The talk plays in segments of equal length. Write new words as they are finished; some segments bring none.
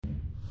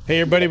Hey,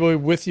 everybody, we'll be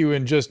with you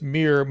in just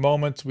mere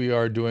moments. We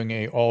are doing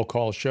a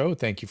all-call show.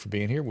 Thank you for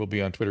being here. We'll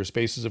be on Twitter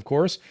Spaces, of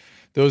course.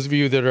 Those of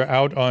you that are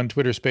out on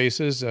Twitter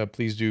Spaces,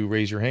 please do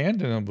raise your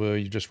hand, and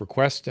you just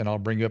request, and I'll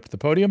bring you up to the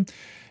podium.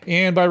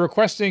 And by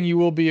requesting, you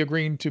will be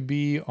agreeing to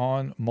be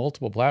on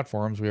multiple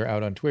platforms. We are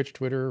out on Twitch,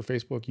 Twitter,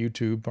 Facebook,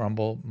 YouTube,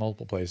 Rumble,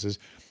 multiple places.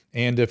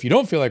 And if you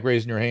don't feel like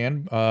raising your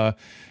hand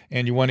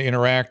and you want to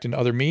interact in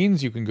other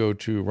means, you can go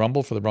to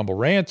Rumble for the Rumble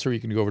Rants, or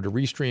you can go over to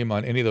Restream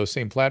on any of those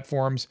same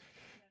platforms.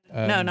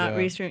 No, And not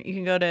Restream. You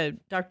can go to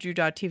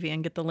drdrew.tv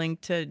and get the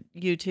link to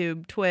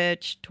YouTube,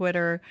 Twitch,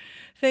 Twitter,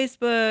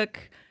 Facebook,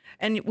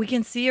 and we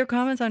can see your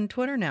comments on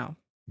Twitter now,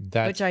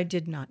 which I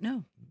did not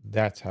know.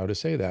 That's how to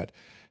say that.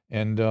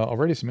 And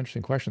already some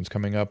interesting questions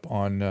coming up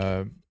on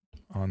the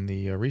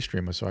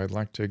Restream. So I'd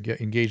like to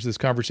engage this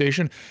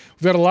conversation.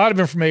 We've had a lot of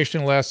information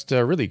in the last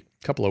really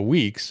couple of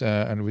weeks,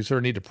 and we sort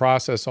of need to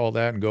process all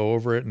that and go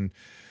over it and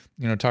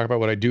talk about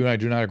what I do and I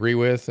do not agree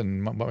with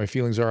and what my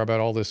feelings are about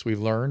all this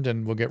we've learned,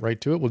 and we'll get right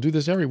to it. We'll do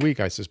this every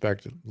week, I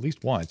suspect, at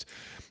least once.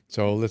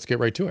 So let's get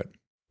right to it.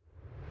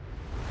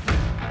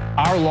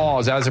 Our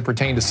laws, as it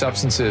pertains to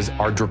substances,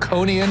 are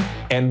draconian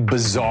and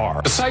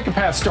bizarre. The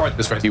psychopaths start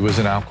this way. He was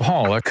an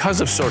alcoholic because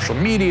of social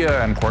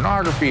media and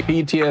pornography,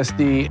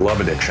 PTSD,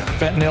 love addiction,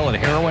 fentanyl and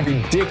heroin.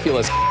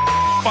 Ridiculous.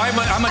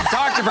 I'm a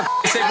doctor,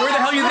 for sake. Where the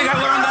hell do you think I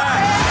learned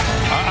that?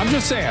 I'm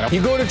just saying,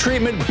 you go to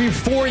treatment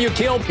before you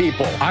kill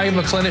people. I am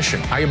a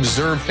clinician. I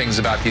observe things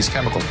about these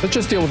chemicals. Let's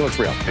just deal with what's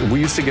real.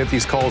 We used to get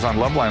these calls on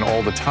Loveline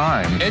all the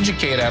time.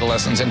 Educate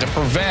adolescents and to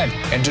prevent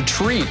and to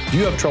treat. If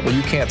you have trouble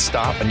you can't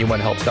stop and you want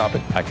to help stop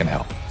it, I can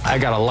help. I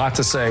got a lot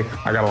to say.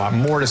 I got a lot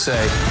more to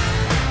say.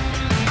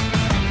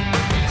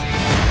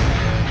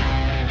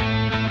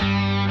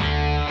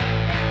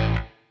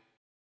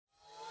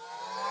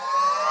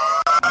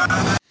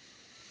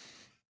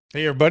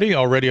 Hey, everybody.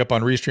 Already up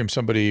on Restream,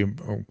 somebody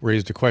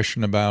raised a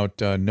question about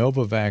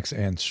Novavax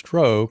and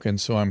stroke.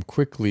 And so I'm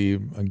quickly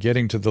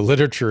getting to the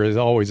literature. As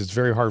always, it's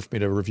very hard for me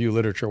to review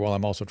literature while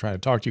I'm also trying to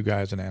talk to you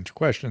guys and answer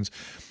questions.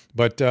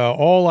 But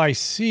all I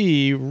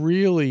see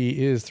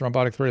really is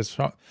thrombotic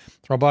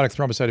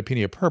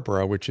thrombocytopenia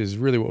purpura, which is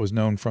really what was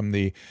known from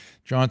the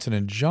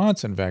Johnson &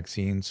 Johnson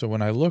vaccine. So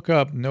when I look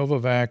up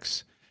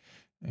Novavax,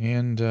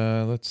 and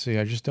let's see,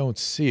 I just don't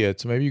see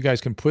it. So maybe you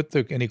guys can put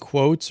any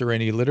quotes or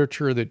any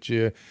literature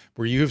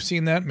where you have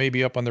seen that,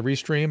 maybe up on the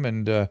Restream.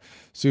 And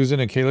Susan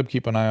and Caleb,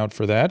 keep an eye out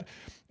for that.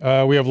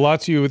 We have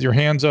lots of you with your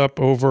hands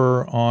up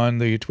over on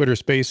the Twitter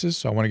Spaces,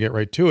 so I want to get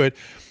right to it.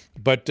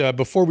 But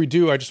before we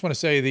do, I just want to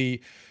say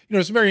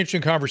some very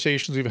interesting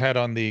conversations we've had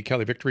on the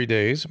Kelly Victory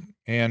Days.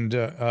 And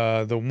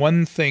the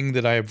one thing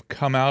that I've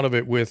come out of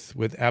it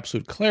with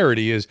absolute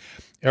clarity is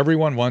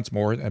everyone wants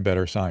more and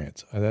better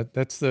science.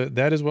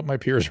 That is what my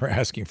peers are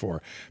asking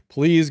for.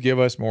 Please give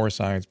us more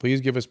science.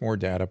 Please give us more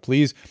data.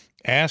 Please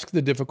ask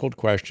the difficult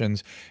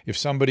questions. If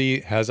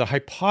somebody has a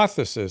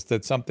hypothesis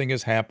that something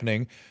is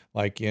happening,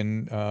 like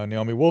in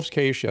Naomi Wolf's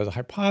case, she has a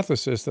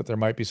hypothesis that there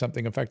might be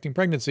something affecting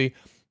pregnancy.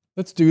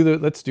 Let's do the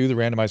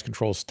randomized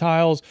control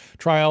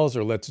trials,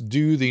 or let's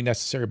do the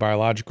necessary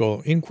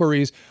biological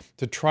inquiries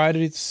to try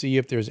to see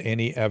if there's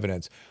any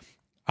evidence.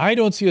 I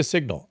don't see a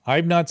signal.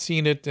 I've not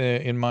seen it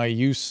in my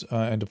use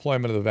and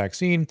deployment of the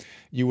vaccine.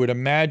 You would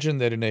imagine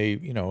that in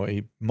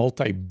a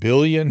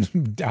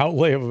multi-billion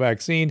outlay of a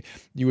vaccine,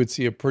 you would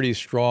see a pretty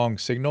strong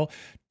signal.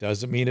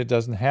 Doesn't mean it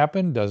doesn't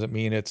happen. Doesn't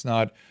mean it's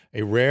not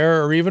a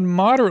rare or even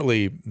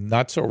moderately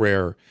not so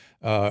rare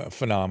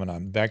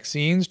phenomenon.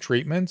 Vaccines,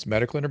 treatments,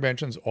 medical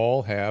interventions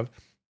all have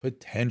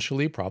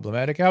potentially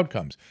problematic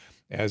outcomes.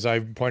 As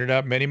I've pointed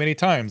out many, many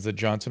times, the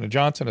Johnson &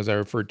 Johnson, as I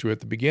referred to at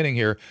the beginning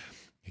here,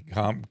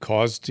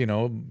 caused,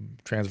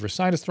 transverse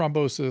sinus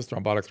thrombosis,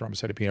 thrombotic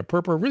thrombocytopenia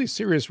purpura, really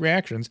serious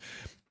reactions,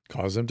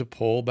 caused them to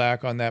pull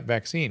back on that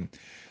vaccine.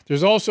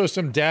 There's also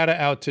some data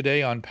out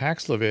today on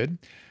Paxlovid.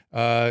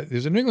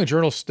 There's a New England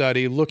Journal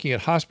study looking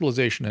at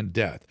hospitalization and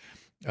death.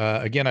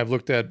 Again, I've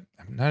not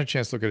had a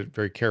chance to look at it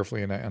very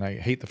carefully, and I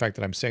hate the fact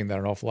that I'm saying that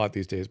an awful lot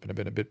these days, but I've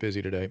been a bit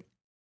busy today.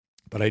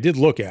 But I did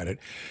look at it,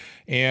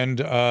 and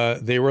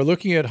they were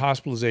looking at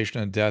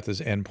hospitalization and death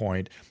as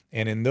endpoint.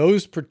 And in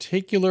those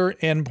particular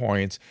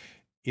endpoints,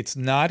 it's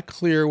not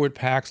clear what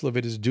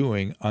Paxlovid is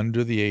doing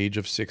under the age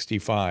of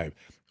 65.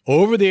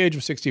 Over the age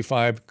of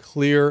 65,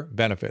 clear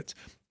benefits,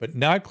 but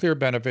not clear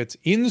benefits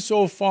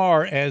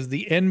insofar as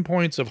the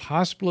endpoints of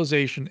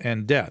hospitalization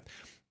and death.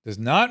 Does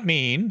not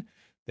mean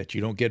that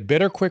you don't get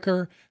better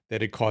quicker,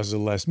 that it causes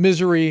less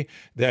misery,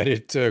 that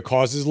it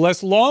causes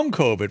less long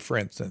COVID, for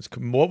instance.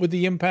 What would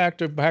the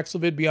impact of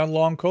Paxlovid be on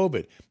long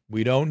COVID?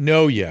 We don't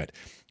know yet.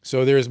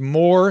 So there's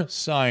more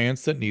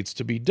science that needs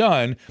to be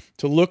done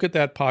to look at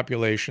that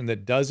population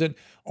that doesn't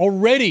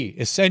already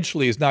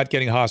essentially is not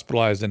getting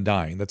hospitalized and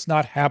dying. That's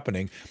not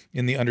happening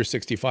in the under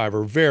 65,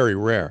 or very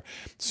rare.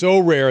 So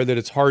rare that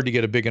it's hard to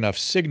get a big enough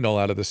signal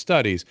out of the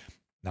studies.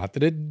 Not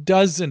that it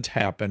doesn't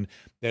happen,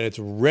 that it's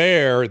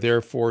rare,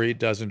 therefore it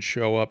doesn't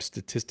show up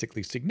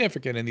statistically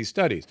significant in these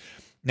studies.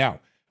 Now,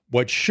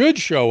 what should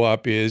show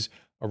up is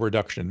a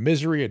reduction in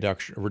misery, a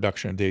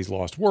reduction in days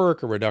lost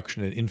work, a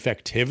reduction in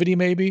infectivity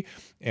maybe,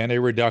 and a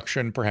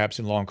reduction perhaps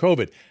in long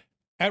COVID.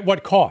 At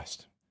what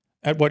cost?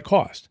 At what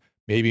cost?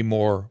 Maybe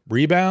more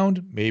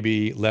rebound,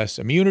 maybe less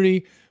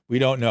immunity. We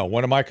don't know.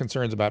 One of my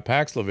concerns about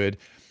Paxlovid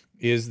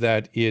is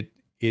that it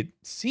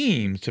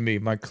seems to me,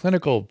 my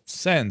clinical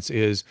sense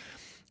is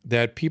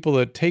that people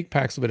that take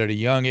Paxlovid at a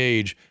young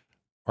age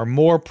are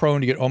more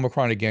prone to get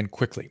Omicron again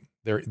quickly.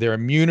 Their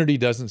immunity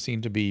doesn't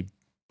seem to be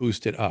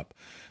boosted up.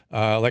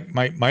 Like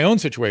my own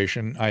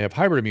situation, I have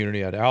hybrid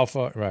immunity. I had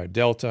Alpha, or I had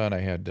Delta, and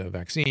I had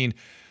vaccine.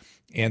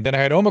 And then I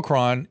had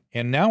Omicron,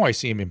 and now I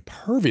seem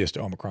impervious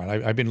to Omicron.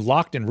 I've been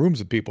locked in rooms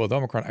with people with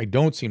Omicron. I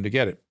don't seem to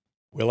get it.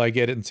 Will I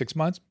get it in 6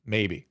 months?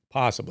 Maybe,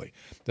 possibly.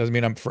 Doesn't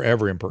mean I'm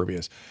forever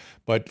impervious.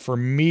 But for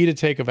me to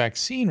take a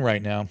vaccine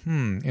right now,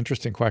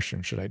 interesting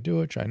question. Should I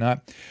do it? Should I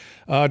not?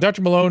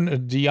 Dr.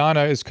 Malone,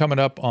 Diana is coming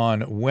up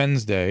on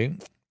Wednesday.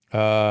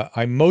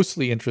 I'm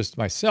mostly interested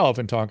myself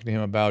in talking to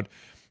him about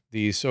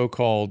the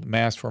so-called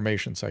mass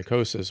formation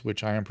psychosis,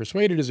 which I am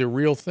persuaded is a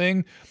real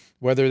thing.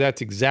 Whether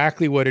that's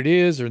exactly what it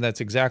is or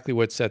that's exactly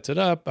what sets it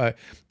up,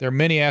 there are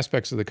many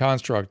aspects of the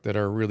construct that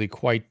are really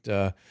quite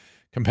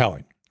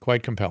compelling.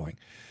 Quite compelling.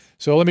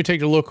 So let me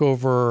take a look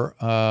over.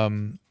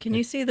 Can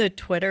you see the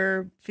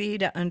Twitter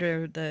feed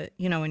under the,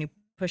 when you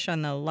push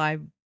on the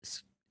live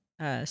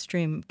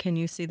stream, can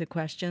you see the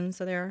questions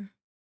there?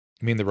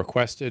 You mean the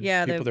requested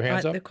people with their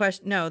hands up? The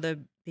question, no, the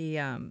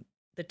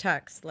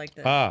text, like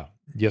the.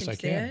 Yes, can I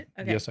can.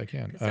 Okay. Yes, I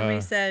can.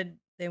 Somebody said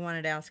they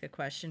wanted to ask a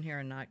question here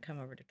and not come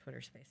over to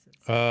Twitter Spaces.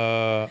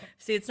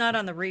 See, it's not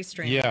on the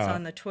Restream. Yeah. It's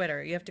on the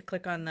Twitter. You have to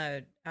click on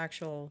the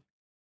actual.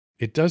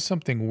 It does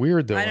something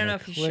weird though. I don't know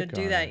if you should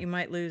do that. You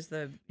might lose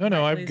the.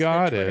 No, I've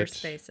got Twitter it.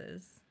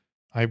 Spaces.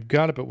 I've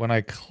got it, but when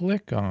I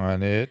click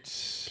on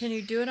it. Can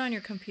you do it on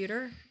your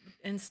computer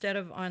instead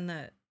of on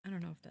the? I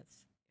don't know if that's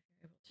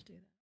able to do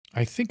that.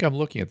 I think I'm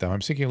looking at them.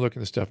 I'm thinking of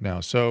looking at the stuff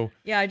now. So.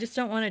 Yeah, I just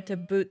don't want it to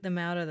boot them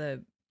out of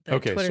the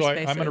okay, Twitter so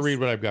Spaces. I'm going to read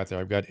what I've got there.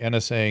 I've got Enna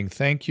saying,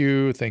 thank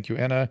you,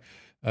 Enna.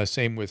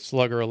 Same with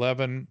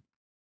Slugger11.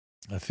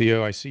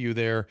 Theo, I see you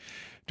there.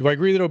 Do I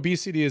agree that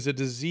obesity is a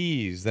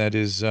disease? That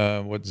is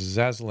what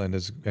Zaslin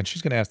is, and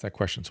she's going to ask that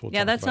question. So we'll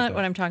talk that's about not that.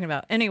 what I'm talking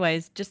about.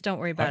 Anyways, just don't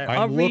worry about it.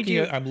 I'm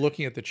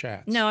looking at the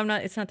chat. No, I'm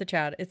not. It's not the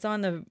chat. It's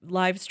on the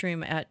live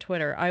stream at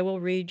Twitter. I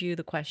will read you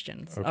the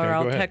questions, okay, or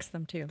I'll go ahead. text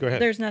them to you. Go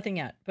ahead. There's nothing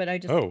yet, but I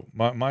just. Oh,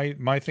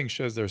 my thing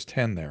says there's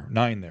 9 there.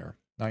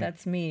 9.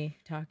 That's me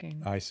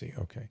talking. I see.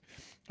 Okay.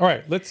 All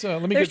right. Let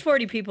me. There's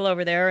 40 people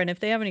over there, and if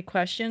they have any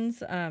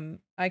questions,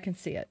 I can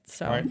see it.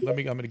 So. All right. I'm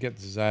going to get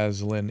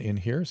Zaslin in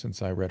here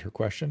since I read her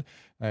question.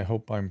 I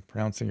hope I'm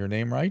pronouncing your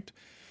name right.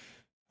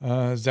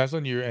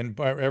 Zaslin, and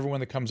everyone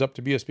that comes up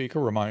to be a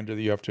speaker, reminder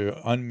that you have to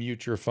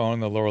unmute your phone in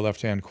the lower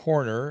left-hand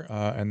corner,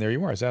 and there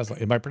you are,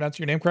 Zaslin. Am I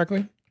pronouncing your name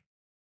correctly?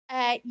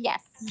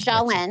 Yes,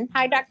 Jalin.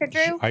 Hi, Dr.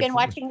 Drew. Been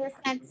watching this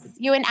since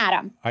you and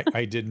Adam.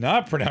 I did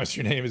not pronounce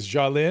your name as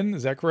Jalin.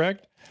 Is that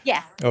correct?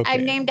 Yes. Okay.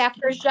 I'm named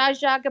after Zsa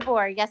Zsa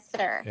Gabor. Yes,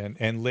 sir.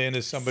 And Lynn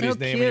is somebody's So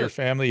name in cute. your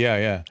family?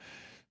 Yeah.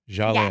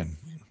 Jalin.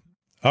 Yes.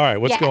 All right.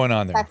 What's going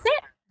on there? That's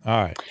it.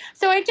 All right.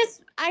 So I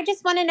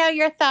just want to know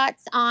your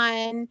thoughts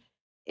on,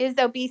 is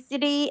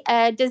obesity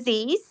a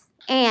disease,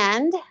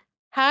 and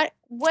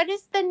what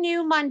is the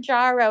new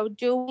Mounjaro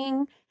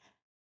doing?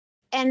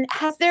 And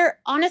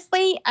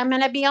honestly, I'm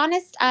going to be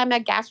honest, I'm a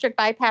gastric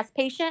bypass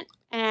patient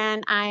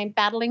and I'm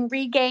battling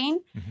regain.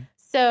 Mm-hmm.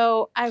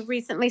 So I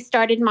recently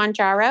started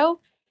Mounjaro,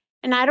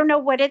 and I don't know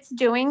what it's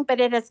doing, but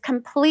it has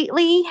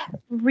completely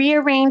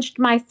rearranged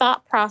my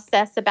thought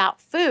process about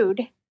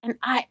food. And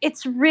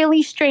it's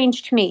really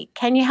strange to me.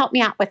 Can you help me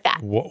out with that?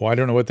 Well, I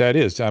don't know what that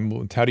is. How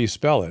do you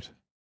spell it?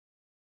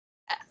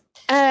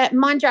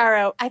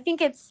 Mounjaro. I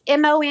think it's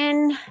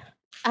Monjouro.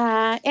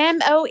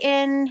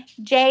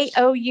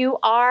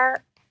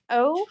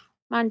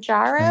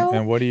 Mounjaro.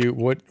 And what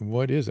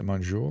is it?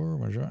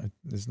 Mounjaro?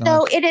 It's not.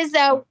 So it is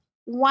a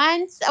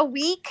once a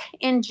week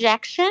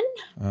injection.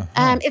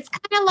 Uh-huh. It's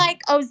kind of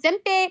like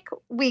Ozempic,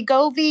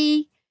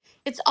 Wegovy.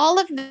 It's all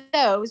of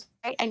those.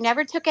 Right? I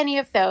never took any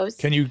of those.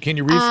 Can you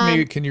read for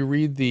me? Can you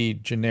read the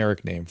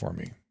generic name for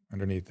me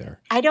underneath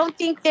there? I don't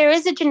think there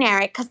is a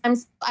generic because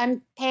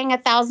I'm paying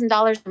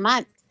 $1,000 a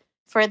month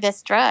for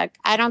this drug.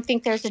 I don't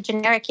think there's a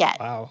generic yet.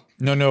 Wow.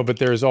 No, but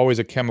there's always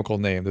a chemical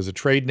name. There's a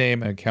trade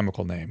name and a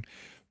chemical name.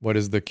 What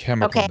is the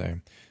chemical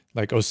name?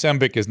 Like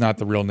Ozempic is not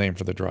the real name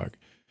for the drug.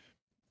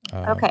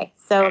 Okay,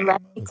 so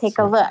let me take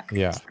a look.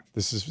 Yeah,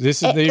 this is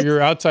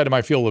you're outside of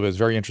my field a little bit. It's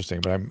very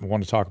interesting, but I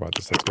want to talk about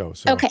this. Let's go.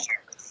 So. Okay.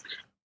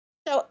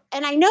 So,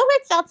 and I know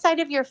it's outside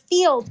of your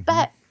field,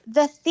 but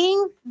the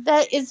thing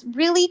that is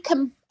really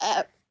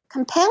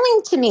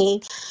compelling to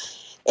me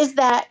is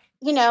that,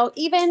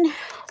 even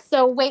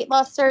so weight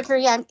loss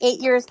surgery, I'm 8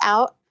 years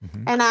out,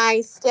 and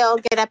I still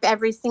get up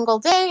every single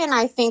day and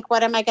I think,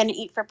 what am I going to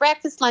eat for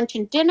breakfast, lunch,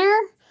 and dinner?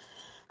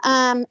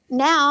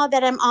 Now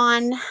that I'm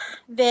on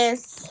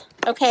this,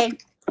 okay,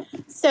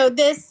 so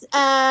this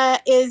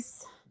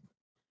is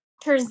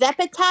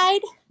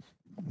tirzepatide.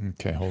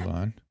 Okay, hold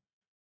on.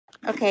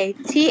 Okay,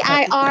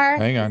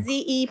 Hang on.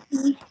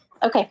 TIRZEP.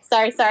 Okay,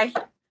 sorry.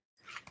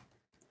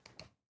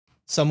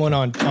 Someone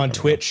on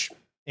Twitch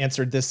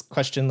answered this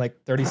question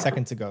like 30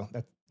 seconds ago.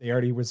 That they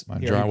already was.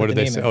 John, what did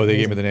they say? Oh, they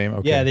gave me the name.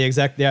 Okay. Yeah,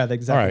 exactly All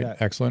right,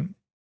 that. excellent.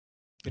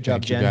 Good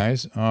job, Thank Jen. you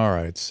guys. All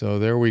right, so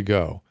there we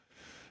go.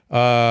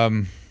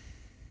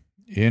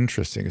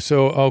 Interesting.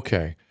 So,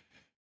 okay,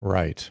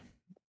 right.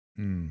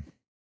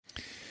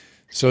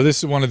 So this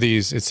is one of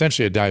these,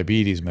 essentially a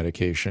diabetes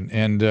medication,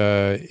 and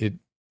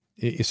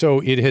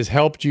so it has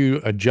helped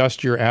you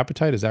adjust your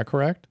appetite. Is that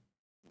correct?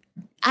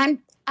 I'm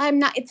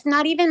not. It's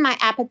not even my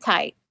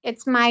appetite.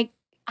 It's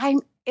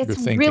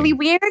thinking. really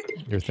weird.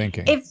 You're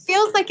thinking. It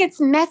feels like it's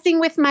messing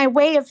with my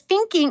way of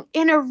thinking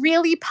in a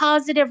really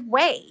positive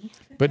way.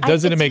 But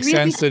doesn't it make really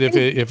sense that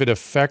if it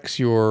affects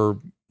your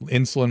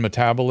insulin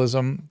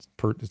metabolism,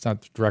 it's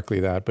not directly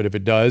that, but if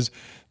it does,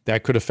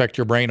 that could affect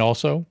your brain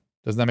also?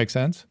 Doesn't that make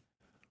sense?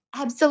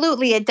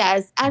 Absolutely, it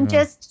does. I'm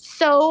just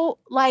so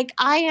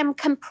I am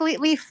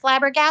completely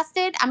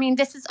flabbergasted. I mean,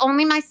 this is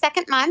only my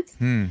second month.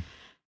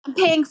 I'm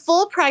paying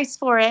full price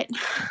for it,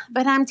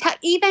 but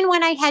even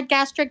when I had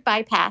gastric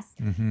bypass.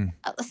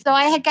 So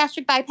I had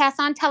gastric bypass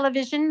on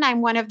television.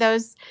 I'm one of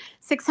those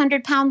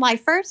 600-pound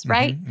lifers,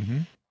 right?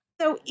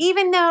 So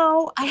even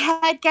though I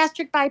had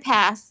gastric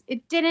bypass,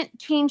 it didn't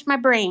change my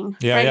brain.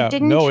 Yeah, right? yeah.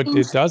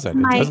 It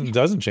doesn't. It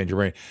doesn't change your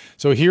brain.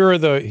 So here are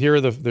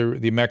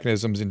the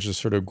mechanisms in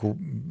just sort of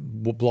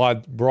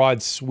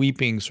broad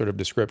sweeping sort of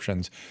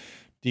descriptions.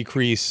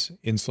 Decrease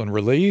insulin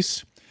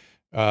release,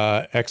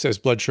 excess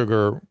blood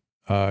sugar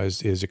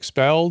is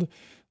expelled,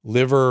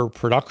 liver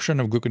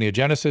production of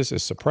gluconeogenesis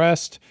is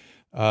suppressed,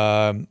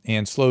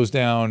 and slows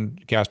down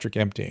gastric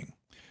emptying.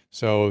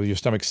 So your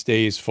stomach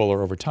stays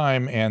fuller over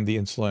time, and the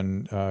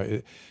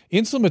insulin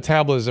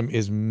metabolism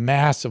is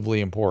massively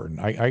important.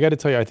 I got to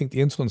tell you, I think the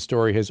insulin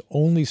story has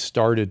only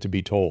started to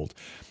be told,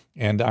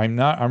 and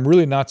I'm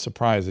really not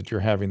surprised that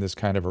you're having this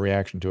kind of a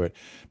reaction to it.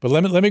 But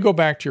let me go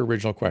back to your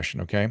original question,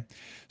 okay?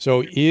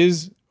 So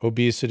is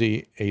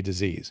obesity a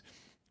disease?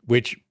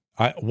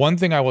 One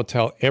thing I will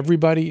tell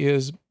everybody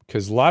is,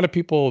 because a lot of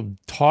people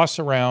toss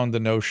around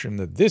the notion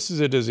that this is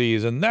a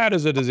disease and that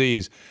is a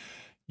disease,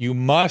 you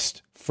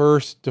must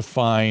first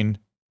define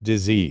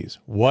disease.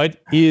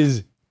 What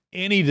is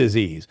any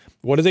disease?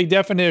 What is a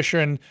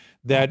definition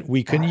that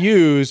we can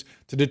use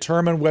to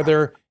determine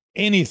whether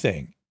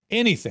anything,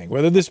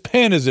 whether this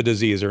pen is a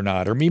disease or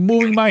not, or me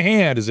moving my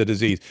hand is a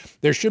disease?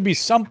 There should be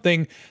some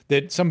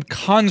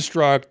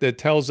construct that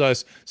tells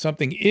us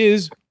something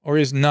is or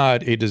is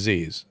not a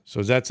disease. So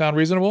does that sound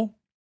reasonable?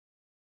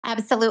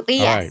 Absolutely,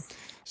 yes. All right.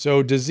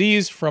 So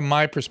disease, from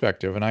my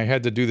perspective, and I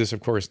had to do this, of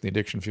course, in the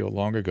addiction field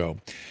long ago.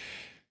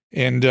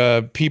 And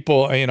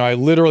people, I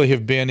literally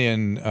have been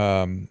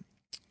in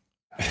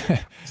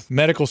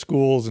medical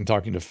schools and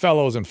talking to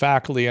fellows and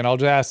faculty, and I'll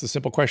just ask the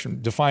simple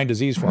question, define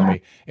disease for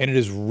me. And it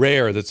is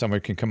rare that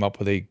someone can come up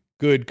with a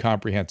good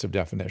comprehensive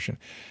definition.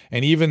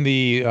 And even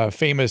the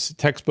famous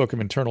textbook of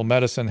internal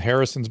medicine,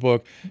 Harrison's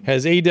book,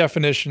 has a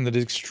definition that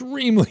is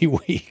extremely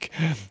weak.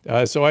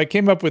 So I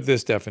came up with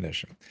this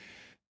definition.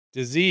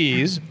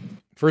 Disease,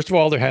 first of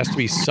all, there has to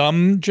be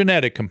some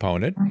genetic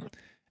component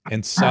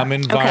and some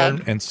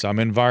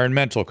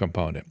environmental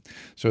component.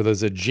 So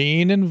there's a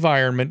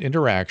gene-environment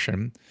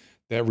interaction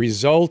that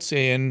results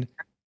in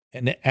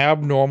an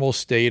abnormal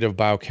state of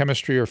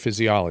biochemistry or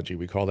physiology.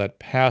 We call that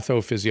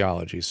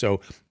pathophysiology.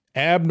 So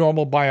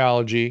abnormal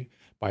biology,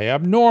 by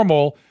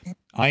abnormal,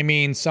 I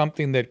mean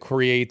something that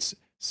creates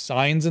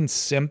signs and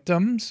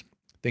symptoms,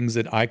 things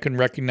that I can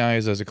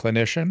recognize as a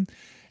clinician,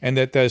 and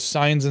that those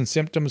signs and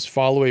symptoms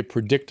follow a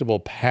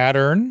predictable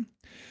pattern,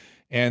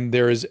 and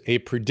there is a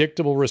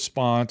predictable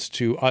response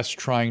to us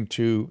trying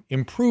to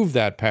improve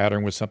that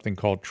pattern with something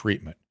called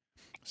treatment.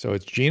 So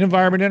it's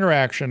gene-environment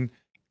interaction,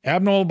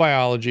 abnormal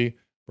biology,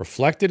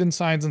 reflected in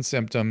signs and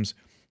symptoms,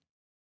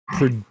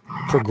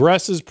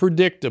 progresses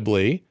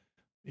predictably.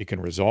 It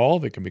can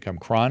resolve, it can become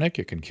chronic,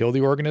 it can kill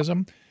the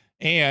organism,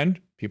 and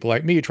people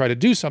like me try to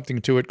do something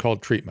to it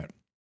called treatment.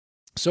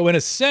 So in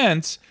a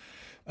sense,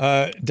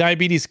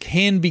 diabetes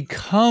can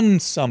become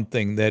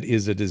something that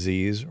is a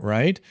disease,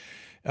 right?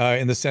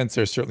 In the sense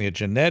there's certainly a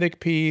genetic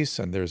piece,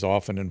 and there's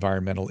often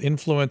environmental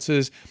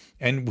influences.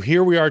 And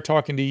here we are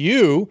talking to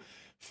you,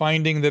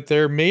 finding that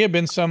there may have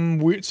been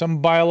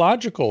some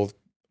biological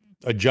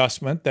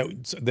adjustment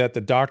that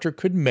the doctor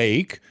could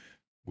make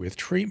with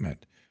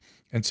treatment.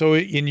 And so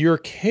in your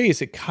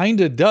case, it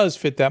kind of does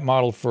fit that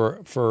model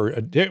for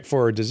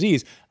a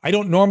disease. I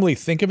don't normally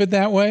think of it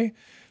that way,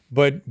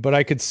 but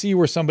I could see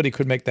where somebody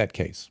could make that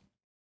case.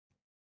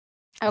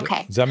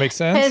 Okay. Does that make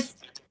sense?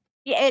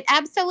 It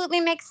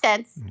absolutely makes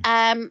sense.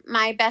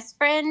 My best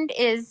friend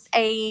is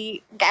a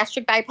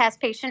gastric bypass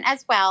patient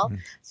as well.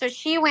 So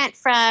she went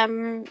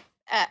from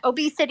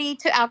obesity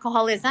to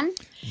alcoholism.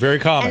 Very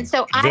common. And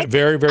so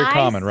very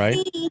common, right?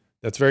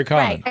 That's very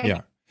common. Right.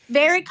 Yeah.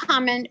 Very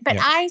common. But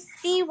Yeah. I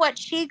see what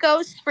she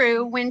goes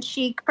through when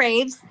she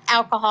craves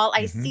alcohol.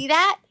 I see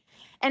that.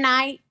 And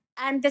I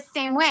I'm the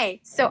same way.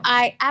 So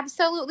I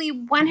absolutely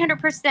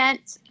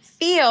 100%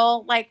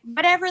 feel like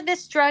whatever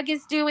this drug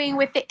is doing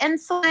with the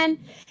insulin,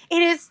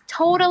 it is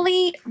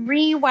totally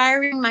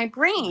rewiring my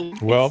brain.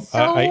 Well, It's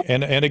so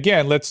and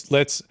again,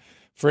 let's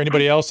for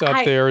anybody else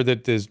out there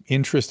that is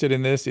interested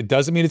in this, it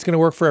doesn't mean it's going to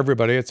work for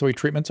everybody. That's the way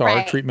treatments are.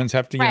 Right. Treatments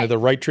have to, Right. the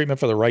right treatment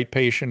for the right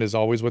patient is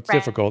always what's Right.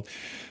 difficult.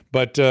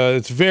 But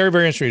it's very,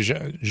 very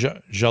interesting.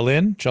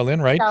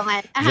 Jalin, right?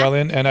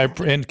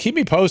 Jalin, and keep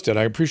me posted.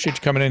 I appreciate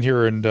you coming in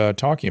here and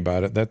talking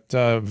about it. That's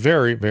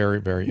very, very,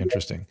 very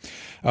interesting.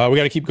 We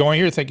got to keep going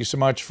here. Thank you so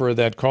much for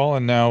that call.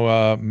 And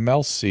now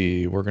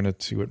Melcy, we're going to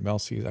see what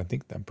Melcy, I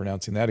think I'm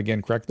pronouncing that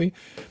again correctly.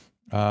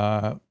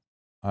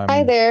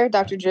 Hi there,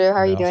 Dr. Drew. How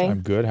are you doing?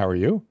 I'm good. How are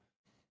you?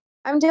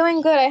 I'm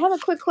doing good. I have a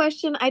quick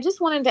question. I just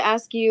wanted to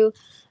ask you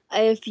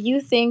if you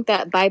think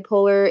that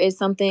bipolar is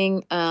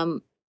something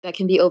that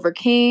can be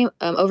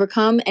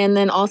overcome, and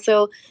then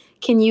also,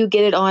 can you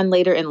get it on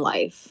later in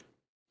life?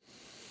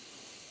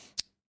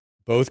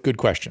 Both good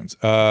questions.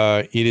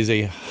 It is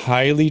a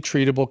highly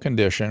treatable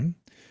condition,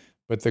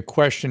 but the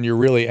question you're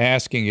really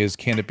asking is,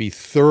 can it be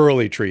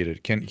thoroughly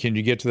treated? Can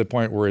you get to the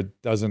point where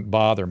it doesn't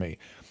bother me?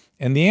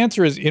 And the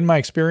answer is, in my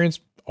experience,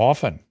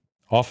 often,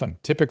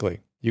 typically,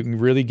 you can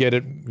really get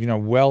it,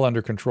 well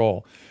under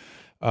control.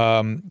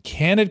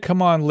 Can it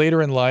come on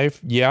later in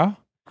life? Yeah.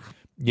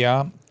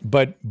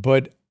 But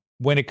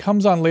when it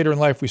comes on later in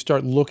life, we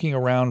start looking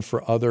around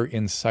for other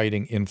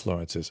inciting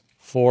influences.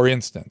 For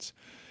instance,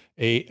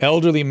 a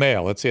elderly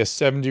male, let's say a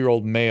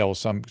 70-year-old male,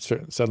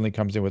 suddenly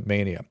comes in with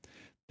mania.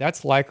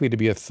 That's likely to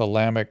be a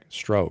thalamic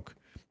stroke.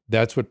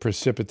 That's what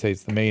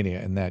precipitates the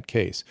mania in that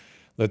case.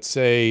 Let's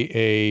say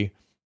a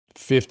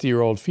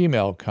 50-year-old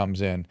female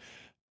comes in.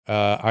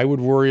 I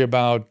would worry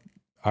about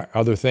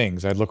other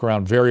things. I'd look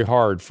around very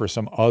hard for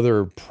some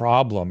other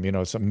problem,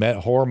 some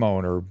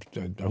hormone or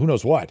who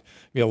knows what.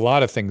 A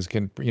lot of things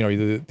can,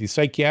 the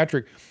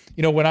psychiatric,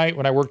 when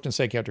I worked in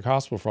psychiatric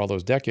hospital for all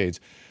those decades,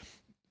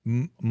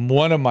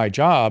 one of my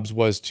jobs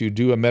was to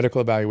do a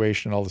medical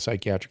evaluation on all the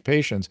psychiatric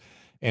patients.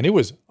 And it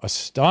was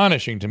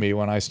astonishing to me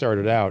when I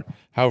started out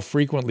how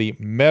frequently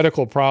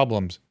medical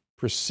problems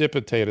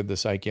precipitated the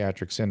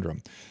psychiatric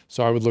syndrome.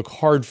 So I would look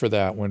hard for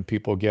that when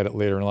people get it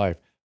later in life,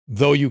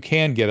 though you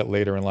can get it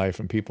later in life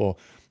and people,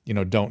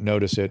 don't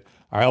notice it.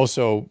 I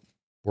also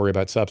worry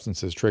about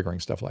substances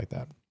triggering stuff like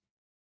that.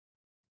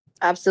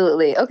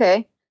 Absolutely.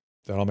 Okay.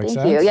 Does that all make Thank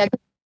sense? you. Yeah.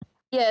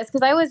 Yes,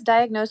 because I was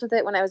diagnosed with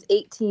it when I was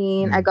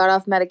 18. I got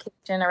off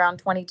medication around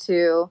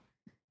 22,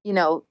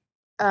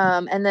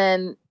 and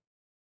then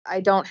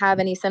I don't have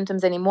any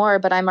symptoms anymore,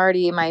 but I'm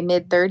already in my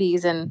mid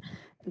 30s and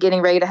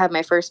getting ready to have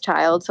my first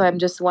child. So I'm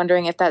just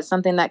wondering if that's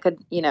something that could,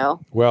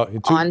 Well,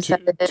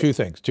 onset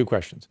it. two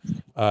questions.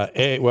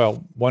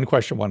 One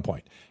question, 1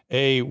 point.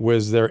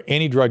 Was there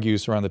any drug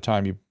use around the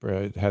time you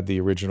had the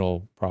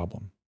original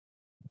problem?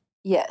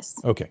 Yes.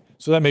 Okay,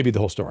 so that may be the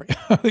whole story.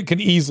 It can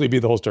easily be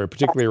the whole story,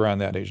 particularly around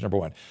that age, number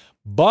one.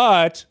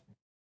 But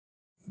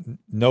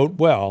note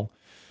well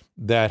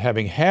that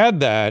having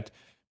had that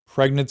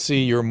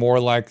pregnancy, you're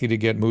more likely to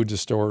get mood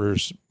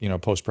disorders,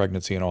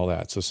 post-pregnancy and all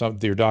that. So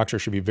your doctor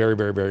should be very,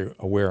 very, very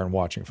aware and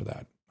watching for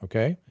that,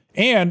 okay?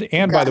 And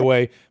by the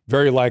way,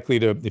 very likely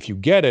to, if you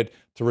get it,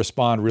 to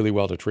respond really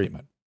well to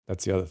treatment.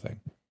 That's the other thing.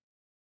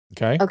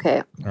 Okay?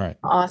 Okay. All right.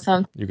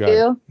 Awesome. You got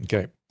it.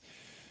 Okay.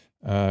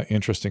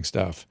 Interesting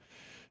stuff.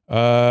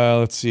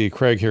 Let's see.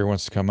 Craig here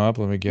wants to come up.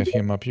 Let me get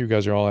him up. You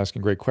guys are all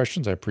asking great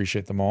questions. I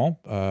appreciate them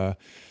all.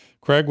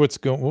 Craig, what's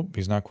going? Oh,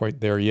 he's not quite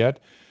there yet.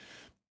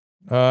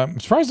 I'm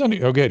surprised none of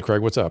you. Oh, good,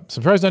 Craig. What's up?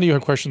 Surprised none of you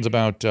have questions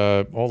about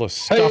all the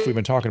stuff we've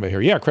been talking about here.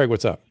 Yeah, Craig,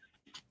 what's up?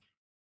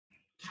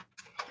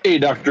 Hey,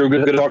 Dr. Drew.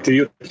 Good to talk to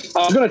you.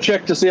 I was going to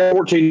check to see a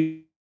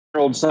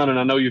 14-year-old son, and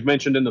I know you've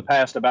mentioned in the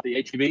past about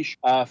the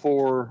HPV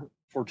for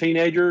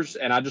teenagers,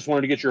 and I just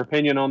wanted to get your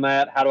opinion on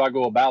that. How do I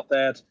go about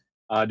that?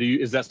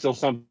 Is that still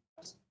something?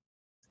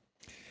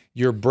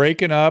 You're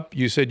breaking up.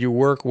 You said you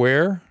work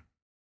where?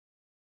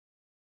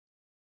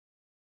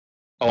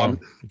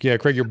 Yeah,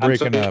 Craig, you're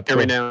breaking up. Hear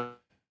me now?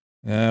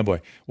 Oh boy.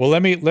 Well,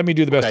 let me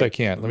do the best I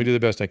can. Let me do the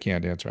best I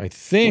can to answer. I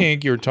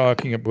think you're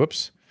talking.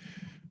 Whoops.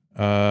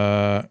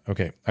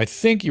 Okay. I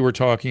think you were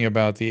talking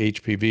about the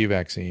HPV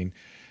vaccine,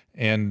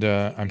 and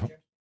I'm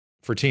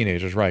for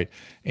teenagers, right?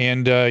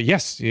 And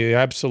yes, yeah,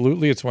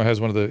 absolutely. It's one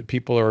of the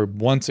people are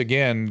once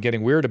again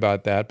getting weird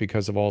about that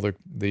because of all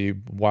the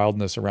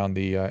wildness around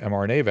the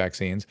mRNA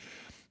vaccines.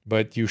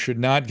 But you should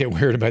not get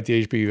weird about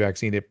the HPV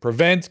vaccine. It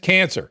prevents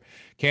cancer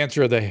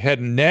of the head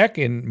and neck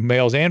in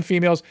males and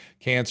females,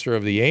 cancer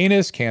of the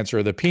anus, cancer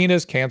of the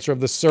penis, cancer of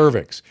the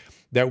cervix.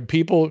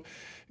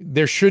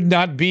 There should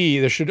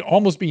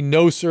almost be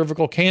no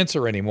cervical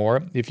cancer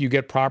anymore if you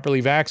get properly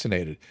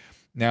vaccinated.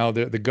 Now,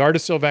 the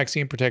Gardasil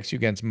vaccine protects you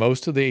against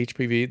most of the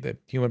HPV, the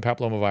human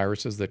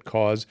papillomaviruses that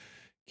cause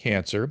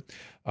cancer.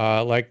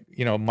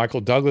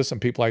 Michael Douglas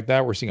and people like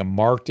that, we're seeing a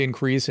marked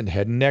increase in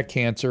head and neck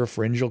cancer,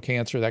 pharyngeal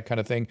cancer, that kind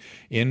of thing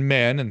in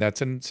men, and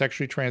that's a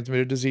sexually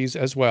transmitted disease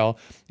as well.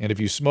 And if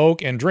you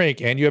smoke and drink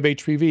and you have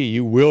HPV,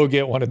 you will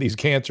get one of these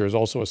cancers.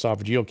 Also,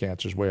 esophageal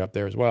cancer is way up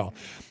there as well.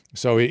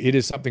 So it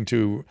is something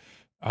to,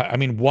 I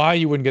mean, why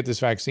you wouldn't get this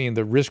vaccine,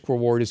 the risk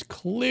reward is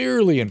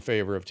clearly in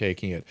favor of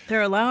taking it.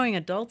 They're allowing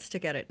adults to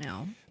get it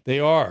now. They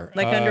are.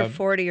 Like under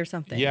 40 or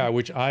something. Yeah,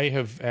 which I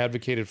have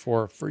advocated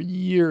for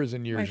years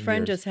and years. My and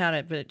friend years. just had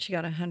it, but she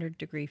got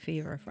 100-degree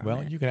fever from it.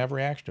 Well, you can have a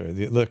reaction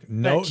to it. Look,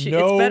 It's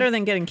better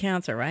than getting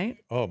cancer, right?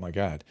 Oh my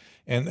God.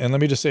 And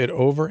let me just say it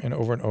over and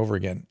over and over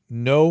again.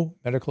 No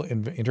medical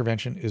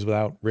intervention is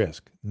without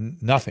risk.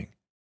 Nothing.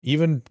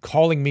 Even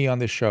calling me on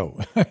this show,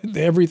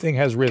 everything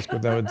has risk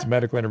without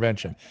medical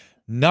intervention.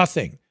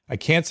 Nothing. I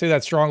can't say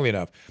that strongly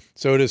enough.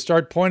 So to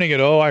start pointing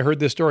at, I heard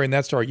this story and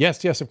that story.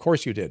 Yes, of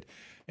course you did.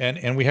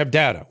 And we have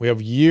data. We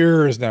have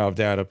years now of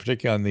data,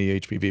 particularly on the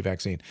HPV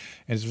vaccine.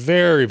 And it's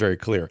very, very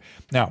clear.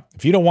 Now,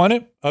 if you don't want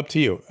it, up to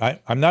you.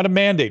 I'm not a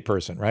mandate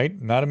person,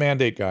 right? Not a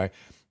mandate guy.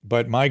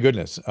 But my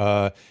goodness.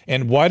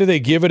 And why do they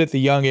give it at the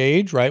young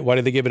age, right? Why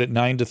do they give it at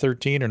 9 to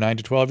 13 or 9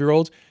 to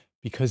 12-year-olds?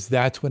 Because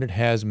that's when it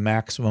has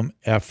maximum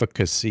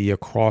efficacy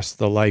across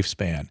the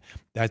lifespan.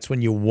 That's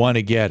when you want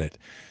to get it.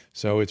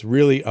 So it's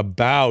really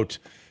about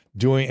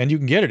doing, and you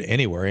can get it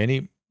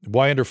anywhere.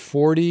 Why under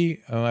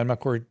 40? I'm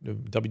not sure.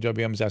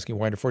 WWM is asking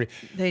why under 40.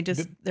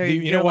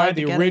 You know why?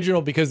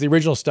 Because the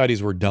original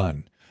studies were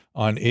done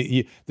on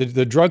it.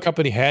 The drug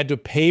company had to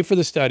pay for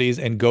the studies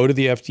and go to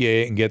the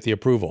FDA and get the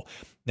approval.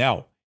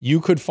 Now, you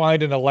could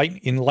find an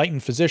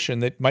enlightened physician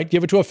that might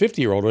give it to a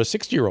 50-year-old or a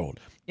 60-year-old.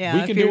 Yeah,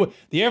 we can do it.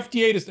 The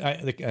FDA does.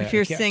 If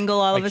you're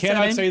single, all of a sudden. I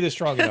cannot say this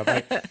strong enough.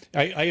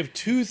 I have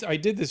two. I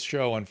did this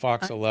show on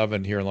Fox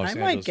 11 here in Los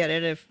Angeles. I might get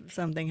it if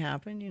something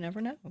happened. You never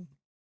know,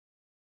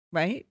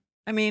 right?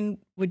 I mean,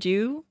 would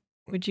you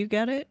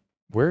get it?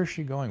 Where is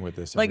she going with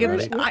this? Like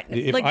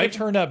if I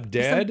turn up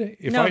dead,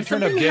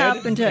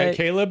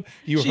 Caleb,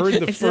 you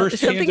heard the first. If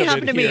something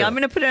happened to me, I'm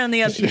going to put it on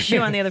the other shoe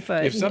on the other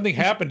foot. If something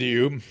happened to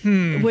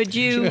you, would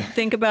you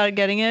think about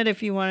getting it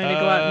if you wanted to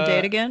go out and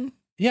date again?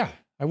 Yeah,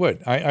 I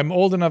would. I'm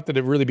old enough that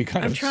it really be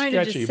kind of sketchy. I'm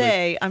trying to just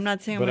say, I'm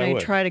not saying I'm going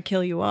to try to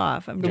kill you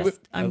off.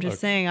 I'm just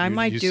saying I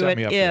might do it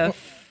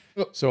if.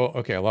 So,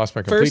 okay, I lost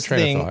my complete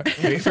train of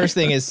thought. First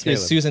thing is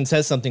Susan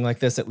says something like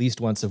this at least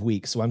once a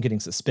week, so I'm getting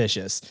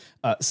suspicious.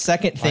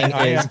 Second thing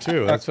I am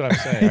too. That's what I'm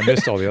saying. I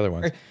missed all the other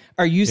ones.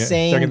 Are you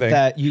saying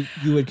that you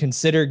would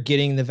consider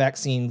getting the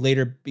vaccine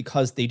later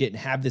because they didn't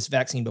have this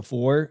vaccine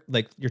before?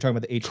 Like you're talking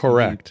about the HPV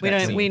Correct.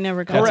 vaccine. We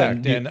never got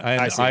correct. And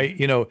I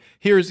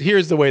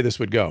here's the way this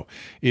would go: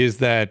 is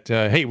that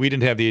hey, we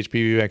didn't have the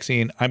HPV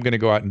vaccine. I'm going to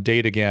go out and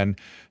date again.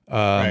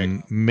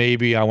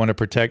 Maybe I want to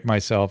protect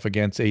myself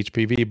against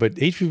HPV, but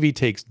HPV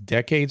takes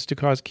decades to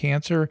cause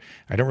cancer.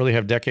 I don't really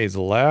have decades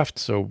left,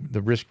 so the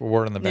risk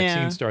reward on the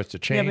vaccine starts to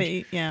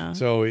change.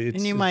 So it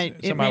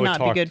may not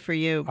be good for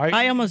you.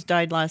 I almost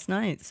died last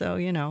night, so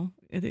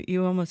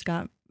you almost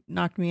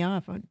knocked me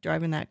off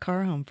driving that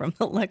car home from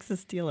the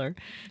Lexus dealer.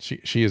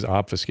 She is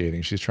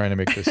obfuscating. She's trying to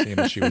make this seem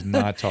that she was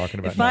not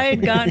talking about. If I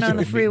had gotten on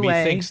the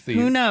freeway,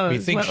 who knows? We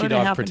think she'd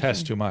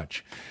protest too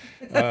much.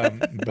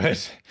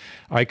 But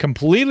I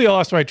completely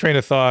lost my train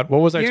of thought.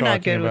 What was I talking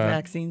about? You're not good with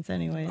vaccines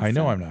anyway. I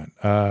know I'm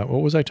not.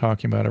 What was I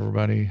talking about,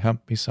 everybody?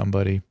 Help me,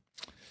 somebody.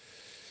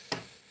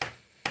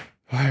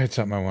 I had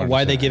something I wanted to say.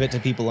 Why they give it to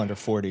people under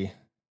 40.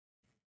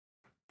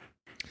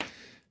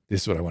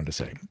 This is what I wanted to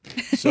say.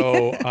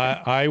 So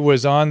I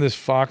was on this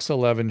Fox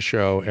 11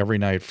 show every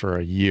night for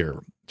a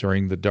year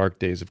during the dark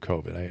days of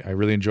COVID. I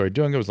really enjoyed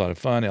doing it. It was a lot of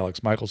fun.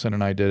 Alex Michelson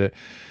and I did it.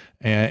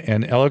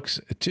 And Alex,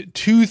 the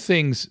two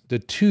things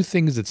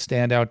that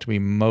stand out to me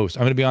most,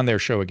 I'm going to be on their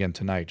show again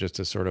tonight, just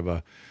as sort of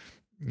a,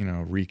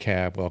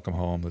 recap, welcome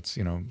home. Let's,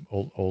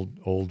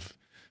 old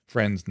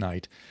friends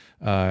night,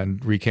 and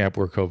recap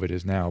where COVID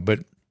is now. But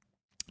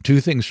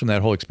two things from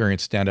that whole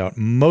experience stand out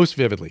most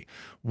vividly.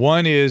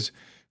 One is,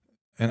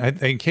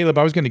 and Caleb,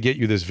 I was going to get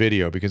you this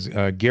video because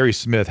Gary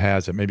Smith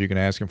has it. Maybe you can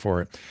ask him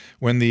for it.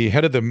 When the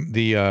head of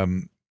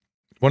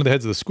one of the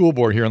heads of the school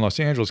board here in Los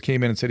Angeles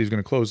came in and said he's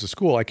going to close the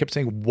school, I kept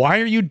saying, why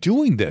are you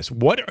doing this?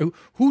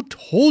 Who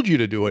told you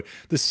to do it?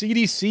 The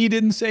CDC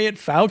didn't say it.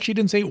 Fauci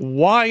didn't say it.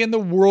 Why in the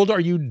world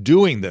are you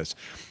doing this?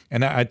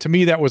 And to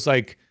me, that was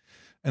like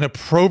an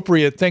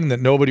appropriate thing that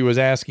nobody was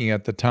asking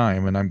at the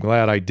time. And I'm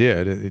glad I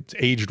did. It's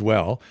aged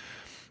well.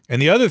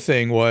 And the other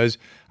thing was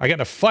I got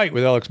in a fight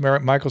with Alex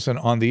Michelson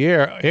on the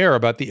air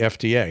about the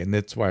FDA, and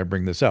that's why I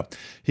bring this up.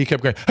 He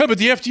kept going, hey, but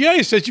the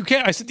FDA says you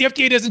can't. I said, the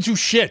FDA doesn't do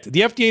shit.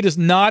 The FDA does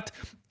not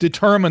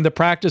determine the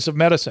practice of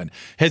medicine.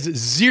 Has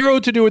zero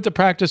to do with the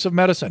practice of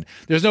medicine.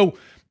 There's no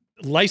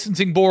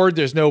licensing board.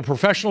 There's no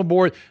professional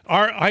board.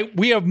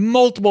 We have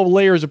multiple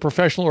layers of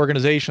professional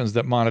organizations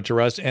that monitor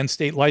us and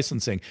state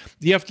licensing.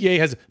 The FDA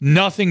has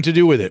nothing to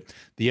do with it.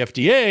 The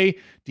FDA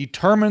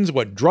determines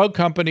what drug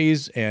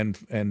companies and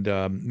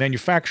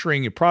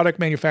manufacturing and product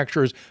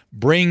manufacturers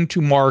bring to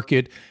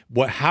market,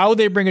 how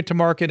they bring it to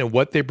market, and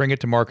what they bring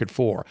it to market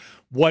for.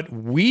 What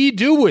we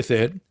do with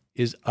it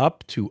is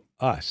up to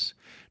us.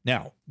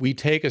 Now, we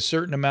take a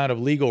certain amount of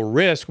legal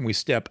risk when we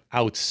step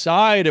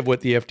outside of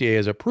what the FDA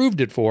has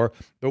approved it for,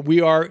 but we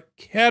are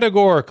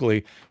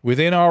categorically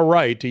within our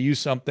right to use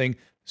something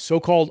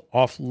so-called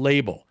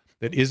off-label.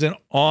 that isn't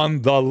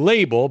on the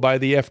label by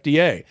the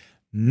FDA.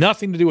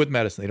 Nothing to do with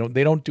medicine.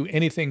 They don't do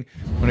anything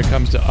when it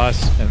comes to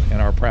us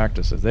and our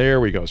practices. There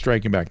we go.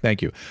 Striking back.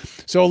 Thank you.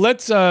 So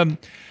let's,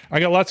 I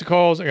got lots of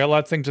calls. I got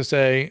lots of things to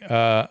say.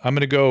 I'm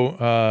going to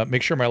go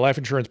make sure my life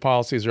insurance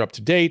policies are up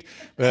to date.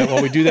 But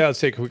while we do that, let's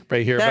take a quick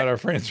break here about our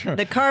friends.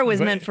 The car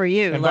was meant for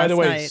you. And last by the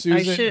way, night.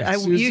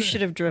 Susan, you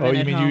should have driven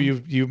it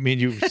home. You mean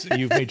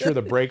you've made sure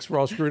the brakes were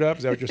all screwed up?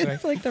 Is that what you're saying?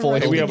 It's like the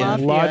Hey, we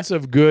have lots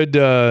of good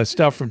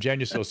stuff from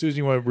Genucel. Susan,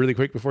 you want to really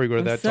quick before you go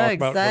to that so talk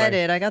about?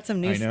 Excited! I got some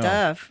new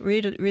stuff.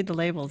 Read the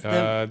labels.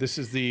 This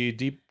is the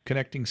deep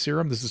connecting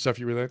serum. This is stuff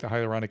you really like, the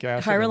hyaluronic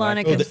acid.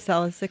 Hyaluronic and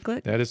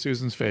salicylic. That is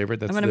Susan's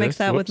favorite. That's I'm going to mix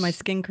that with my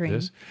skin cream.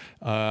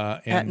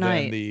 And at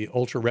night. then the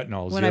ultra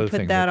retinol is when the I other put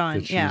thing that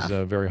that she's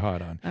very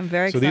hot on. I'm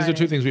very excited. So these are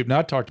two things we've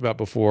not talked about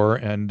before.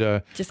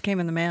 And just came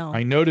in the mail.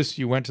 I noticed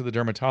you went to the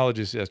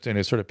dermatologist yesterday, and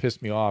it sort of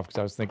pissed me off because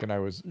I was thinking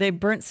They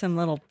burnt some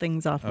little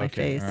things off my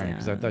face.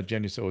 Because I thought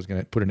Genucel was going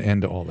to put an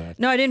end to all that.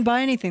 No, I didn't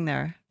buy anything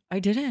there. I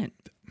didn't.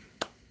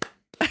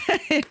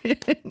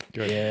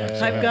 Good. Yeah.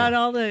 I've got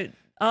all the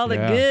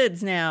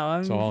goods now.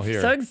 I'm all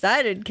here. so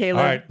excited, Caleb.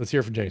 All right, let's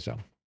hear from Genucel.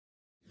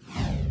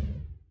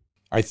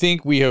 I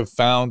think we have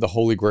found the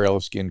holy grail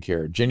of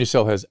skincare.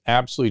 Genucel has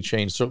absolutely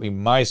changed, certainly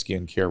my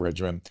skincare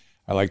regimen.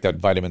 I like that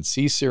vitamin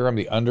C serum,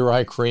 the under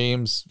eye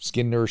creams,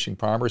 skin nourishing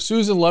primer.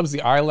 Susan loves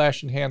the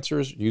eyelash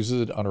enhancers,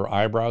 uses it on her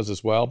eyebrows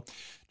as well.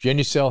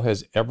 Genucel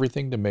has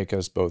everything to make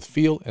us both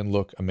feel and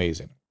look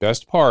amazing.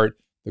 Best part,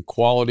 the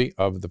quality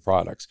of the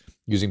products.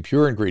 Using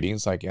pure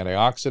ingredients like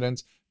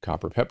antioxidants,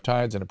 copper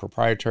peptides, and a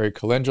proprietary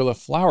calendula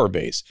flower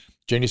base,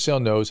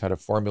 Genucel knows how to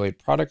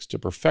formulate products to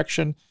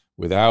perfection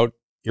without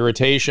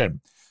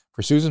irritation.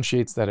 For Susan, she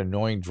hates that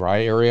annoying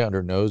dry area under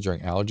her nose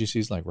during allergy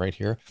season, like right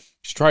here.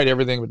 She's tried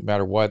everything, but no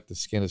matter what, the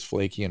skin is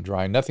flaky and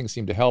dry. Nothing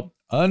seemed to help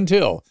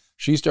until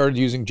she started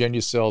using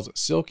Genucel's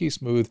Silky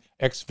Smooth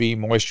XV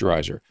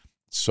Moisturizer. It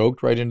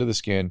soaked right into the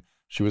skin.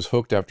 She was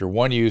hooked after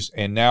one use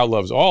and now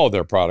loves all of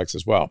their products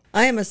as well.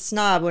 I am a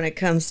snob when it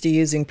comes to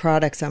using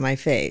products on my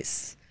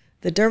face.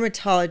 The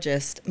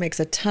dermatologist makes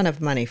a ton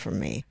of money from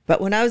me.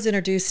 But when I was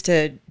introduced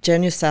to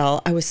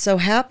Genucel, I was so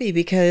happy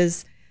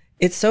because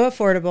it's so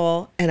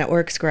affordable and it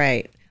works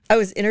great. I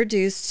was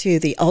introduced to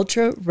the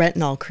Ultra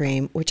Retinol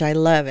Cream, which I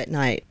love at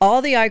night.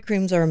 All the eye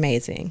creams are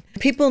amazing.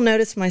 People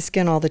notice my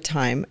skin all the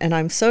time, and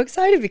I'm so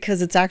excited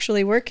because it's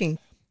actually working.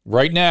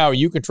 Right now,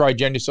 you can try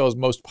Genucel's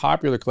most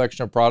popular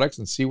collection of products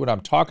and see what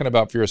I'm talking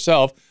about for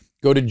yourself.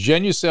 Go to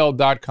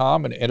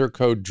Genucel.com and enter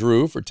code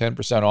DREW for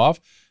 10% off.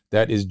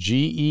 That is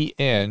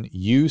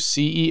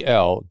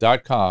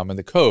GENUCEL.com, and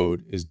the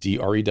code is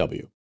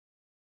DREW.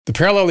 The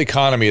parallel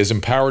economy has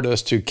empowered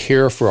us to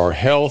care for our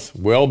health,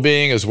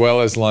 well-being, as well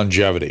as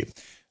longevity.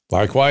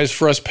 Likewise,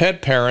 for us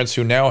pet parents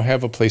who now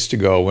have a place to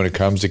go when it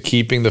comes to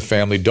keeping the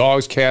family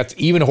dogs, cats,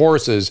 even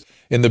horses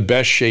in the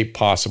best shape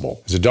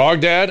possible. As a dog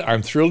dad,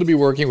 I'm thrilled to be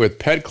working with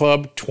Pet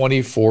Club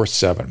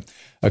 24/7,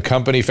 a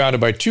company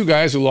founded by two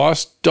guys who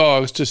lost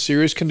dogs to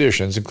serious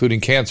conditions, including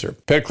cancer.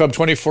 Pet Club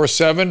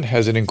 24/7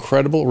 has an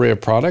incredible array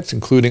of products,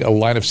 including a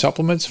line of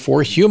supplements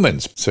for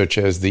humans, such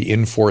as the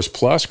Inforce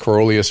Plus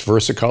Coreolus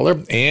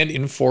Versicolor and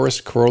Inforce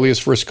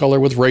Coreolus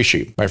Versicolor with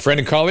Reishi. My friend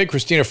and colleague,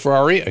 Christina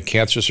Ferrari, a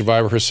cancer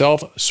survivor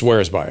herself,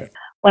 swears by it.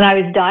 When I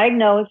was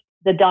diagnosed,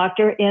 the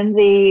doctor in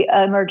the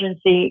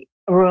emergency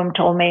room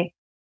told me,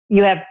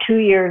 "You have 2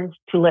 years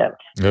to live."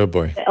 Oh,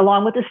 boy.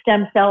 Along with the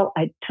stem cell,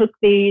 I took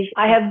these.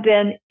 I have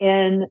been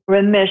in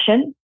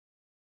remission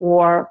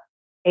for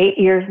 8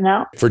 years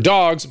now. For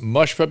dogs,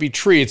 Mush Puppy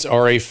treats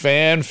are a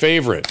fan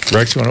favorite.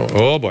 Rex,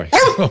 oh boy.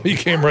 Oh, he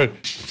came right.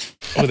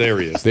 Oh, there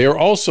he is. They are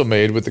also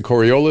made with the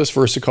Coreolus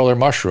versicolor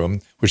mushroom,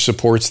 which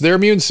supports their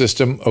immune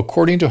system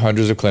according to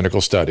hundreds of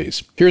clinical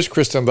studies. Here's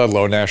Kristen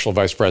Ludlow, National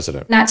Vice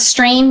President. That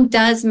strain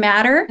does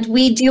matter.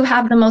 We do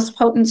have the most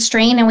potent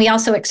strain, and we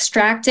also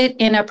extract it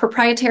in a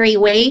proprietary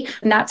way.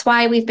 And that's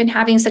why we've been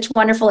having such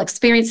wonderful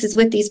experiences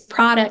with these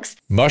products.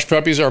 Mush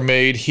Puppies are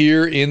made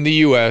here in the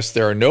U.S.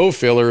 There are no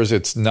fillers.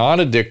 It's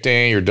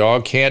non-addicting. Your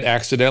dog can't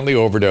accidentally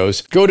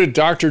overdose. Go to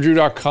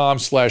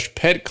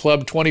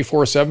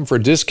drdrew.com/petclub247 for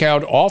a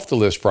discount off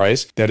the list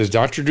price. That is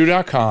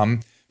drdrew.com,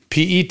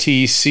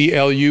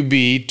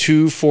 PETCLUB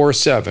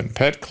 247,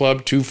 Pet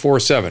Club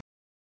 247.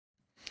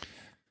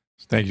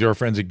 Thank you to our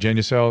friends at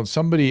Genucel.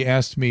 Somebody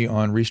asked me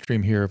on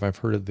Restream here if I've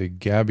heard of the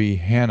Gabby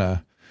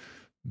Hanna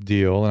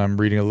deal, and I'm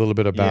reading a little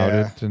bit about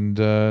it,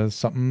 and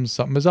something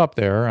is up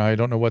there. I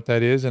don't know what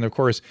that is, and of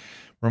course,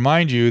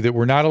 remind you that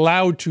we're not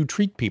allowed to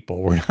treat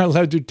people. We're not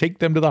allowed to take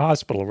them to the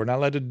hospital. We're not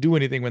allowed to do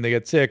anything when they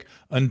get sick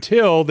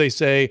until they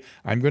say,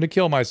 I'm going to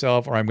kill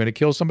myself or I'm going to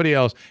kill somebody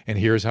else, and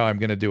here's how I'm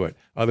going to do it.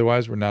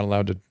 Otherwise, we're not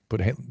allowed to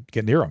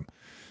get near them,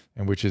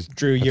 and which is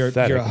Drew, you're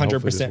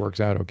 100% this works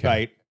out okay.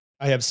 Right.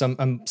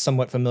 I'm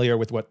somewhat familiar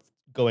with what's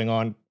going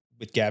on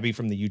with Gabby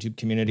from the YouTube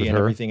community and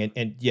everything,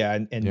 and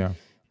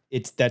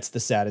that's the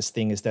saddest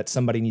thing is that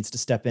somebody needs to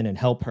step in and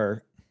help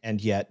her,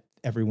 and yet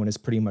everyone is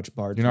pretty much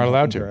barred. You're not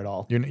allowed her to at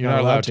all. You're not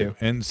allowed to.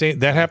 And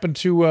that happened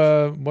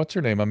to what's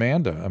her name,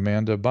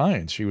 Amanda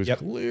Bynes. She was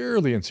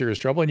clearly in serious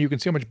trouble, and you can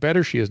see how much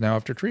better she is now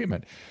after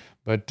treatment.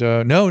 But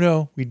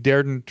no, we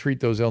daren't treat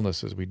those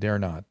illnesses. We dare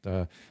not.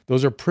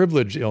 Those are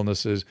privileged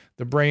illnesses.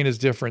 The brain is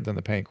different than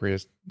the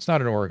pancreas. It's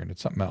not an organ.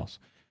 It's something else.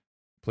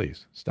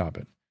 Please stop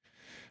it.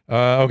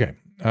 Okay.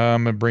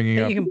 I'm bringing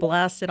up. You can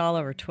blast it all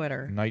over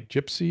Twitter. Night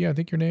Gypsy, I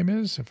think your name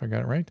is, if I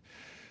got it right.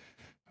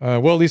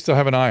 Well, at least they'll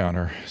have an eye on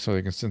her so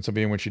they can send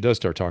somebody in when she does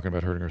start talking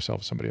about hurting herself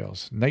or somebody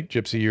else. Night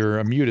Gypsy,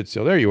 you're muted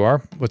still. There you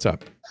are. What's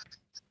up?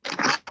 Hey,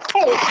 I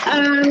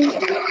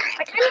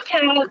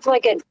kind of have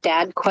like a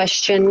dad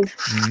question.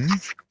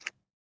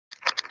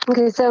 Mm-hmm.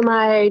 Okay, so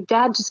my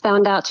dad just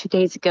found out 2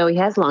 days ago he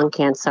has lung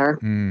cancer.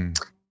 Mm.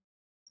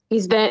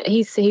 He's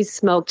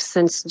smoked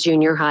since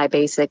junior high,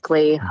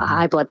 basically,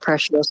 high blood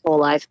pressure his whole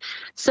life.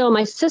 So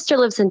my sister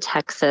lives in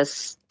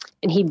Texas,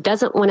 and he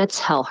doesn't want to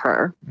tell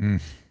her.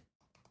 Mm.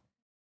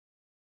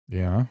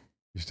 Yeah,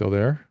 you still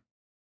there?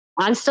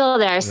 I'm still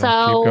there. Yeah,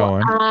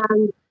 so keep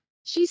going.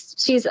 she's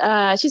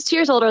 2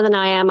 years older than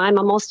I am. I'm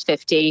almost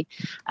 50.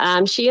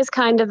 She is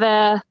kind of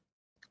I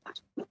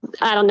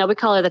don't know. We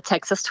call her the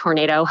Texas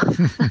tornado.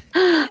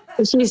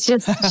 she's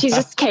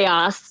just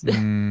chaos.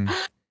 Mm.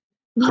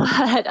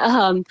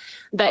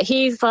 But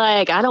he's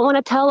like, I don't want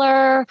to tell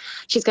her.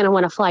 She's going to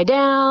want to fly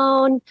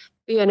down,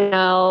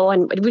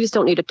 and we just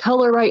don't need to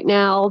tell her right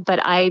now. But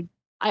I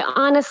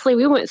honestly,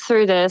 we went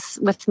through this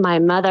with my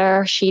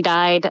mother. She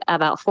died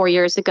about 4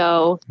 years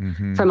ago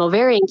from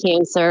ovarian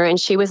cancer. And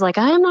she was like,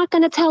 I'm not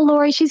going to tell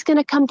Lori. She's going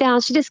to come down.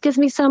 She just gives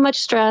me so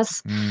much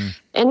stress.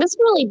 And this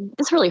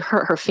really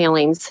hurt her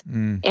feelings.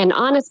 And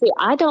honestly,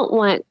 I don't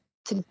want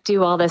to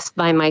do all this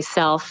by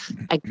myself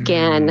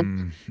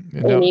again.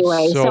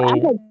 Anyway, so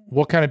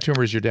what kind of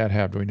tumors your dad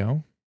have? Do we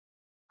know?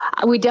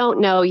 We don't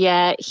know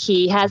yet.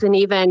 He hasn't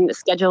even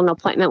scheduled an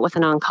appointment with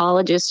an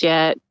oncologist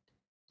yet.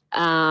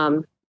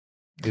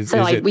 Do you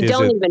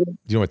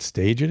know what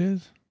stage it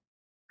is?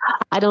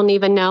 I don't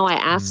even know. I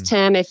asked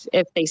him if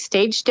they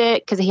staged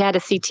it because he had a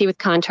CT with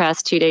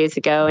contrast 2 days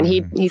ago, and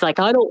he's like,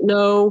 I don't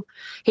know.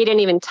 He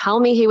didn't even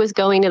tell me he was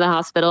going to the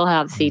hospital to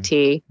have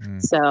CT.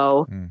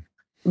 So.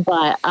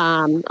 But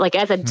like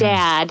as a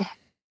dad,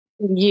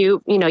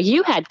 you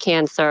had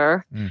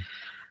cancer.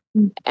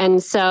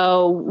 And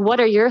so what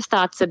are your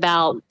thoughts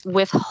about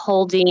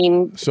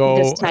withholding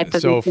this type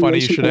of So funny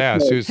you should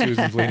ask.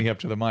 Susan's leaning up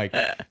to the mic.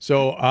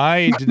 So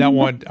I did not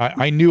want,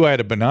 I knew I had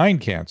a benign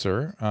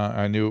cancer.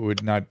 I knew it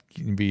would not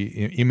be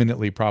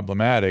imminently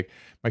problematic.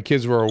 My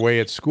kids were away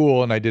at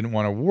school and I didn't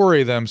want to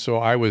worry them. So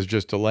I was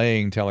just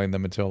delaying telling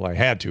them until I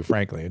had to,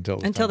 frankly, until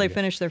they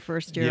finished their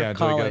first year of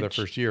college. Until they got their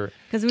first year.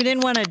 Because we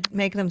didn't want to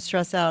make them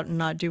stress out and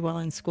not do well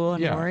in school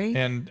and worry.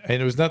 And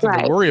it was nothing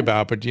to worry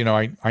about, but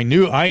I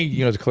knew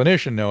as a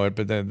clinician know it,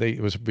 but then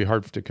it would be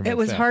hard to convince It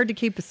was them. hard to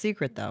keep a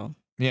secret though.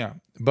 Yeah,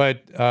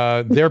 but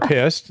they're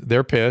pissed.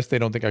 They're pissed. They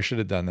don't think I should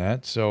have done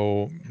that.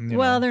 So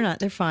they're not.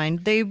 They're fine.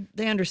 They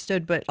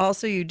understood, but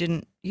also you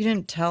didn't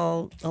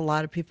tell a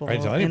lot of people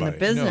in the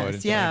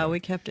business. We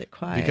kept it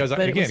quiet because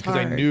I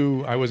hard.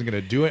 knew I wasn't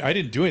going to do it. I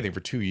didn't do anything for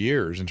 2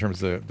 years in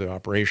terms of the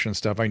operation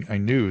stuff. I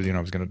knew I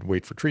was going to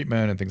wait for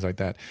treatment and things like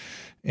that.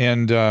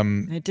 And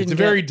it's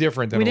very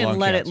different than we a didn't lung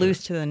let cancer. it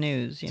loose to the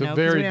news.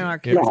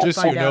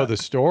 Just so you know the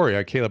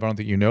story, Caleb, I don't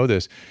think you know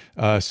this.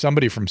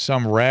 Somebody from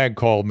some rag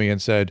called me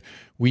and said,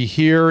 we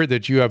hear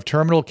that you have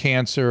terminal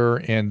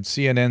cancer and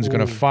CNN's going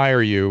to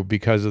fire you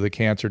because of the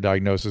cancer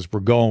diagnosis.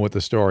 We're going with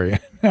the story.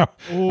 I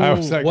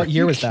was like, what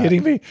year was that?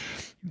 Kidding me?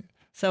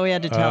 So we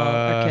had to tell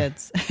our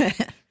kids.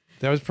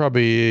 That was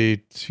probably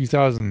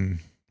 2000.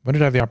 When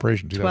did I have the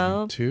operation?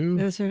 2002?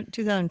 It was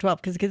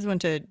 2012 because the kids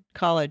went to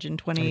college in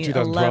 2011.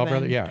 2012,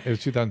 rather? Yeah, it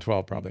was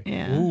 2012 probably.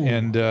 Yeah. Ooh.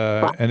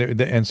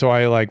 And so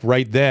I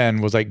right then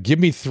was like, give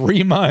me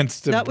 3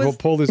 months to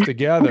pull this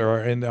together,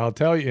 and I'll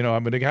tell you,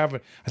 I'm going to have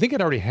it. I think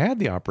I'd already had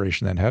the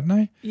operation then, hadn't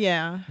I?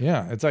 Yeah.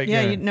 Yeah, it's like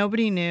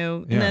nobody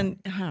knew, and then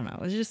I don't know.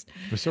 It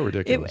was so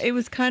ridiculous. It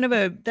was kind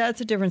of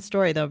that's a different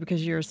story though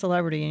because you're a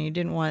celebrity and you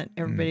didn't want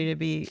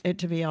everybody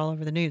to be all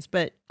over the news,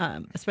 but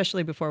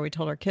especially before we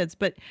told our kids.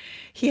 But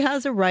he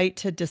has a right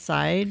to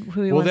decide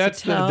who he wants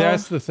to tell.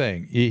 That's the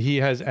thing. He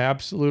has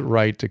absolute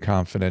right to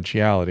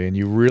confidentiality, and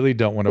you really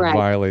don't want to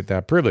violate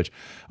that privilege.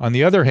 On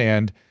the other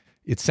hand,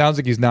 it sounds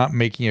like he's not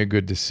making a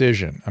good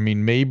decision. I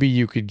mean, maybe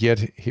you could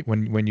get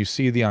when you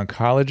see the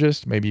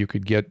oncologist, maybe you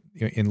could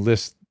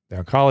enlist the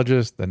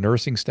oncologist, the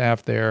nursing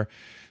staff there,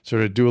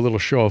 sort of do a little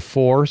show of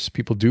force.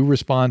 People do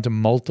respond to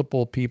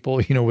multiple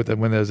people,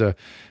 when there's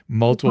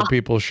multiple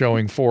people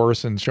showing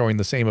force and showing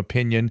the same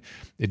opinion,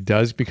 it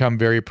does become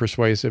very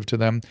persuasive to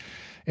them.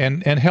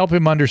 And help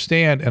him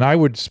understand. And I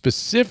would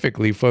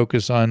specifically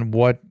focus on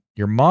what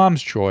your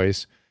mom's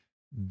choice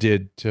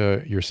did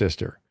to your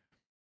sister.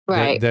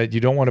 Right. That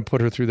you don't want to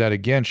put her through that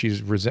again.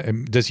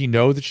 Does he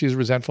know that she's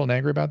resentful and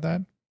angry about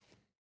that?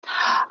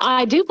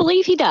 I do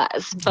believe he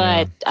does,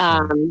 but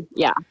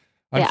yeah.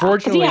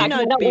 Unfortunately, he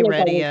may not be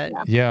ready yet.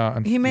 Yeah.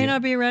 He may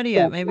not be ready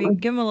yet. Maybe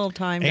give him a little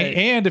time.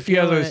 And if you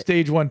have a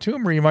stage 1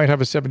 tumor, you might have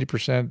a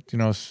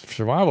 70%,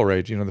 survival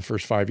rate, the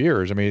first 5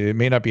 years. I mean, it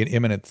may not be an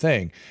imminent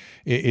thing.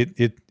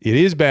 It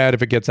is bad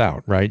if it gets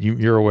out, right?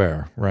 You're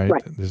aware, right?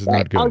 This is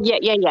not good. Oh, yeah.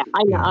 I know.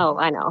 Yeah. Oh,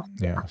 I know.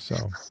 Yeah. So,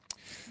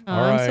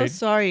 all right. I'm so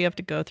sorry you have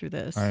to go through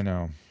this. I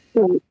know.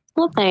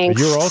 Well, thanks.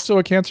 You're also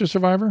a cancer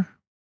survivor?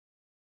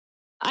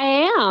 I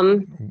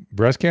am.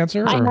 Breast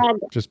cancer? I had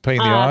just playing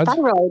the odds?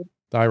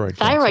 Thyroid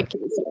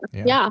cancer.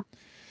 Yeah.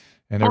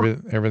 And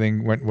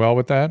everything went well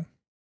with that?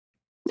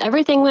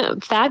 Everything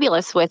went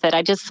fabulous with it.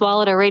 I just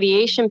swallowed a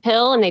radiation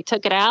pill and they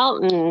took it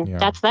out, and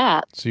that's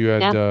that. So you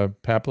had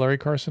papillary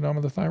carcinoma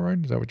of the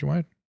thyroid? Is that what you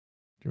had? Do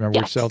you remember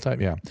which cell type?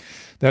 Yeah.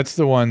 That's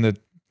the one that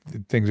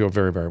things go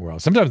very, very well.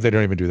 Sometimes they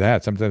don't even do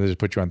that. Sometimes they just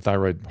put you on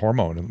thyroid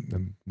hormone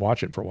and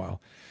watch it for a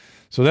while.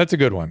 So that's a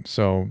good one.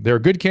 So there are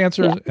good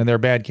cancers and there are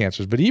bad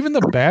cancers. But even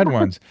the bad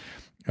ones,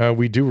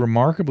 we do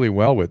remarkably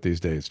well with these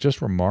days.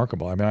 Just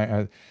remarkable. I mean,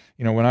 I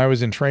when I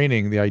was in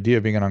training, the idea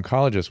of being an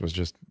oncologist was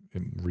just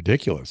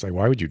ridiculous. Like,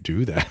 why would you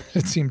do that?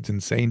 It seemed an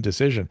insane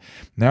decision.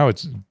 Now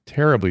it's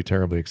terribly,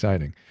 terribly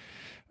exciting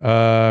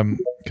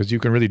because you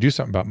can really do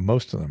something about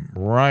most of them.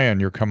 Ryan,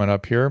 you're coming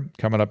up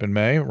in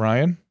May.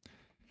 Ryan?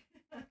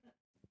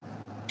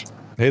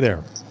 Hey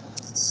there.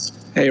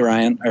 Hey,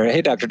 Ryan. Or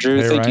hey, Dr. Drew.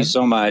 Hey, Thank Ryan. you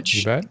so much.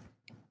 You bet.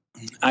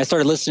 I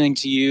started listening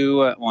to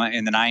you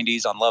in the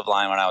 90s on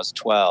Loveline when I was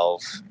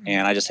 12,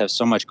 and I just have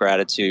so much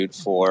gratitude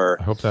for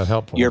I hope that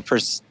helpful.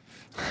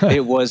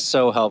 It was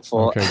so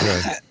helpful. Okay,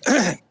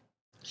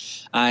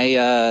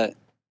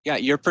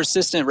 good. Your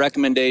persistent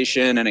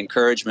recommendation and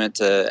encouragement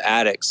to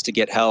addicts to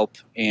get help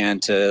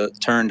and to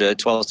turn to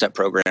 12-step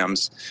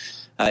programs.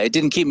 It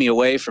didn't keep me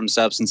away from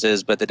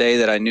substances, but the day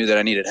that I knew that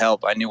I needed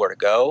help, I knew where to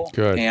go.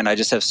 Good. And I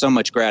just have so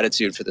much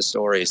gratitude for the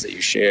stories that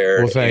you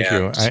shared. Well, thank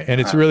you.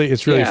 And it's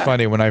really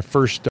funny. When I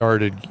first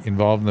started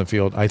involved in the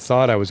field, I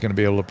thought I was going to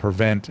be able to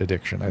prevent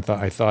addiction. I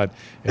thought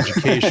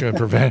education would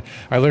prevent.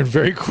 I learned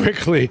very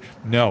quickly,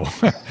 no,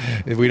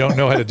 we don't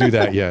know how to do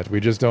that yet. We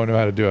just don't know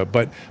how to do it.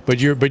 But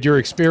your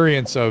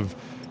experience of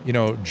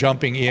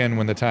jumping in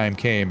when the time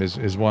came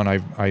is one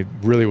I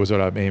really was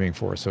what I'm aiming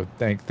for. So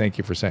thank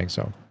you for saying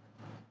so.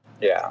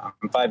 Yeah,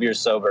 I'm 5 years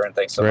sober, and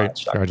thanks so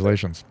much.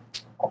 Congratulations.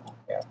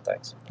 Yeah,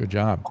 thanks. Good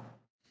job.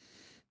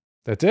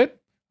 That's it?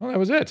 Well, that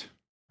was it,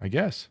 I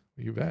guess.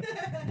 You bet.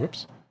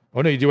 Whoops.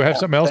 Oh, no, you do have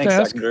something else to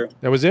ask? Dr. Drew.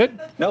 That was it?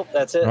 Nope,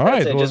 that's it. All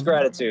That's right. it. Well, Just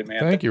gratitude, man.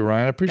 Thank you,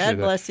 Ryan. I appreciate that.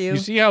 God bless you. You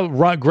see how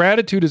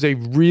gratitude is a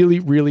really,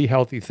 really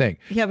healthy thing.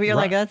 Yeah, but you're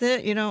like, that's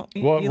it? You Well,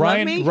 you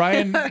Ryan, love me?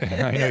 Ryan,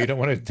 I know you don't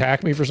want to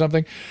attack me for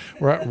something.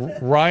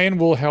 Ryan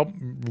will help.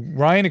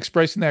 Ryan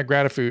expressing that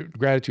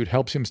gratitude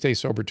helps him stay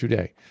sober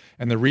today.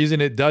 And the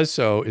reason it does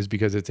so is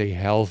because it's a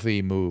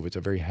healthy move. It's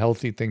a very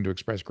healthy thing to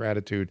express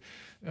gratitude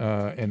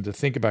and to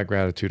think about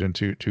gratitude and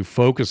to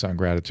focus on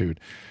gratitude.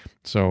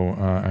 So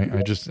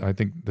I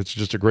think that's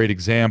just a great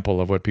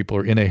example of what people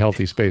are in a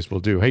healthy space will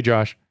do. Hey,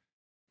 Josh.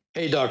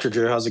 Hey, Dr.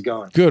 Drew, how's it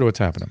going? Good. What's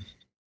happening?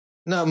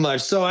 Not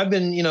much. So I've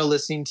been,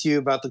 listening to you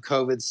about the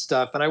COVID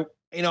stuff,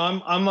 and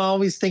I'm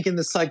always thinking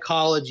the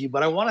psychology,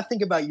 but I want to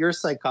think about your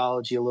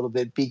psychology a little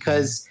bit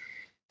because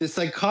the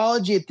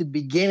psychology at the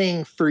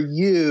beginning for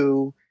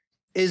you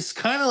is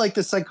kind of like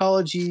the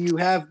psychology you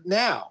have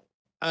now.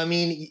 I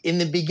mean, in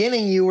the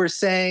beginning, you were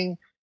saying,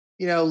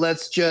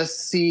 let's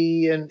just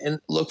see and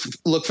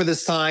look for the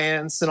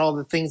science and all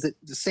the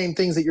same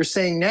things that you're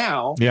saying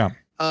now. Yeah.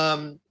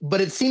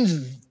 But it seems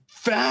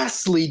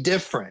vastly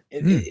different.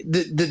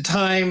 The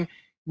time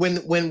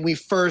when we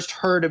first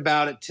heard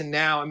about it to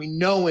now, I mean,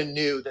 no one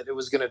knew that it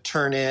was going to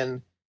turn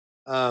in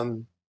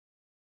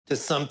to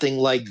something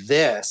like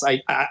this.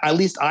 I at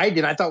least I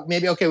did. I thought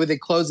maybe, okay, well, they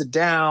close it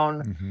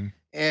down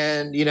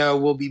and,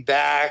 we'll be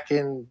back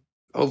in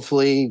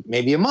hopefully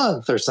maybe a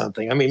month or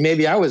something. I mean,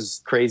 maybe I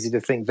was crazy to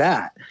think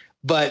that,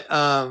 but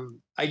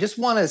I just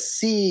want to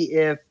see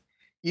if,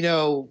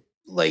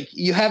 like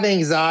you have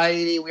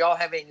anxiety, we all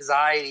have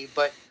anxiety,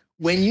 but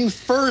when you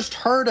first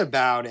heard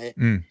about it,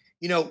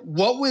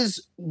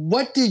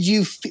 what did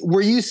you,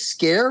 were you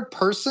scared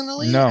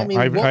personally? No, I mean,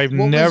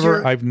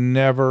 I've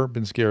never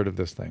been scared of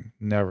this thing.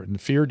 Never.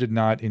 And fear did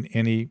not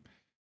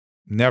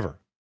never.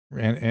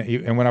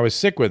 And when I was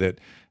sick with it,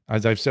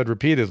 as I've said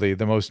repeatedly,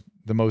 the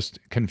most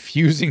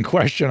confusing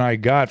question I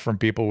got from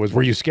people was,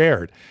 were you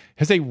scared? It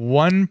has a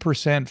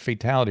 1%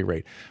 fatality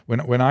rate.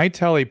 When I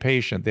tell a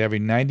patient they have a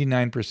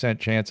 99%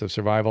 chance of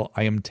survival,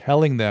 I am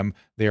telling them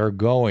they are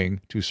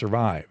going to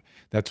survive.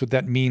 That's what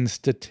that means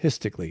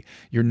statistically.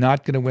 You're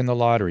not going to win the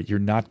lottery. You're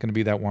not going to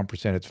be that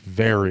 1%. It's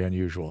very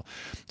unusual.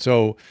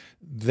 So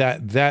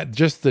that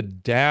just the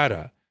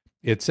data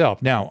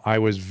itself. Now, I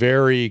was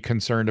very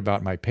concerned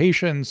about my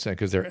patients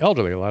because they're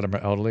elderly. A lot of them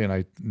are elderly, and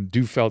I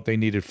do felt they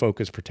needed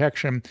focused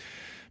protection.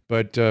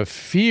 But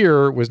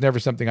fear was never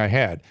something I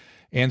had.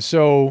 And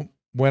so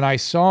when I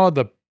saw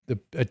the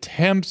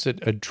attempts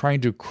at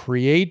trying to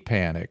create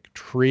panic,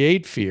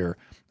 create fear,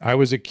 I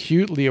was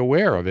acutely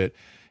aware of it.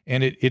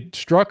 And it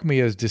struck me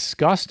as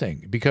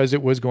disgusting because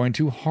it was going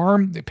to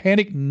harm.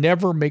 Panic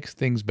never makes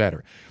things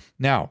better.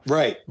 Now,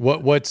 right.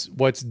 What's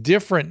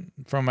different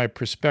from my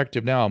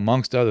perspective now,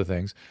 amongst other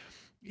things,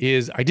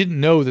 is I didn't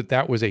know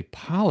that was a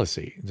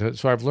policy.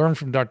 So I've learned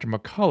from Dr.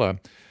 McCullough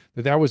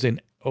that was a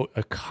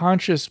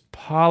conscious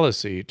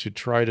policy to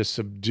try to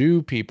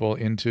subdue people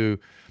into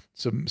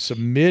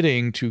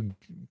submitting to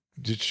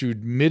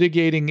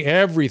mitigating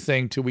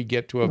everything till we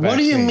get to a vaccine. What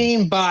do you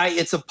mean by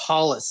it's a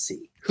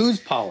policy?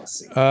 Whose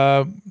policy?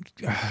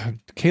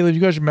 Caleb,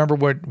 you guys remember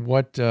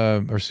what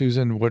or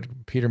Susan,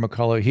 what Peter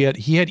McCullough,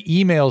 he had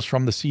emails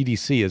from the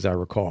CDC, as I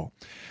recall,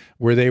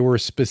 where they were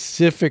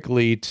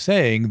specifically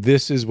saying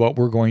this is what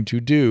we're going to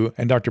do,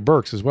 and Dr.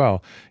 Birx as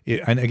well.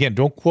 And again,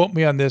 don't quote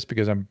me on this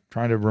because I'm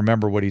trying to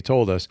remember what he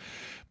told us,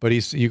 but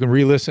you can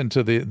re-listen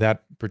to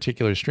that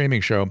particular streaming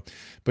show.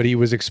 But he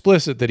was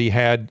explicit that he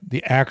had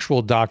the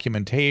actual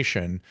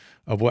documentation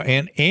of what,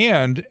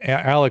 and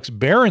Alex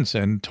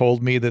Berenson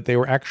told me that they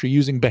were actually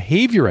using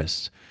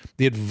behaviorists,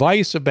 the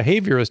advice of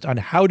behaviorists on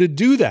how to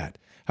do that,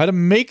 how to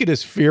make it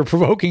as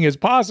fear-provoking as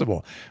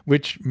possible,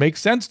 which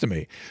makes sense to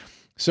me.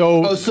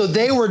 So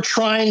they were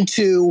trying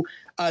to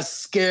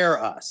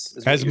scare us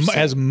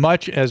as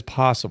much as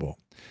possible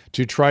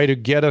to try to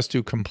get us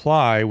to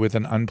comply with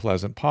an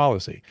unpleasant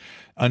policy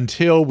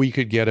until we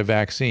could get a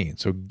vaccine.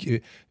 So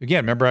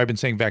again, remember I've been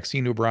saying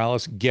vaccine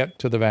uberalis, get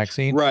to the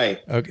vaccine. Right.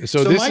 Okay,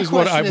 so this is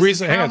what I've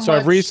recently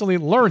I've recently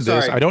learned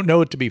this. I don't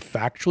know it to be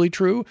factually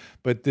true,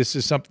 but this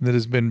is something that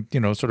has been,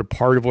 sort of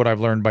part of what I've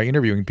learned by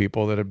interviewing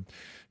people that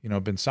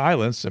have been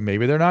silenced, and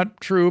maybe they're not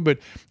true, but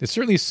it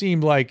certainly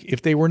seemed like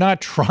if they were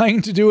not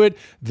trying to do it,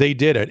 they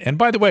did it. And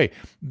by the way,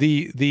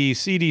 the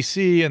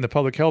CDC and the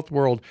public health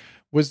world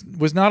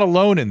was not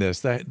alone in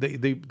this.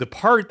 The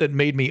part that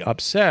made me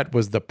upset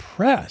was the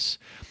press.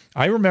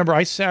 I remember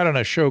I sat on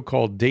a show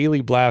called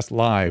Daily Blast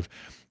Live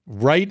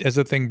right as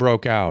the thing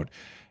broke out,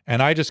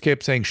 and I just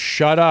kept saying,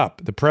 shut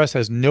up. The press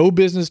has no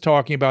business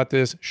talking about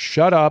this.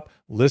 Shut up.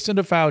 Listen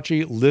to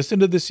Fauci. Listen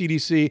to the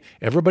CDC.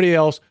 Everybody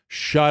else,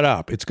 shut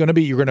up.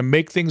 You're going to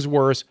make things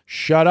worse.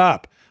 Shut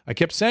up. I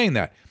kept saying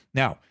that.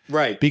 Now,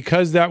 right,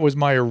 because that was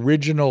my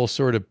original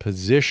sort of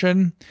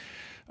position,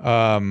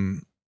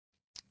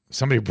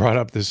 somebody brought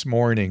up this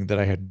morning that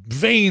I had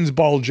veins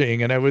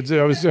bulging, and I was, and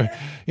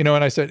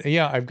I said,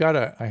 yeah,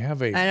 I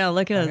have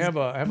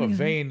a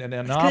vein, an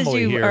anomaly because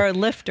you here. are a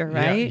lifter,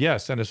 right? Yeah,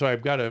 yes, and so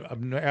I've got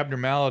an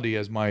abnormality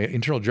as my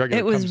internal jugular.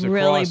 It was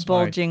really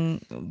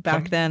bulging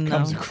back then,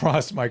 comes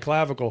across my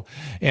clavicle,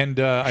 and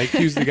I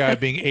accused the guy of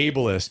being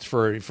ableist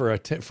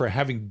for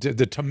having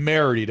the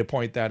temerity to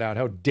point that out.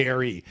 How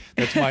dare he?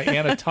 That's my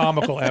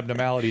anatomical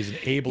abnormality. He's an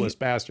ableist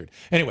bastard.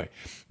 Anyway,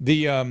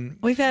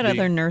 we've had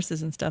other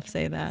nurses and stuff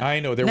say that. I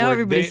know. Now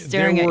everybody's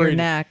staring at your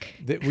neck.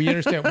 We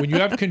understand when you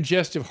have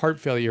congestive heart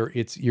failure,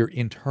 it's your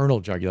internal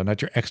jugular,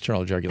 not your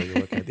external jugular you're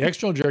looking at. The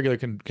external jugular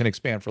can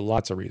expand for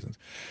lots of reasons.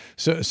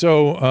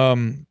 So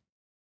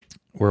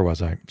where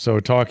was I? So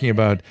talking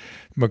about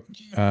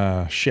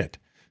shit.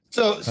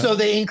 So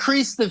they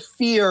increased the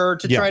fear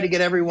to try to get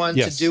everyone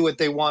to do what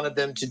they wanted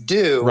them to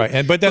do.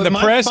 Right. But then the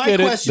press did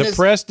it. The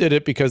press did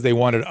it because they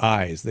wanted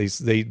eyes.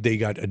 They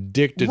got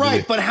addicted to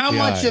right, but how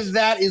much of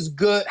that is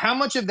good? How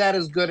much of that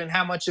is good and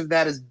how much of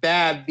that is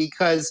bad?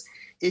 Because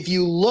if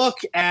you look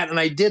at, and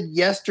I did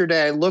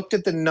yesterday, I looked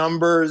at the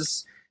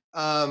numbers,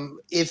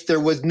 if there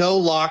was no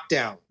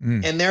lockdown,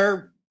 and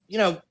they're,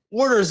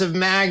 orders of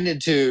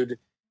magnitude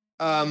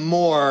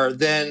more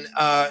than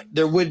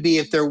there would be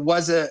if there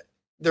was a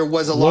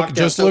lockdown.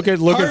 Just look at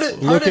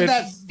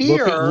that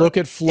fear. Look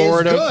at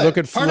Florida.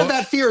 Part of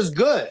that fear is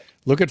good.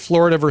 Look at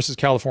Florida versus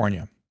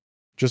California.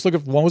 Just look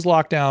at one was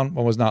locked down,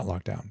 one was not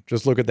locked down.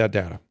 Just look at that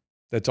data.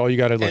 That's all you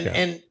got to look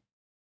at.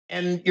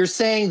 And you're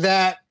saying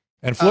that.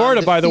 And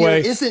Florida, by the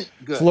way, isn't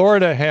good.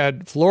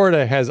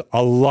 Florida has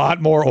a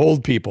lot more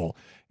old people,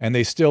 and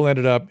they still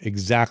ended up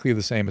exactly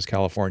the same as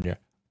California.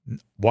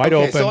 Wide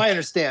open. So I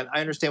understand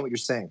what you're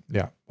saying.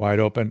 Yeah, wide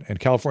open. And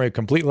California,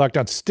 complete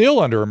lockdown,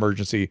 still under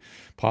emergency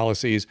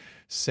policies.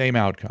 Same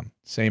outcome.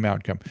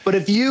 But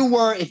if you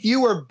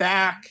were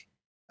back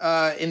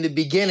in the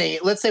beginning,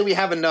 let's say we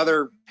have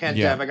another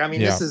pandemic. I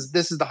mean, this is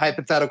the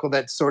hypothetical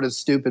that's sort of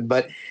stupid,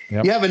 but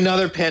you have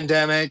another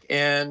pandemic,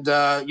 and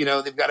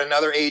they've got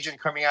another agent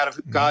coming out of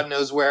God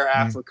knows where,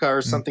 Africa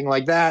or something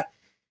like that.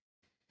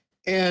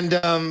 And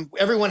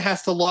everyone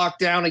has to lock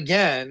down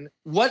again.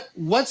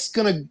 What's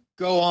going to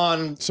go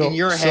on in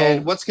your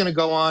head? What's going to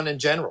go on in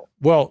general?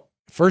 Well,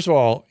 first of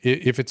all,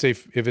 if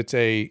it's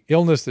a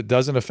illness that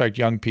doesn't affect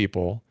young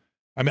people,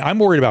 I mean, I'm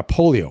worried about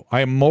polio.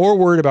 I am more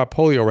worried about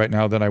polio right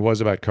now than I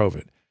was about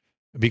COVID,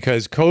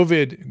 because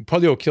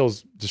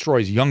polio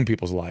destroys young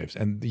people's lives,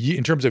 and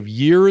in terms of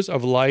years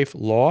of life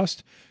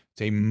lost,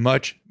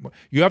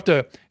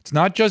 it's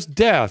not just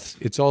deaths,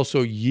 it's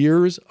also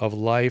years of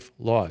life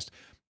lost.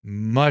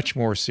 much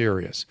more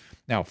serious.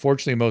 Now,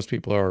 fortunately, most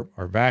people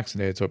are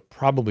vaccinated, so it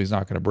probably is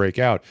not going to break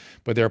out.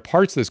 But there are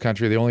parts of this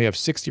country, they only have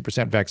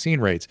 60% vaccine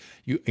rates.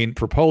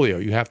 For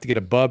polio, you have to get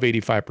above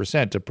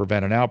 85% to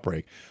prevent an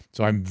outbreak.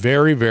 So I'm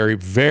very, very,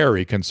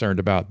 very concerned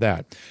about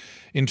that.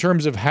 In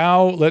terms of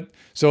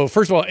so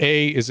first of all,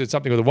 is it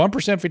something with a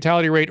 1%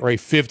 fatality rate or a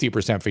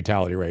 50%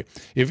 fatality rate?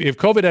 If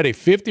COVID had a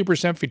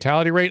 50%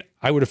 fatality rate,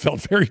 I would have felt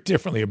very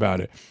differently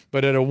about it.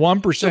 But at a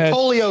 1%... So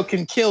polio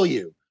can kill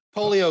you.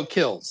 Polio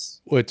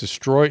kills. Well, it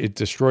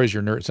destroys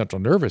your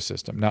central nervous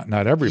system.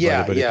 Not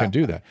everybody, but it can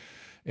do that.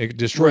 It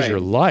destroys your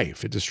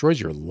life. It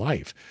destroys your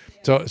life.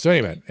 So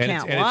anyway,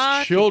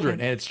 it's children,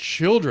 it's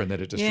children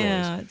that it destroys.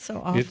 Yeah, it's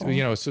so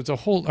awful. So it's a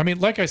whole. I mean,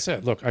 like I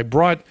said, look, I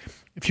brought.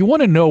 If you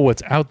want to know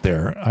what's out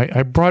there,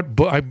 I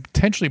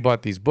intentionally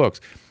bought these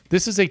books.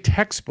 This is a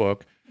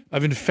textbook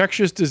of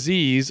infectious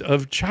disease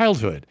of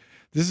childhood.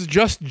 This is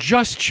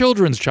just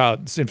children's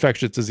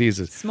infectious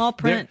diseases. Small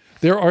print.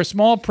 There are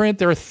small print.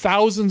 There are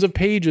thousands of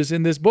pages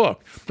in this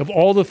book of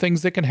all the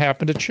things that can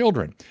happen to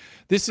children.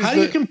 How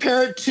do you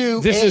compare it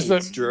to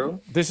AIDS,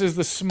 Drew? This is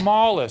the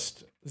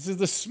smallest. This is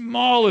the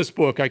smallest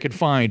book I could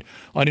find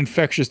on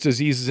infectious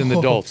diseases in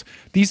adults.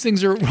 These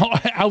things are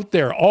out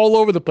there all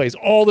over the place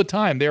all the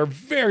time. They are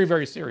very,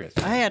 very serious.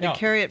 I had to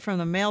carry it from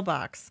the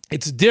mailbox.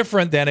 It's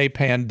different than a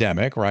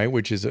pandemic, right?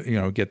 Which is,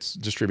 gets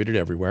distributed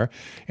everywhere.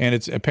 And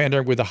it's a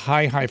pandemic with a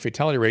high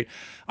fatality rate.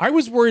 I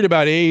was worried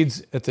about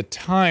AIDS at the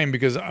time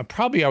because I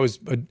was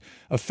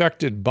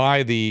affected by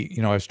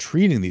I was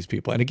treating these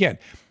people. And again,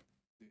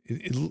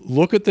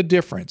 look at the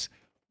difference.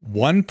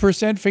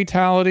 1%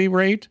 fatality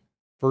rate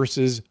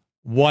versus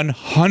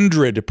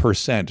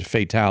 100%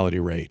 fatality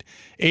rate.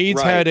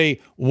 AIDS had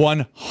a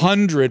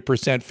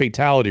 100%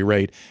 fatality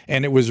rate,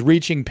 and it was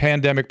reaching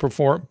pandemic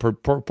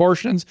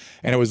proportions,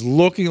 and it was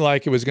looking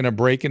like it was going to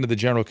break into the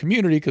general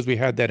community because we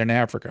had that in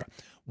Africa.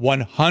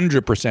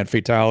 100%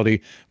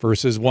 fatality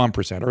versus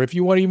 1%, or if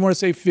you even want to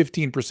say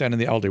 15% in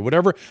the elderly,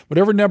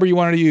 whatever number you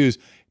wanted to use,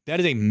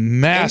 that is a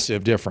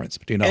massive difference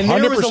between 100%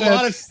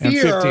 and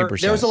 15%.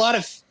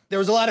 There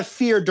was a lot of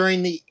fear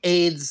during the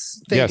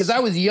AIDS thing because I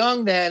was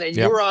young then, and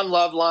you were on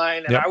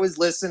Loveline, and I was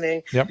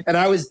listening, and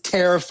I was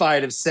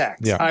terrified of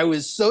sex. I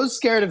was so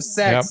scared of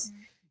sex.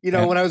 When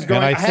I was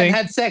growing, I hadn't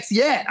had sex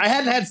yet.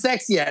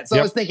 So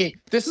I was thinking,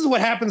 this is what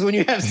happens when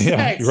you have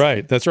sex.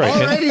 Right, that's right.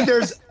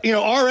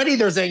 Already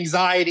there's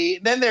anxiety.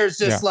 Then there's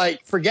just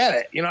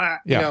forget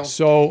it.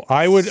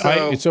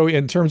 So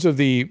in terms of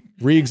the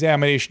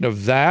reexamination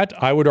of that,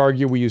 I would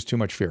argue we use too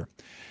much fear.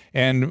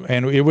 And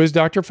it was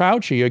Dr.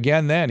 Fauci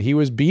again then. He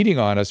was beating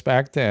on us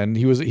back then.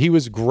 He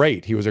was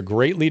great. He was a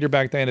great leader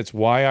back then. It's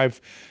why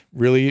I've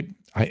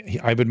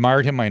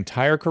admired him my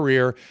entire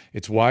career.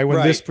 It's why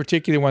when this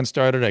particular one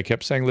started, I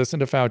kept saying,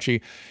 listen to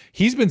Fauci.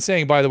 He's been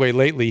saying, by the way,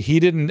 lately, he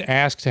didn't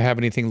ask to have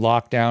anything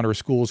locked down or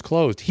schools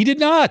closed. He did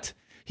not.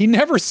 He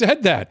never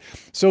said that.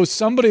 So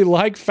somebody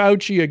like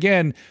Fauci,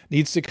 again,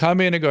 needs to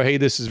come in and go, hey,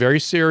 this is very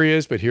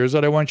serious, but here's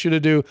what I want you to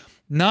do.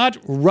 Not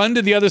run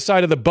to the other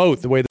side of the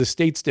boat the way the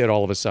states did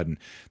all of a sudden.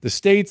 The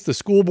states, the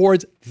school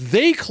boards,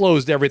 they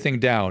closed everything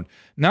down,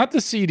 not the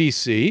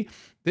CDC.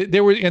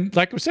 And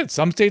like I said,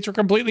 some states are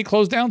completely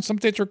closed down, some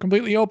states are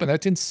completely open.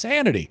 That's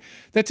insanity.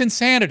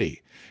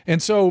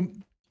 And so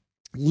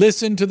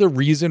listen to the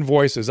reasoned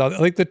voices.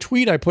 Like the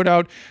tweet I put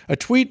out, a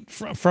tweet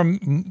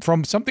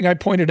from something I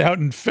pointed out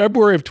in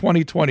February of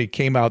 2020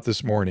 came out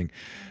this morning.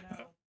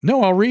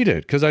 No, I'll read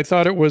it because I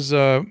thought it was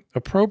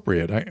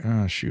appropriate.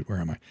 Where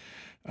am I?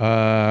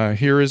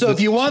 If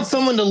you want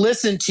someone to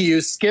listen to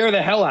you, scare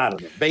the hell out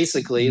of them,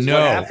 basically is what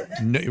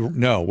happened.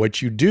 No,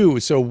 what you do,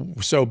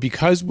 so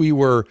because we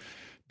were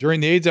during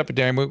the AIDS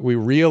epidemic, we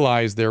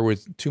realized there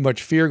was too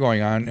much fear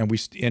going on,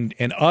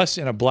 and us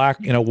in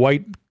a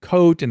white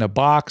coat in a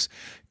box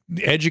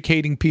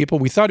educating people,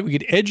 we thought we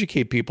could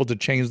educate people to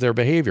change their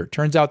behavior.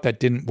 Turns out that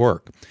didn't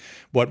work.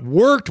 What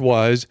worked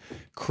was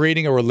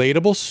creating a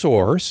relatable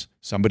source,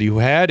 somebody who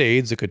had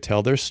AIDS that could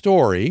tell their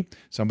story,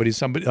 somebody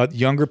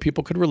younger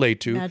people could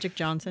relate to. Magic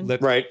Johnson.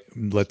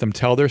 Let them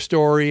tell their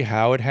story,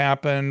 how it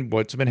happened,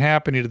 what's been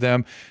happening to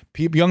them.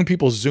 Young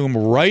people zoom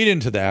right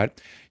into that.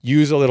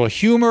 Use a little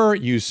humor,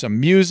 use some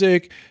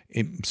music,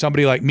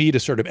 somebody like me to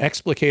sort of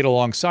explicate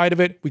alongside of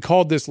it. We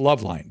called this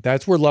Loveline.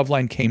 That's where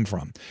Loveline came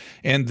from.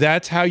 And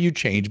that's how you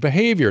change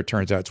behavior, it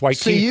turns out. It's why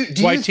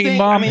Teen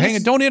Mom, hang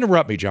on, don't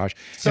interrupt me, Josh.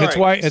 Sorry,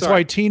 and it's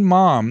why Teen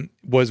Mom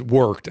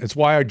worked. It's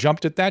why I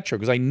jumped at that show,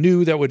 because I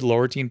knew that would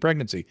lower teen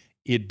pregnancy.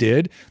 It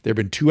did. There have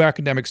been 2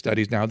 academic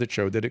studies now that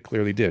showed that it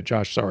clearly did.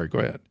 Josh, sorry, go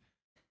ahead.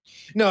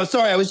 No,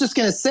 sorry. I was just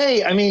going to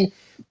say,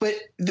 but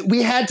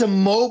we had to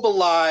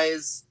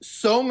mobilize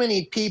so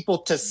many people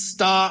to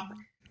stop.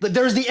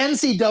 There's the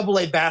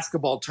NCAA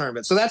basketball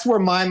tournament. So that's where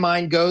my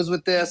mind goes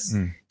with this.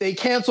 They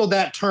canceled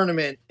that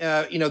tournament,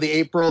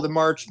 the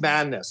March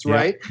Madness,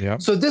 right? Yeah.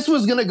 So this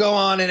was going to go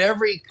on in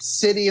every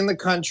city in the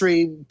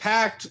country,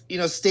 packed,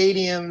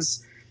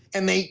 stadiums.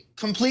 and they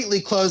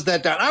completely closed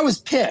that down. I was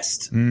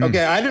pissed.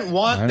 Okay, I didn't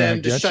want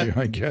them to shut.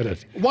 I get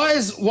it. Why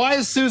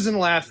is Susan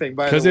laughing?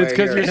 By the way,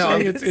 because you're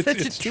saying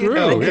it's true.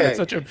 Okay. Yeah, it's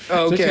such a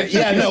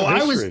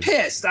I was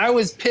pissed. I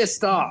was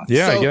pissed off.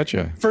 Yeah, so I get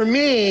you. For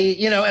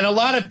me, and a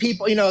lot of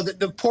people,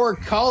 the poor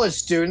college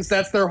students,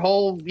 that's their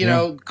whole,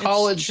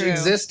 college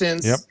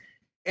existence,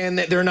 and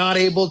that they're not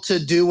able to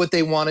do what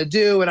they want to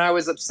do. And I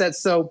was upset.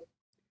 So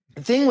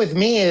the thing with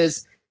me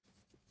is,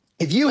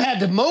 if you had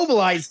to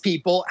mobilize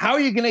people, how are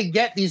you going to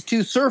get these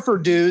two surfer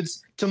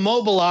dudes to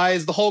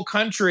mobilize the whole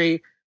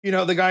country?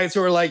 The guys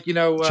who are like,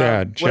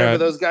 Chad,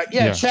 those guys.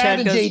 Yeah, Chad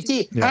and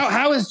JT. Yeah.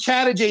 How is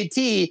Chad and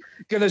JT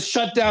going to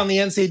shut down the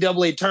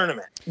NCAA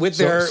tournament with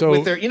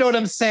their, you know what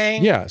I'm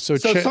saying? Yeah. So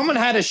someone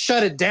had to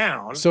shut it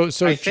down.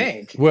 I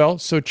think. Well,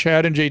 so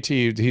Chad and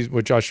JT,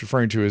 what Josh is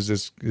referring to is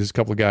this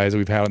couple of guys that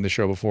we've had on the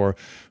show before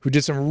who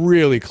did some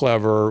really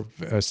clever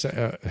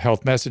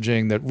health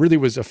messaging that really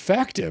was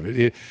effective.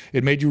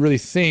 It made you really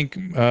think.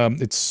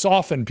 It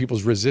softened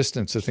people's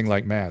resistance to things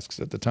like masks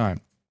at the time,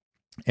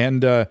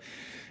 and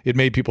it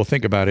made people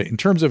think about it. In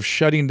terms of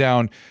shutting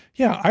down,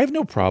 I have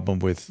no problem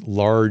with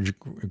large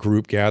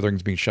group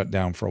gatherings being shut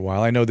down for a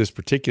while. I know this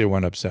particular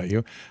one upset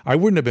you. I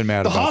wouldn't have been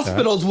mad about that. The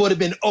hospitals would have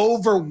been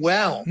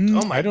overwhelmed.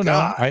 Oh my I don't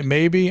God. know.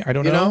 I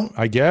don't know.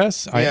 I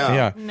guess.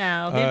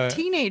 No, they're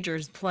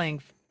teenagers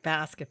playing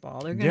basketball.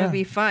 They're going to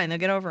be fine. They'll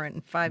get over it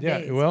in 5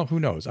 days. Yeah, well, who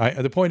knows?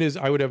 The point is,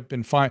 I would have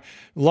been fine.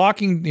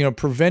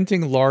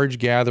 Preventing large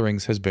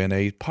gatherings has been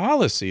a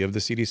policy of the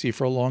CDC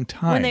for a long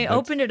time. When they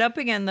opened it up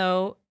again,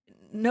 though,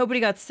 nobody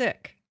got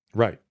sick.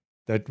 Right.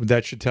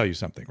 That should tell you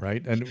something,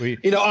 right? And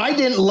I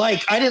didn't like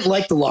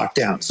the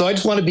lockdown. So I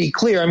just want to be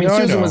clear. I mean,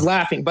 Susan was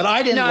laughing, but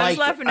I didn't like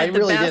it. I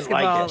really didn't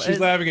like it. She's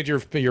laughing at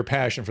your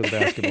passion for the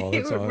basketball.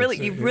 That's all.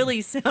 You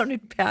really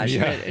sounded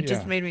passionate. It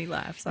just made me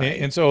laugh. Sorry.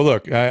 And so,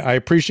 look, I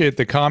appreciate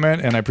the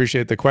comment and I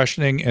appreciate the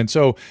questioning. And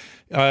so,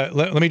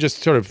 let me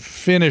just sort of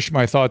finish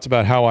my thoughts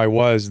about how I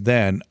was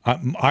then.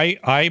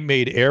 I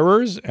made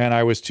errors and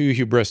I was too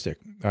hubristic.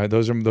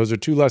 Those are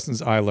two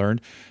lessons I learned.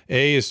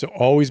 A is to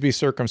always be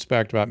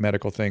circumspect about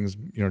medical things.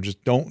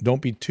 Just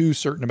don't be too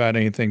certain about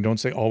anything. Don't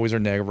say always or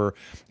never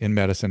in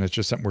medicine. It's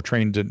just something we're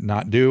trained to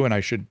not do, and I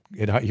should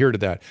adhere to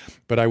that.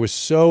 But I was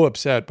so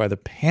upset by the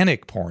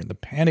panic porn, the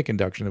panic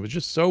induction. It was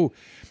just so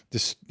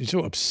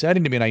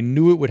upsetting to me, and I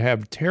knew it would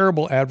have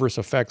terrible adverse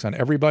effects on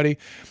everybody,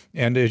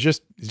 and it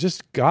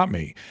just got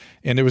me.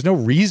 And there was no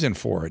reason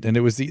for it, and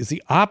it's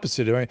the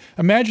opposite.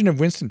 Imagine if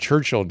Winston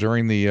Churchill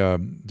during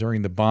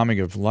the bombing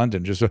of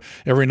London just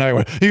every night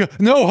went,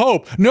 no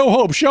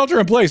hope, shelter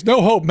in place,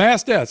 no hope,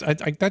 mass deaths.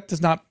 That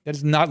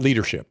is not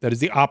leadership. That is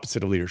the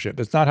opposite of leadership.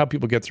 That's not how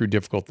people get through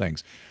difficult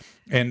things.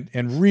 And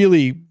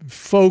really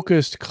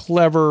focused,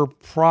 clever,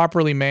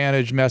 properly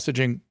managed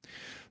messaging.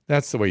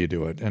 That's the way you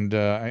do it. And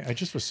I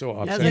just was so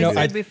upset. As I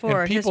said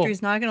before,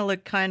 history's not going to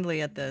look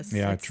kindly at this.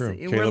 Yeah, true.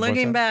 We're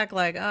looking back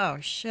like, oh,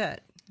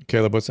 shit.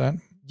 Caleb, what's that?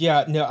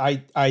 Yeah, no,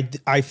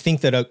 I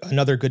think that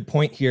another good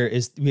point here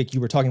is, like,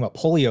 you were talking about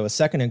polio a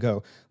second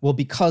ago. Well,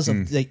 because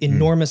of the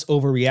enormous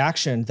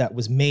overreaction that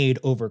was made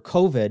over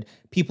COVID,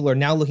 people are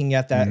now looking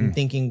at that and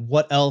thinking,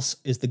 what else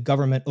is the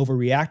government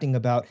overreacting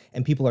about?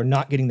 And people are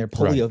not getting their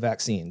polio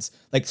vaccines.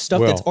 Like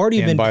stuff that's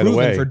already been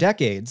proven for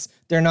decades,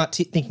 they're not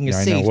thinking is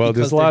safe. Well,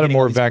 there's a lot of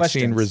more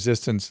vaccine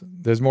resistance.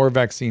 There's more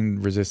vaccine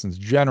resistance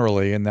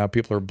generally, and now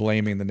people are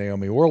blaming the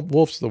Naomi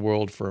Wolfs of the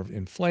world for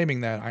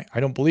inflaming that. I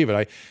don't believe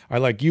it. I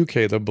like you,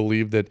 Caleb,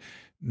 believe that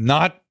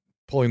not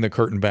pulling the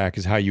curtain back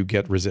is how you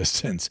get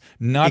resistance,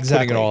 not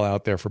putting it all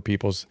out there for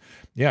people's.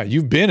 Yeah,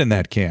 you've been in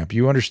that camp.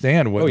 You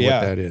understand what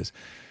that is.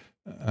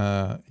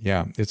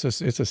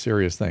 It's a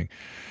serious thing.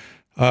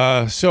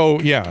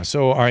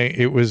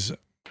 It was.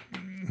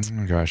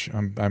 Oh gosh,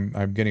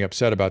 I'm getting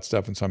upset about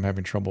stuff, and so I'm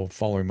having trouble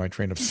following my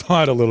train of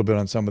thought a little bit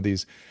on some of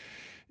these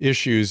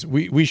issues.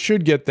 We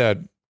should get that.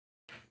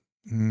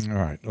 All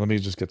right, let me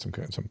just get some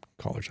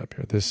callers up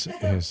here. This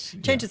is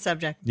change the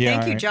subject.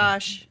 Thank you,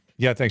 Josh.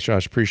 Yeah, thanks,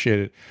 Josh. Appreciate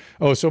it.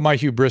 Oh, so my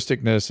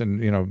hubristicness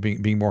and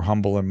being more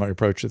humble in my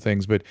approach to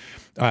things, but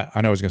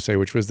I know I was going to say,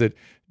 which was that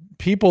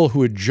people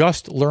who had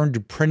just learned to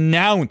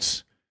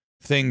pronounce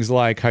things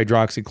like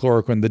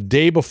hydroxychloroquine the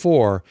day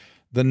before,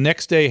 the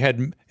next day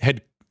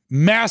had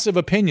massive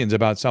opinions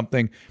about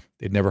something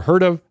they'd never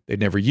heard of, they'd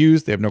never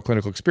used, they have no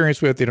clinical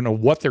experience with, they don't know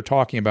what they're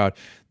talking about.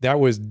 That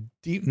was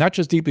not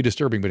just deeply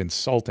disturbing, but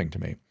insulting to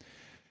me.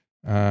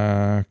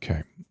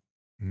 Okay.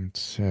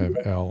 Let's have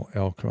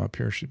Elle come up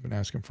here. She's been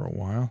asking for a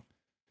while.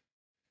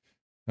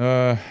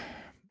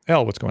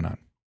 Elle, what's going on?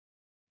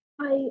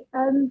 Hi,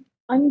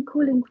 I'm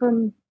calling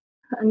from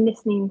and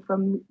listening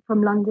from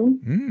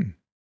London.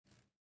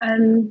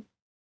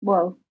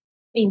 Well,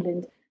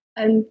 England.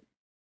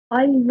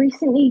 I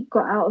recently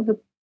got out of a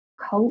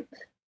cult,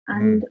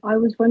 and I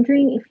was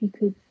wondering if you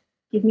could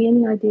give me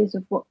any ideas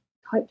of what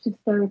types of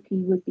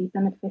therapy would be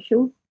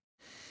beneficial.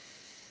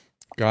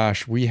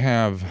 Gosh, we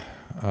have,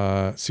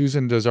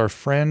 Susan, does our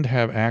friend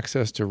have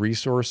access to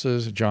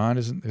resources? John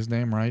is his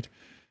name, right?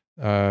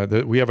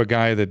 We have a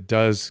guy that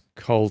does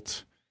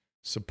cult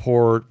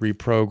support,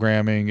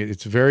 reprogramming.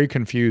 It's very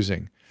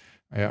confusing.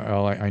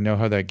 I know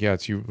how that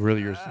gets. You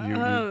really, Lori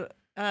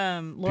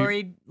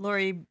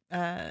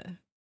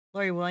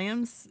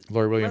Williams.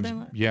 Lori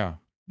Williams, yeah,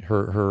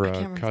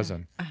 her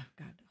cousin. Oh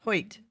God,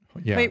 Hoyt.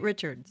 Yeah. Hoyt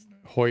Richards.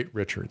 Hoyt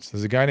Richards.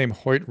 There's a guy named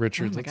Hoyt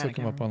Richards. Let's look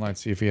him up online,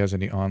 see if he has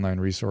any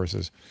online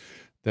resources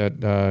that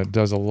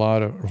does a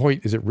lot of Hoyt.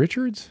 Is it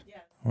Richards?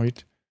 Yes.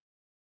 Hoyt.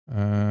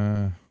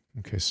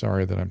 Okay,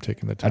 sorry that I'm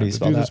taking the time to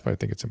do this, but I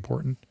think it's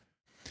important.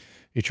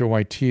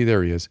 Hoyt.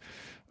 There he is.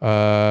 He's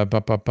got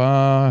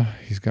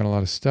a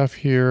lot of stuff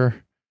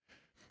here.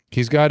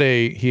 He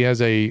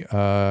has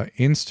a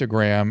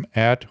Instagram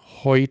at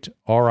Hoyt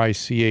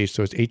RICH.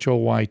 So it's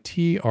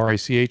HOYT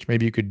RICH.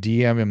 Maybe you could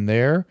DM him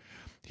there.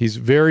 He's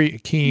very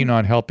keen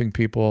on helping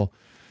people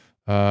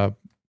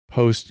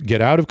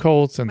get out of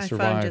cults and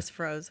survive. My phone just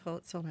froze.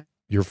 Hold on.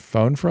 Your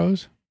phone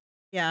froze?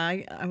 Yeah,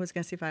 I was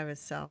gonna see if I was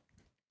self.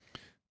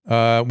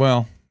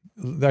 Well,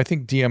 I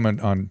think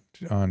DM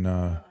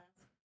on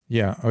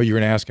yeah. Oh, you're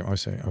going to ask him. I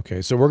say,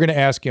 okay. So we're going to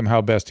ask him how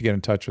best to get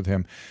in touch with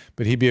him,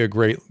 but he'd be a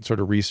great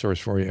sort of resource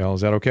for you, Elle. Is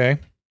that okay?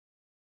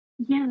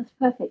 Yeah, that's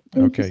perfect.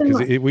 Thank you so much.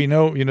 Because we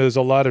know, there's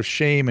a lot of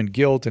shame and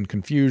guilt and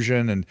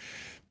confusion, and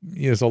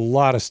there's a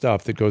lot of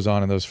stuff that goes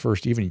on in those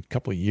first even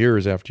couple of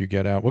years after you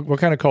get out. What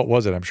kind of cult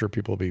was it? I'm sure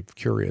people will be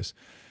curious.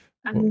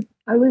 I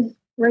was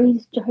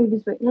raised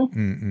Jehovah's Witness.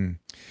 Mm-mm.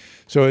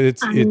 So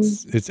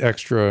it's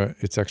extra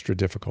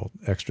difficult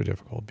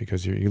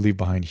because you leave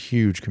behind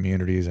huge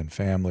communities and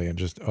family and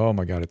just, oh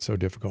my God, it's so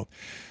difficult.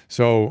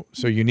 So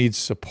you need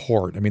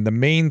support. I mean, the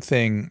main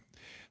thing,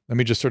 let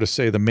me just sort of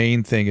say the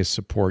main thing is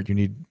support. You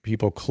need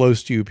people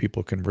close to you,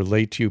 people can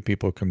relate to you,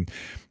 people can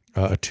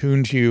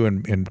attune to you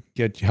and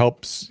get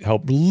help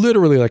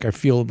literally, like I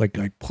feel like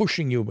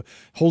pushing you,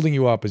 holding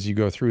you up as you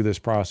go through this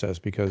process,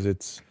 because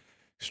it's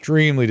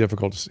extremely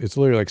difficult. It's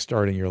literally like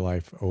starting your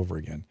life over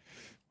again.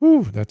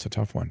 Whew, that's a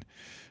tough one.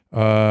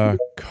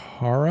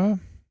 Cara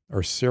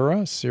or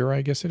Sarah,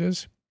 I guess it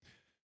is.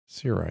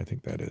 Sarah, I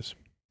think that is.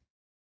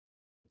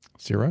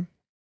 Sarah?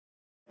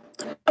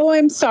 Oh,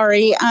 I'm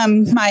sorry.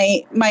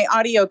 My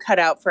audio cut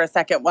out for a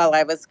second while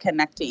I was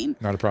connecting.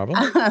 Not a problem.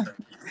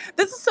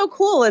 This is so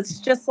cool. It's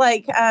just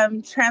like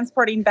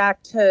transporting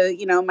back to,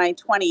 my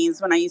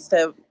 20s when I used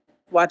to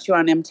watch you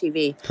on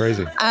MTV.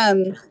 Crazy.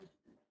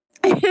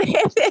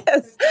 It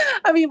is.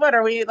 I mean, what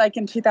are we, like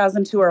in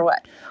 2002 or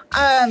what?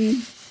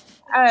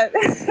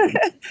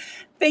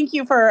 Thank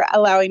you for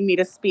allowing me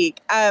to speak.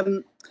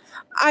 I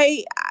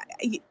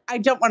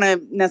don't want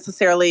to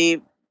necessarily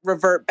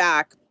revert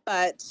back,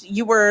 but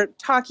you were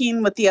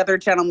talking with the other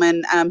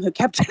gentleman who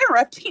kept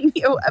interrupting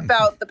you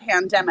about the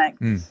pandemic.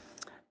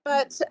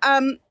 But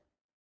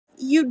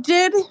you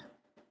did,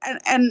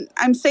 and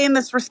I'm saying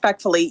this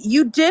respectfully,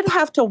 you did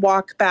have to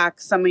walk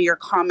back some of your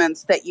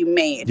comments that you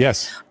made.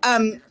 Yes.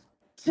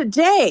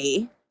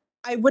 Today,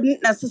 I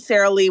wouldn't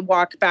necessarily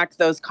walk back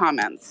those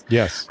comments.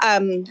 Yes.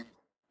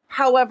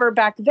 However,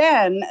 back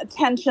then,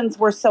 tensions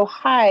were so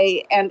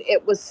high and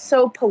it was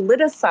so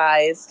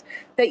politicized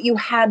that you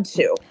had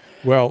to.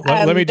 Well,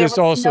 let me just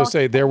also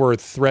say there were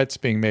threats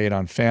being made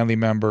on family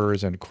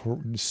members and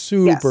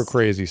super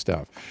crazy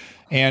stuff.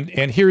 And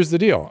here's the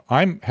deal.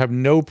 I have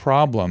no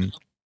problem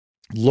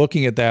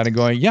looking at that and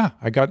going, yeah,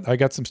 I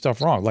got some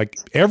stuff wrong. Like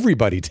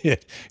everybody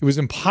did. It was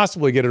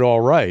impossible to get it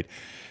all right.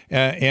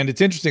 And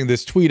it's interesting,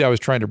 this tweet I was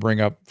trying to bring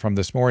up from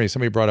this morning,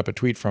 somebody brought up a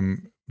tweet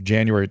from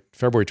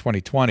February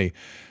 2020,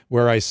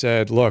 where I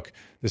said, look,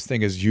 this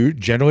thing is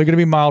generally going to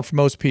be mild for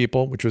most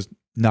people, which was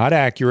not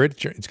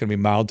accurate. It's going to be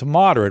mild to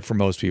moderate for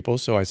most people.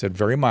 So I said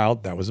very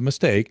mild. That was a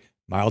mistake.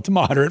 Mild to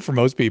moderate for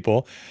most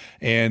people.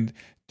 And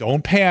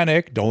don't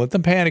panic. Don't let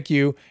them panic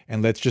you.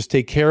 And let's just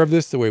take care of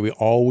this the way we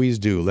always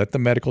do. Let the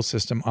medical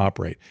system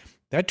operate.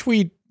 That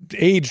tweet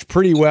aged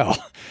pretty well.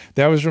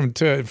 That was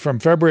from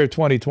February of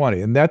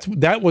 2020. And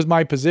that was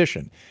my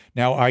position.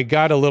 Now I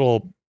got a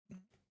little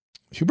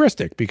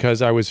hubristic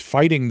because I was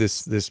fighting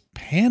this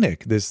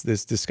panic, this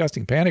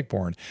disgusting panic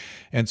porn.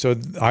 And so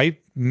I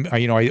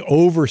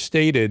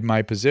overstated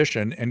my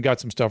position and got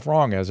some stuff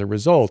wrong as a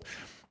result.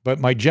 But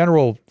my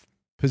general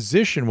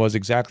position was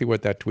exactly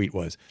what that tweet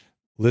was.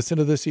 Listen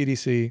to the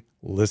CDC,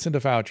 listen to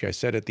Fauci. I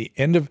said at the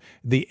end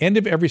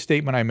of every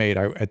statement I made,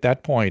 at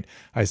that point,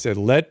 I said,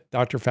 let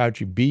Dr.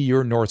 Fauci be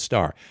your North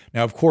Star.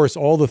 Now, of course,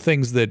 all the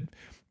things that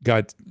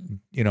got,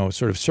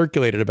 sort of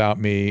circulated about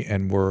me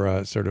and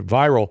were sort of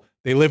viral,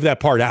 they lived that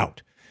part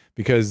out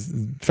because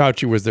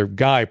Fauci was their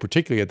guy,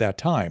 particularly at that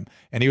time.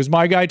 And he was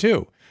my guy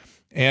too.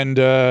 And,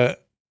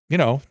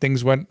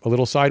 things went a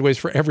little sideways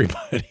for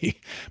everybody,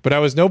 but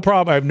I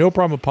have no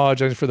problem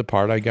apologizing for the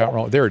part I got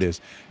wrong. There it is.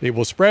 It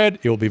will spread.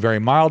 It will be very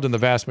mild in the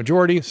vast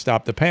majority.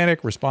 Stop the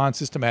panic, respond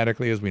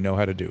systematically as we know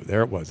how to do.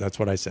 There it was. That's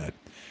what I said.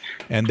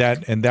 And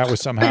that was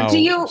somehow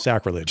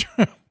sacrilege.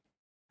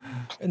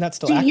 And that's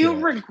still Do accurate. you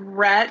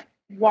regret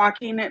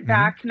walking it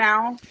back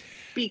now?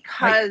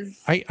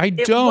 because I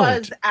it don't.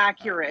 was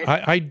accurate.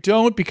 I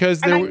don't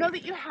because and I know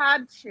that you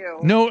had to.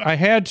 No, I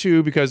had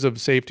to because of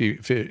safety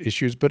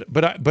issues,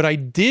 but I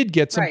did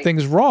get some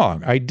things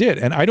wrong. I did,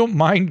 and I don't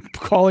mind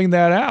calling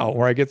that out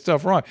where I get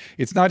stuff wrong.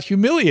 It's not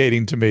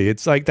humiliating to me.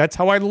 It's like that's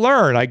how I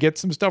learn. I get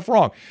some stuff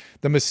wrong.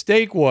 The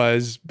mistake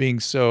was being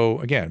so,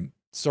 again,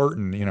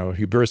 certain,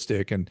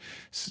 hubristic, and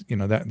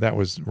that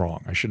was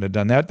wrong. I shouldn't have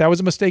done that. That was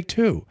a mistake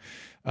too.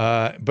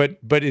 But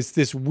it's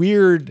this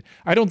weird,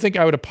 I don't think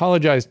I would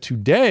apologize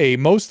today,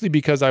 mostly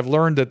because I've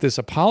learned that this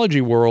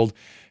apology world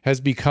has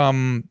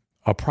become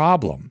a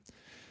problem,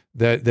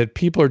 that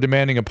people are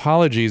demanding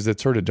apologies that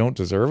sort of don't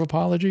deserve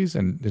apologies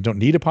and they don't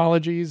need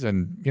apologies.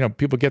 And,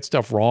 people get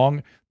stuff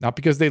wrong, not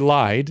because they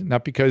lied,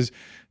 not because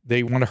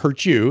they want to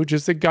hurt you,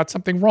 just they got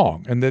something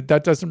wrong. And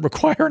that doesn't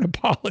require an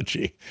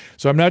apology.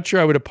 So I'm not sure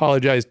I would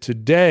apologize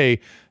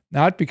today,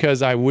 not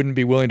because I wouldn't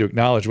be willing to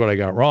acknowledge what I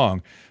got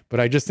wrong, but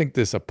I just think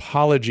this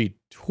apology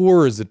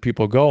tours that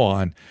people go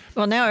on.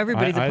 Well, now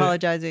everybody's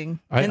apologizing.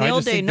 In the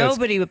old day,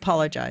 nobody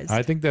apologized.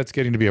 I think that's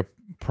getting to be a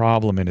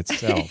problem in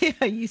itself.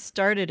 Yeah, you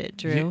started it,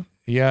 Drew.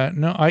 Yeah,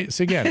 no, I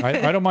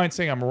don't mind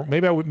saying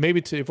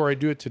before I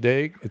do it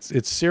today,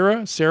 it's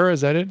Sarah. Sarah,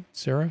 is that it?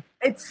 Sarah?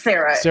 It's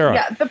Sarah. Sarah.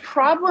 Yeah. The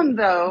problem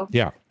though,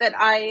 yeah, that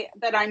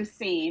I'm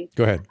seeing,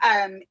 go ahead,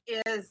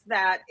 is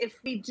that if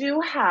we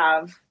do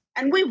have,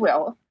 and we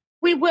will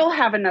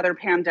have another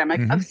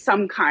pandemic of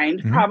some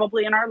kind,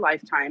 probably in our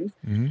lifetimes.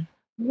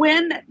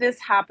 When this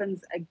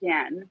happens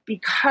again,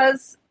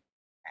 because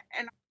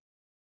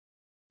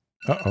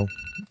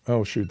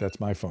oh shoot, that's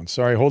my phone.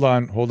 Sorry, hold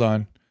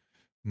on.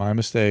 My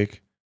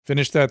mistake.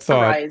 Finish that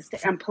thought.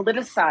 And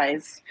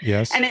politicized.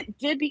 Yes. And it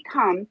did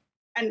become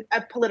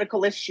a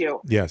political issue.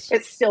 Yes.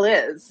 It still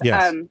is.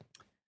 Yes.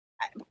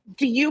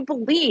 Do you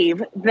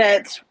believe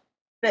that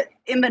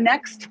in the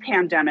next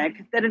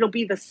pandemic that it'll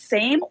be the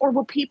same, or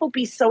will people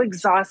be so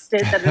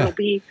exhausted that it'll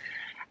be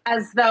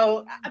as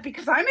though,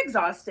 because I'm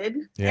exhausted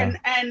and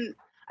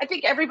I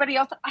think everybody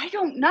else, I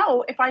don't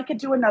know if I could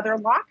do another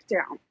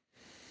lockdown.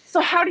 So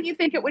how do you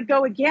think it would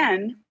go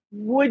again?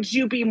 Would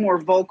you be more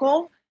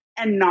vocal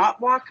and not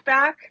walk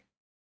back?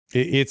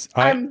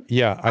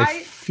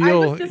 I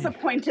feel I was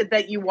disappointed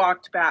that you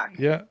walked back.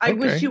 Yeah.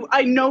 Okay.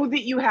 I know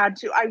that you had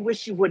to. I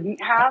wish you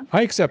wouldn't have.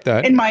 I accept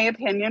that. In my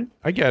opinion.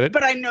 I get it.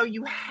 But I know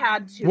you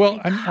had to.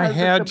 Well, I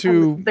had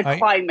to. The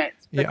climate.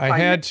 I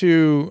had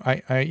to.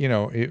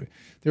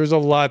 There was a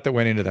lot that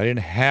went into that. I didn't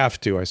have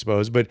to, I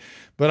suppose, but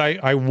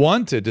I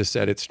wanted to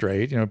set it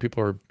straight.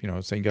 People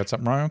are, saying you got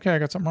something wrong. Okay, I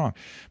got something wrong.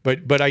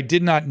 But I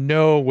did not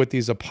know what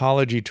these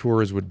apology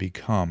tours would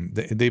become.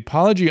 The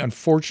apology,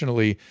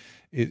 unfortunately,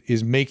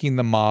 is making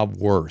the mob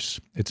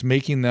worse. It's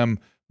making them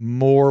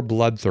more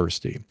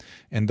bloodthirsty.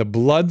 And the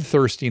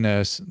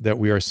bloodthirstiness that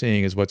we are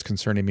seeing is what's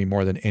concerning me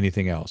more than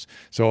anything else.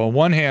 So on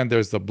one hand,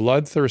 there's the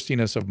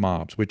bloodthirstiness of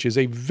mobs, which is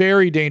a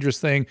very dangerous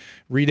thing.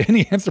 Read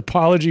any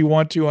anthropology you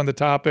want to on the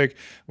topic,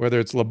 whether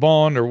it's Le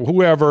Bon or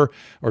whoever,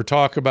 or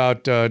talk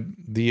about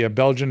the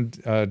Belgian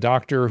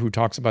doctor who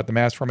talks about the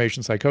mass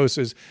formation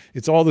psychosis.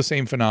 It's all the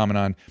same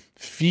phenomenon.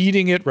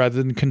 Feeding it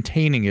rather than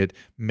containing it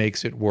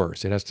makes it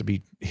worse. It has to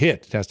be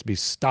hit. It has to be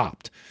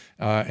stopped.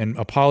 And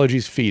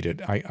apologies feed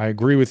it. I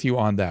agree with you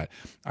on that.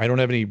 I don't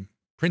have any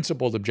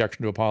principled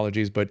objection to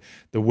apologies, but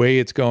the way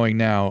it's going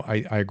now,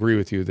 I agree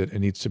with you that it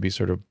needs to be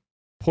sort of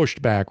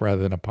pushed back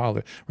rather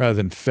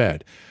than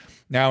fed.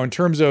 Now, in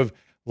terms of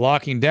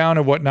locking down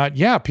and whatnot,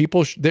 yeah,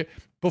 people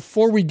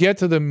before we get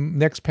to the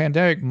next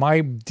pandemic,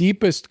 my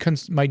deepest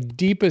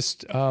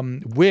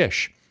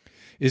wish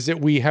is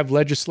that we have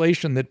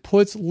legislation that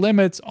puts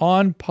limits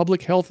on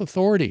public health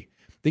authority.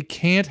 They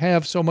can't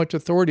have so much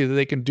authority that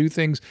they can do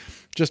things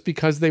just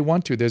because they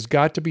want to. There's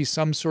got to be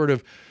some sort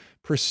of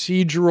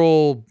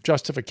procedural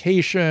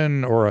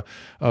justification or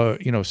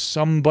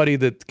somebody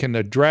that can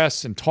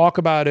address and talk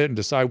about it and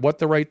decide what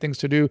the right things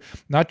to do,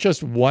 not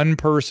just one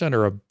person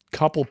or a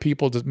couple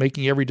people just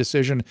making every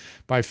decision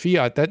by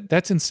fiat.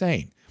 That's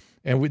insane.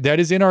 And that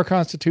is in our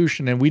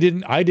Constitution,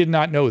 and I did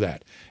not know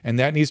that. And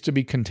that needs to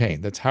be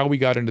contained. That's how we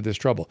got into this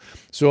trouble.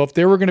 So if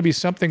there were going to be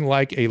something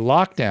like a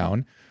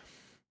lockdown,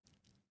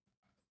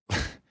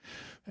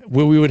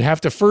 well, we would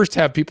have to first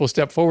have people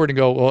step forward and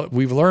go, well,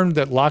 we've learned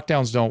that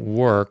lockdowns don't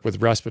work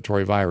with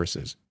respiratory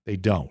viruses. They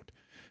don't.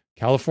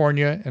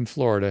 California and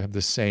Florida have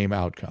the same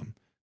outcome.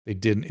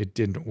 It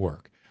didn't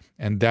work.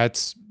 And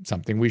that's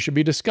something we should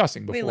be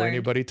discussing before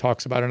anybody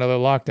talks about another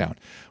lockdown.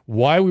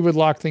 Why we would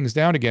lock things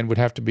down again would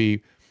have to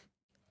be,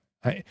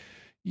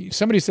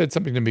 somebody said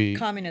something to me.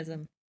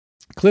 Communism.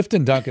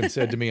 Clifton Duncan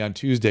said to me on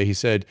Tuesday, he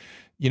said,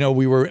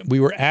 we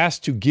were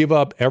asked to give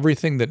up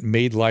everything that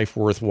made life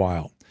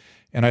worthwhile.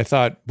 And I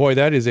thought, boy,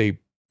 that is a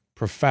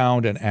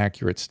profound and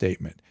accurate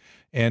statement.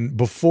 And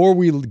before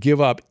we give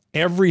up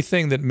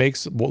everything that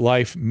makes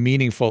life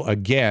meaningful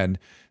again,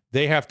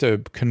 they have to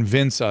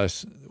convince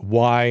us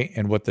why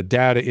and what the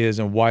data is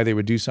and why they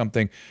would do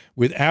something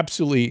with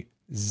absolutely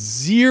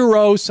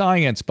zero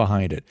science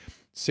behind it.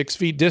 6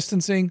 feet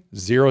distancing,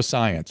 zero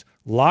science.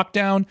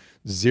 Lockdown,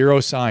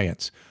 zero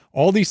science.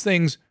 All these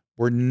things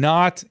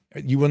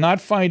You will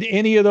not find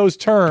any of those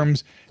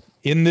terms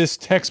in this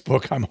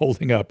textbook I'm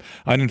holding up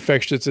on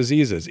infectious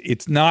diseases.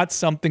 It's not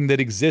something that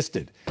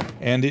existed,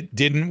 and it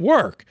didn't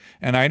work.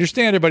 And I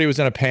understand everybody was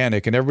in a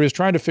panic and everybody was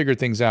trying to figure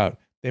things out.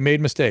 They made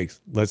mistakes.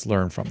 Let's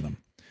learn from them.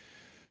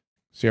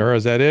 Sierra,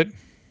 is that it?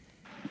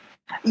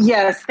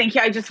 Yes, thank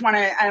you. I just want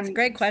to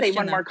great question, say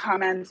one more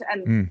comment,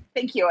 and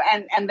thank you,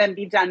 and then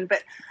be done.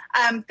 But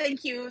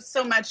thank you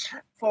so much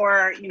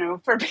for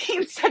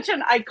being such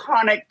an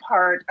iconic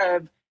part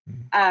of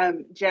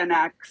Gen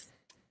X.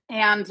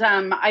 And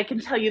I can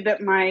tell you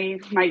that my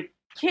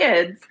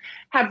kids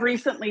have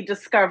recently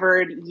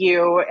discovered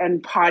you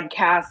and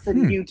podcasts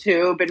and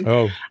YouTube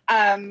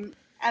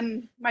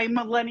and my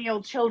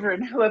millennial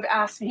children who have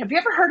asked me, have you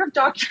ever heard of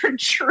Dr.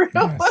 Drew?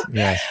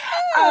 Yes.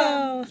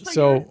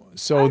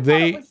 So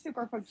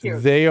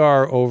they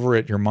are over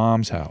at your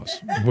mom's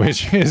house,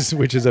 which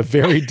is a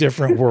very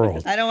different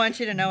world. I don't want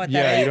you to know what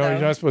that is. Yeah,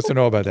 you're not supposed to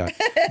know about that.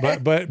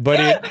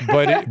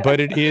 But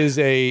it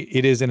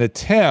is an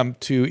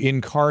attempt to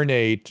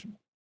incarnate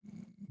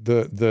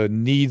the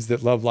needs that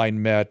Loveline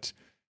met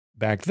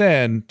back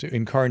then, to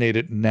incarnate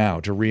it now,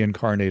 to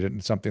reincarnate it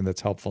in something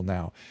that's helpful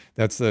now.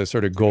 That's the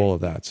sort of goal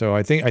of that. So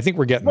I think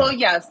we're getting there.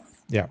 Yes.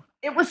 Yeah.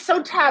 It was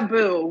so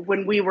taboo when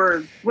I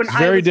was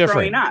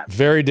growing up.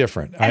 Very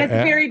different. And it's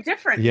very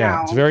different now.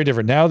 Yeah, it's very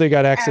different. Now they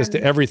got access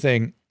to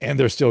everything, and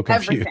they're still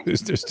confused.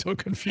 Everything. They're still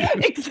confused.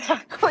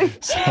 Exactly.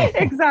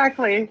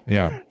 Exactly.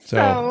 Yeah.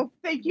 So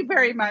thank you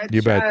very much.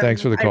 You bet.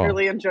 Thanks for the call. I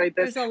really enjoyed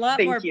this. There's a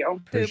lot more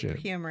poop Appreciate it.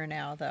 humor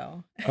now,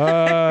 though.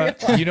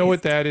 You know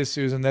what that is,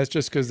 Susan? That's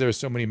just because there's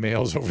so many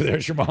males over there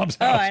at your mom's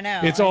house. I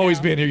know. It's always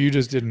been here. You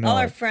just didn't know. All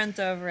our it. friends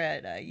over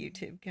at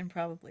YouTube can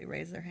probably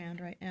raise their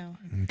hand right now.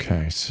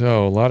 Okay,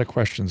 so a lot of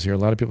questions here. A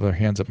lot of people with their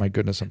hands up. My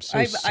goodness, I'm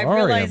so sorry. I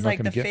realize I'm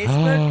not the gonna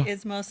Facebook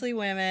is mostly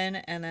women,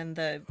 and then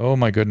the. Oh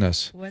my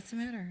goodness. What's the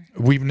matter?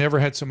 We've never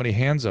had so many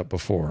hands up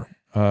before,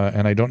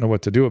 and I don't know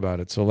what to do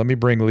about it. So let me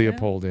bring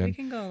Leopold in. We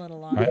can go a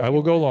little longer. I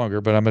will go longer,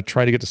 but I'm going to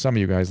try to get to some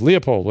of you guys.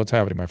 Leopold, what's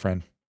happening, my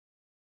friend?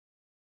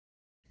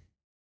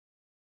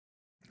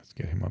 Let's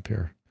get him up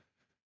here.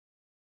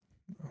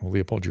 Oh,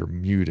 Leopold, you're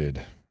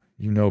muted.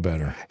 You know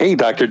better. Hey,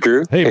 Dr.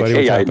 Drew. Hey, buddy.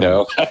 Hey, I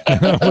know.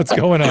 What's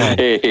going on?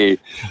 Hey,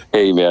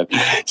 man.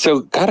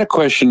 So, got a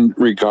question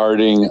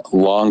regarding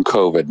long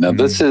COVID. Now,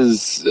 this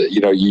is,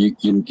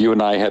 you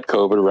and I had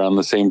COVID around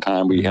the same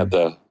time. We had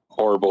the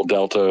horrible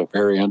Delta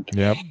variant.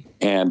 Yep.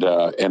 And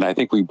I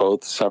think we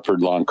both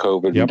suffered long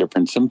COVID and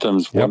different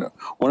symptoms. One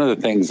of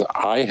the things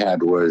I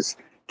had was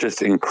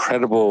just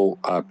incredible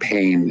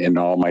pain in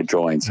all my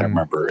joints. I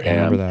remember. I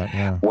remember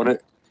that.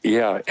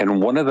 Yeah.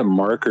 And one of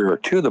the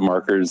two of the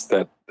markers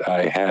that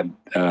I had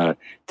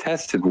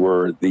tested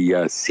were the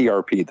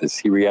CRP, the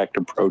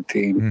C-reactive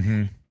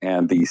protein,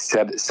 and the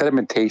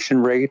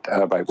sedimentation rate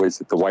of, was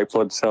it the white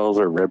blood cells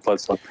or red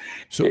blood cells?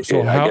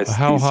 So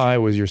how high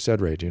was your sed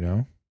rate? Do you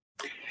know?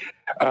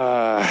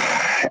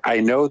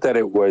 I know that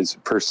it was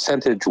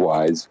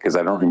percentage-wise, because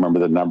I don't remember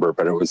the number,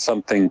 but it was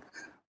something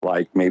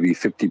like maybe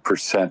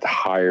 50%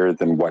 higher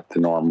than what the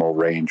normal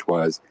range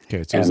was.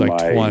 Okay, so it was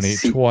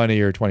like 20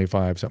 or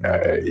 25, something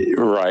like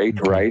that.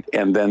 Right.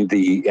 And then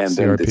the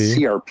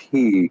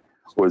CRP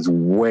was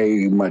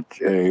way much.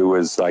 It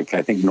was like,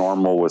 I think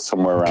normal was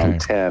somewhere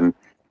around 10,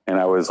 and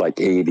I was like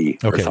 80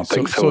 or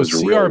something. So it was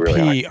CRP,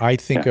 really I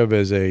think of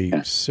as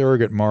a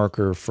surrogate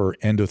marker for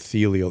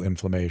endothelial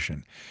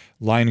inflammation,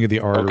 lining of the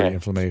artery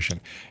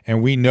inflammation.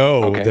 And we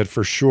know that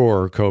for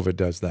sure COVID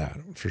does that,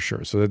 for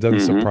sure. So that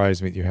doesn't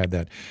surprise me that you had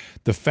that.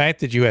 The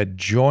fact that you had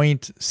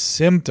joint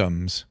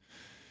symptoms,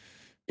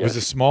 was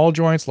it small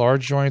joints,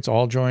 large joints,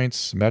 all joints,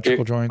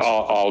 symmetrical joints?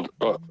 It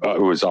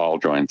was all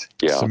joints,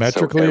 yeah.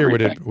 Symmetrically, or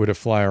would it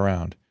fly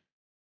around?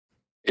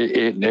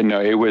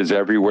 It was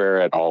everywhere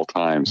at all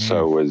times.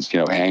 So it was,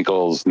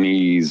 ankles,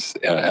 knees,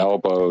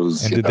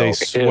 elbows. And did they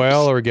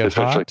swell or get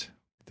hot?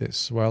 They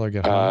swell or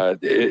get hot?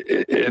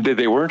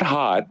 They weren't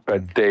hot,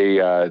 but they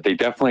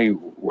definitely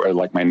were,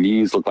 like, my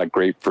knees looked like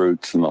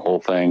grapefruits and the whole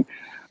thing.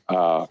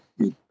 But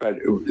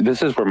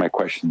this is where my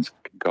question's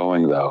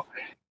going, though.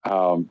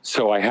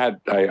 So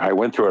I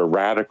went through a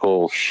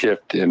radical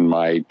shift in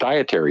my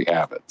dietary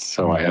habits.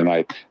 So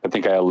I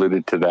think I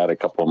alluded to that a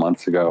couple of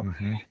months ago,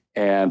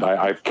 and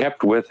I've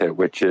kept with it,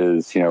 which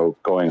is,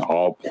 going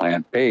all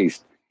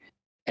plant-based.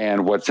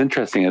 And what's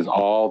interesting is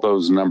all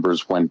those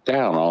numbers went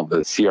down. All the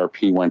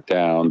CRP went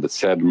down, the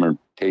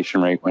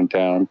sedimentation rate went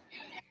down.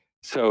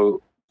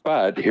 So,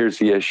 but here's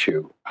the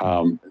issue.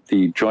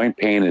 The joint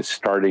pain is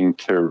starting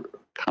to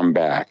come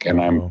back.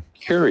 And I'm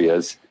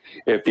curious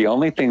if the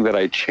only thing that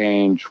I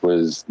changed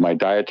was my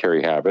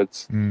dietary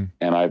habits, and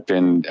I've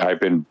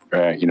been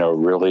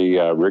really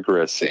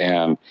rigorous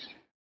and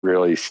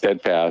really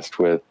steadfast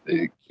with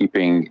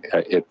keeping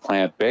it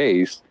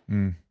plant-based.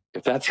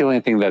 If that's the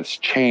only thing that's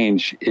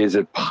changed, is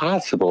it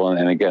possible?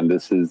 And again,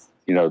 this is,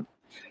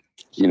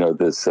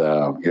 this,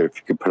 if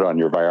you could put on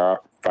your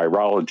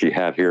virology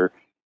hat here,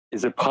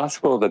 is it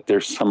possible that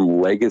there's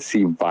some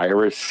legacy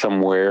virus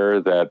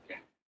somewhere that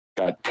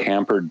got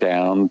tampered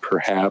down,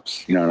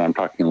 perhaps, and I'm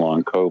talking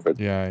long COVID.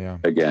 Yeah.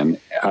 Again.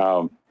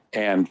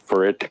 And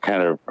for it to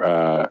kind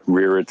of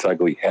rear its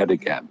ugly head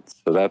again.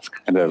 So that's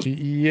kind of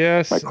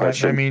my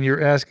question. I mean,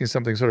 you're asking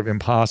something sort of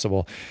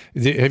impossible.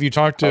 Have you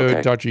talked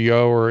to Dr.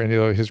 Yo or any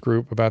of his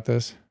group about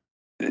this?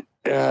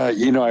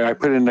 I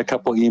put in a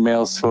couple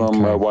emails to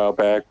him a while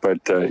back, but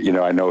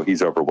I know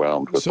he's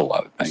overwhelmed with a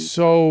lot of things.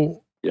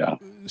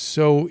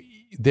 So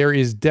there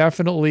is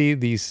definitely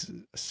these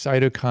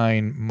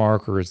cytokine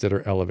markers that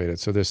are elevated.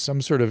 So there's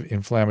some sort of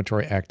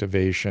inflammatory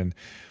activation.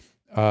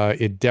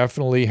 It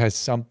definitely has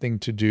something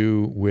to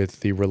do with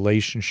the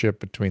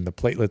relationship between the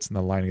platelets and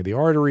the lining of the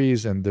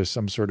arteries. And there's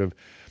some sort of,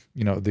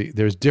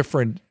 there's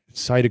different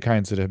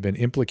cytokines that have been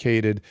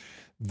implicated.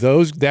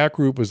 That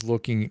group was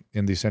looking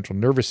in the central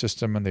nervous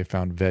system, and they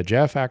found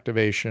VEGF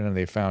activation, and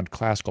they found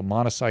classical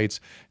monocytes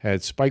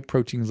had spike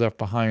proteins left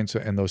behind.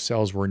 And those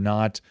cells were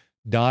not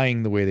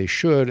dying the way they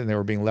should, and they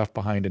were being left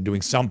behind and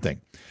doing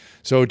something.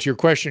 So to your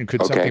question,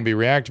 could something be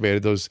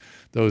reactivated? Those,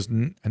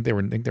 I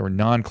think they were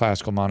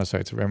non-classical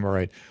monocytes, if I remember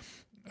right,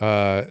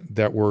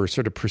 that were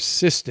sort of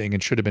persisting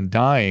and should have been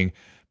dying,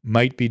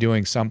 might be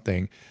doing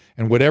something.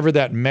 And whatever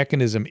that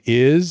mechanism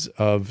is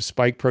of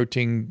spike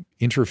protein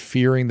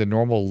interfering the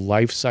normal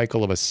life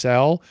cycle of a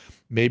cell,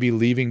 maybe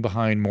leaving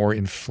behind more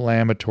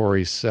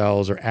inflammatory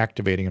cells or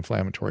activating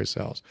inflammatory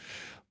cells.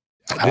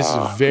 This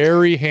is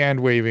very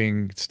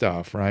hand-waving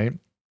stuff, right?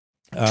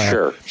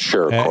 Sure, of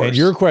course. And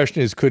your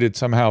question is, could it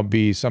somehow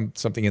be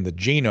something in the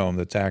genome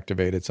that's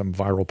activated, some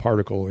viral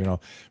particle,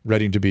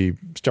 ready to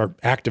start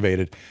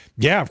activated?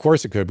 Yeah, of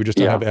course it could. We just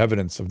don't have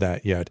evidence of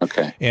that yet.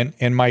 Okay.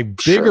 And my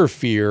bigger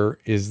fear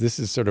is, this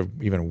is sort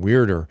of even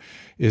weirder,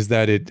 is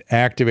that it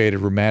activated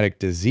rheumatic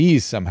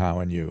disease somehow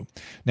in you.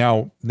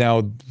 Now,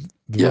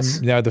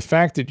 the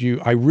fact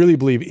that I really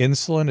believe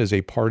insulin is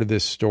a part of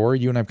this story.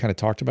 You and I've kind of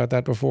talked about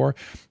that before,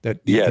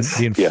 that the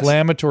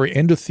inflammatory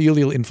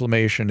endothelial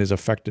inflammation is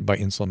affected by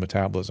insulin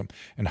metabolism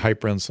and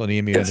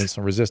hyperinsulinemia and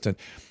insulin resistant.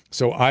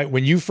 So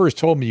when you first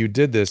told me you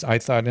did this, I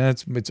thought,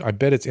 I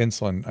bet it's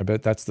insulin. I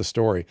bet that's the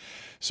story.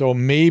 So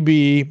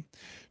maybe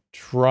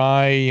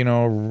try,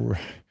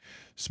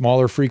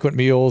 smaller frequent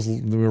meals,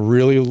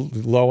 really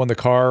low on the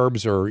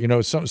carbs,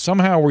 or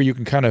somehow where you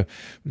can kind of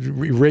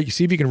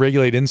see if you can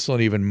regulate insulin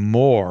even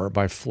more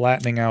by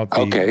flattening out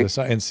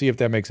the and see if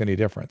that makes any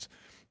difference.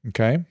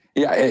 Okay.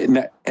 Yeah,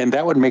 and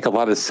that would make a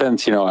lot of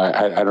sense. I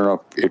don't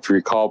know if you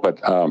recall,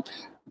 but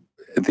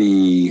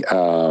the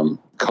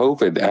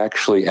COVID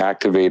actually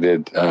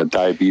activated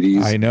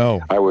diabetes. I know.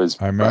 I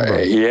remember.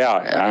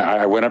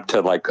 I went up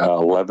to like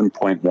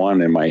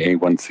 11.1 in my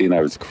A1C, and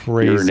I was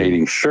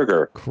urinating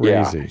sugar.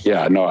 Crazy.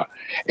 Yeah. No.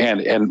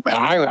 And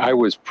I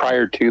was,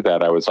 prior to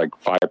that, I was like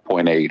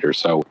 5.8 or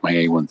so with my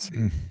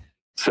A1C.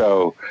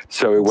 So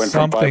it went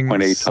from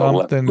 5.8 to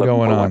 11. Something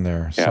going on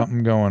there. Yeah.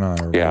 Something going on.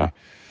 Everybody. Yeah.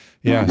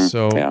 Yeah.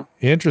 So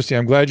interesting.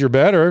 I'm glad you're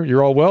better.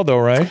 You're all well though,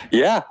 right?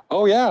 Yeah.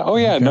 Oh yeah.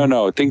 Okay.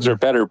 No, things are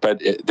better. But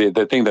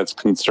the thing that's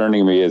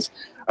concerning me is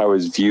I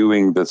was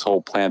viewing this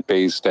whole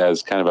plant-based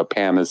as kind of a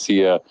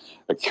panacea,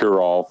 a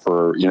cure-all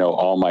for,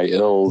 all my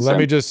ills. Let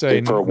me just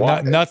say,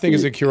 nothing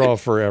is a cure-all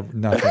for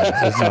nothing.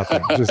 It's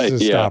nothing.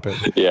 Just stop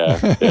it. Yeah.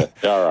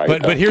 All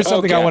right. But here's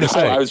something I want to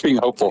say. I was being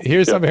hopeful.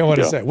 Here's something I want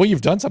to say. Well,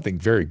 you've done something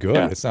very good.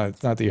 Yeah. It's not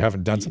that you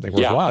haven't done something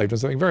worthwhile. You've done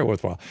something very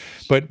worthwhile.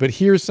 But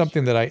here's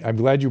something that I'm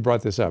glad you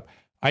brought this up.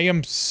 I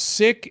am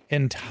sick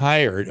and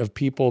tired of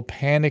people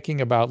panicking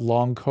about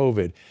long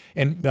COVID.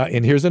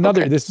 And here's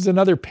another, this is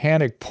another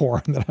panic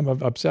porn that I'm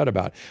upset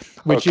about,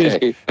 which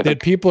is that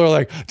people are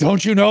like,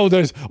 don't you know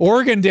there's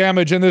organ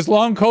damage and there's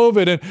long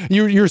COVID, and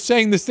you're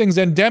saying this thing's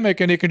endemic,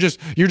 and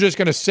you're just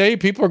going to say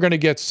people are going to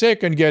get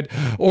sick and get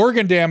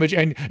organ damage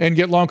and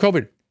get long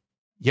COVID.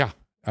 Yeah.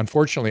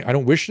 Unfortunately, I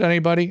don't wish it on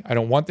anybody. I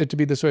don't want it to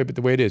be this way, but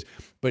the way it is.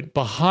 But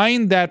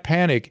behind that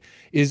panic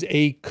is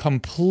a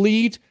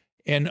complete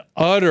and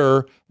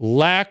utter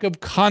lack of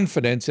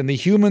confidence in the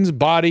human's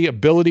body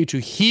ability to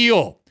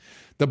heal.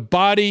 The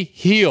body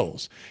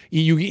heals.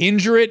 You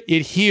injure it,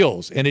 it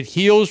heals. And it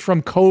heals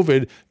from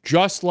COVID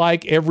just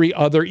like every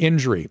other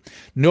injury.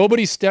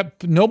 Nobody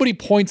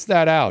points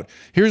that out.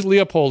 Here's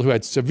Leopold, who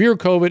had severe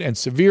COVID and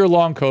severe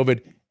long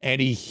COVID, and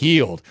he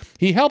healed.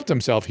 He helped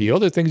himself heal.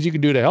 There are things you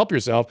can do to help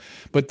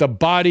yourself, but the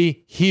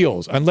body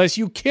heals unless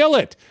you kill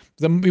it.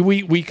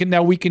 We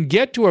can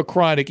get to a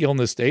chronic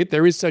illness state.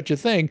 There is such a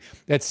thing.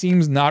 That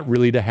seems not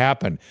really to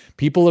happen.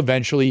 People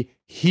eventually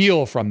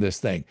heal from this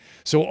thing.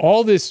 So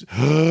all this,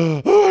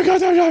 oh my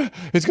God,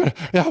 it's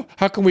gonna.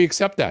 How can we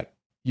accept that?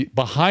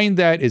 Behind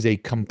that is a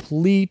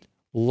complete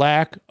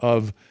lack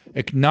of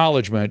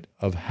acknowledgement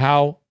of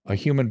how a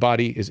human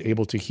body is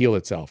able to heal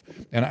itself.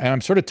 And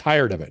I'm sort of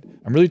tired of it.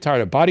 I'm really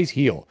tired of bodies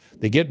heal.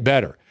 They get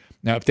better.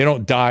 Now, if they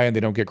don't die and they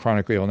don't get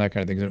chronically ill and that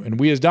kind of thing, and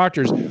we as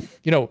doctors,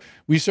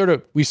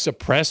 we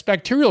suppress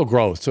bacterial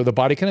growth so the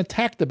body can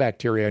attack the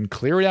bacteria and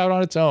clear it out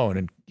on its own.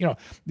 And,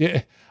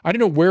 I don't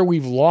know where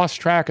we've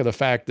lost track of the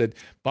fact that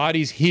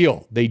bodies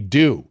heal. They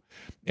do.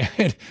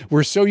 And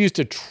we're so used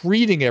to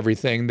treating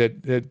everything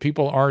that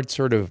people aren't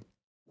sort of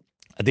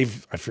they've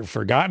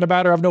forgotten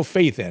about or have no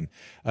faith in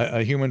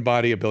a human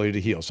body ability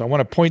to heal. So I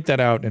want to point that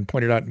out and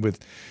point it out with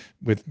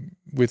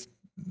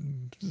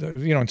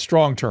in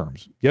strong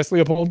terms. Yes,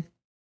 Leopold?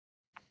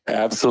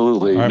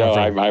 Absolutely. Right, no,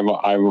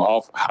 I'm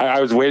off.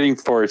 I was waiting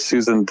for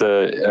Susan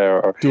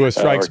to do a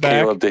strikes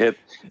back. Caleb to hit.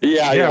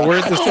 Yeah.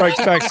 Where's the strikes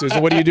back, Susan?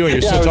 What are you doing?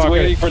 You're still talking.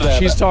 Waiting for that.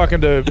 She's talking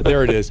to.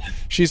 There it is.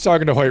 She's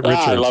talking to Hoyt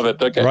Richards. I love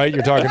it. Okay. Right?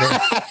 You're talking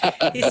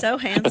to. He's so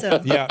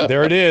handsome. Yeah,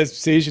 there it is.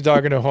 See, she's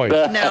talking to Hoyt.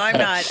 No, I'm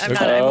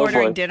not. I'm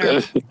ordering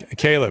dinner.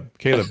 Caleb,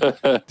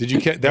 did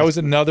you catch? That was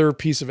another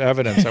piece of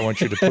evidence I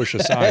want you to push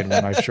aside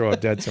when I show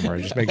up dead somewhere.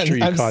 Just make sure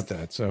you caught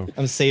that. So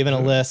I'm saving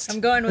a list. I'm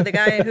going with the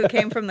guy who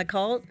came from the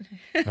cult.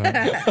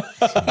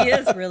 He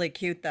is really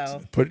cute,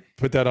 though.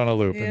 Put that on a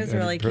loop. He is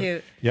really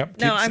cute. Yep.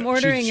 No, I'm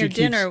ordering your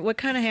dinner. What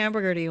kind of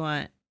hamburger do you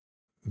want?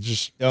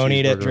 Just don't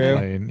eat it, Drew.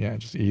 Plain. Yeah,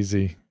 just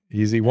easy.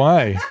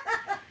 Why?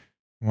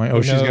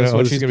 Oh, she's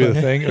gonna be the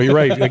thing. Oh, you're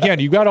right. Again,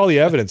 you got all the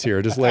evidence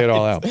here. Just lay it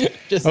all out.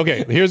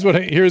 Okay. Here's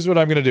what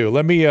I'm gonna do.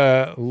 Let me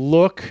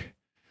look.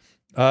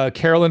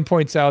 Carolyn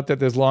points out that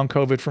there's long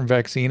COVID from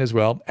vaccine as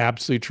well.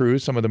 Absolutely true.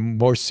 Some of the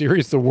worst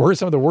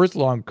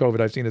long COVID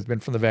I've seen has been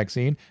from the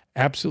vaccine.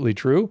 Absolutely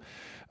true.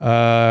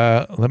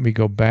 Let me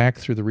go back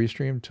through the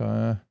restream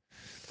to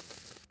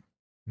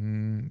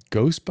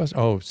Ghostbusters.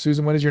 Oh,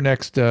 Susan, when is your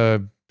next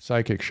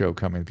psychic show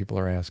coming? People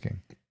are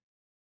asking.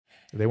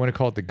 They want to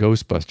call it the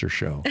Ghostbuster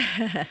show.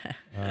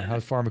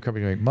 How's pharma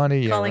company make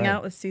money? Calling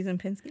out with Susan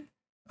Pinsky?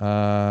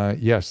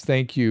 Yes.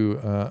 Thank you,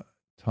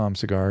 Tom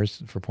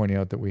Cigars, for pointing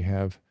out that we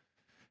have.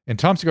 And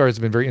Tom Cigars has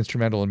been very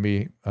instrumental in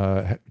me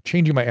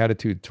changing my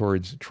attitude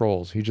towards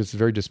trolls. He's just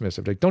very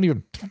dismissive. Like, don't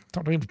even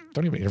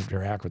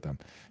interact with them.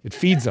 It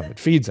feeds them.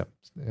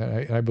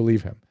 I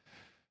believe him.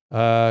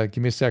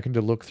 Give me a second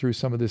to look through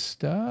some of this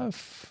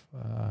stuff.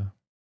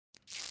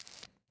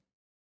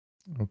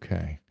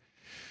 Okay.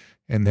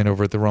 And then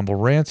over at the Rumble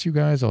Rants, you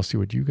guys, I'll see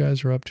what you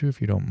guys are up to, if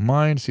you don't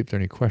mind. See if there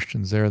are any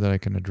questions there that I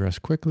can address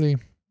quickly.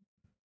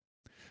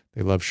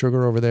 They love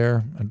sugar over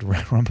there at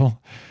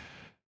Rumble.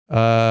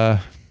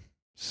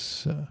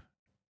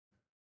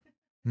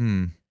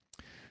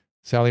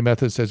 Sally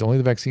Method says, only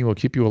the vaccine will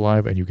keep you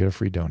alive and you get a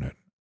free donut.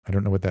 I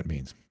don't know what that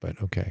means, but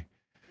okay.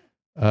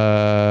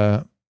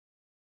 And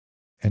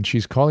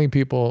she's calling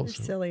people. They're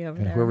silly over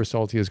and there. Whoever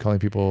salty is calling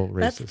people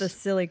racist. That's the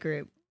silly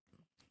group.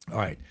 All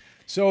right.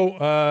 So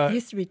it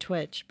used to be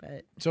Twitch,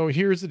 but so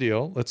here's the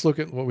deal. Let's look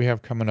at what we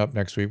have coming up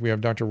next week. We have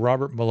Dr.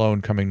 Robert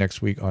Malone coming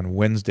next week on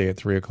Wednesday at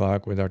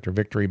 3:00 with Dr.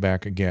 Victory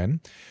back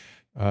again.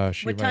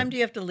 What time do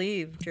you have to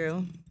leave,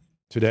 Drew?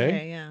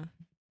 Today? Yeah.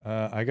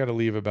 I got to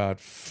leave about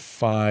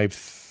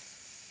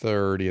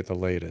 5:30 at the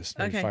latest,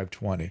 maybe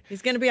 5:20.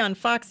 He's going to be on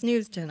Fox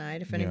News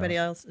tonight. If anybody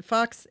else,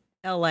 Fox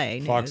LA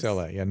News. Fox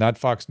LA, yeah, not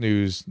Fox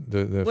News.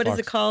 What is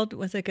it called?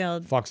 What's it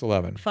called? Fox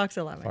 11. Fox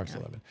 11. Fox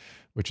 11,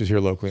 which is here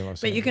locally in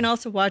Los Angeles. But you can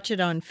also watch it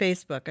on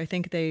Facebook. I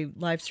think they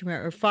live stream it,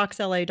 or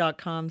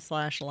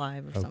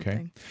foxla.com/live or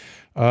something.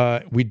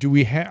 I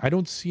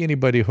don't see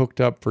anybody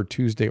hooked up for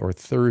Tuesday or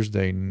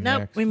Thursday next.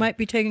 Nope, we might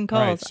be taking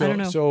calls. Right, I don't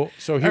know.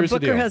 So here's the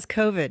deal. Our booker has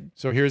COVID.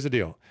 So here's the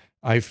deal.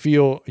 I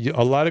feel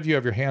a lot of you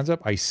have your hands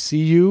up. I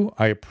see you.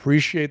 I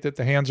appreciate that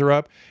the hands are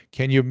up.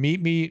 Can you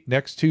meet me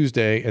next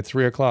Tuesday at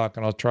 3:00?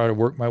 And I'll try to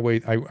work my way.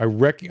 I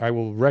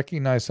will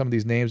recognize some of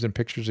these names and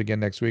pictures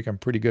again next week. I'm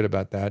pretty good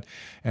about that.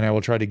 And I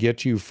will try to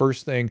get you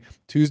first thing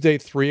Tuesday,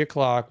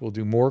 3:00. We'll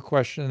do more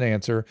question and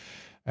answer.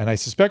 And I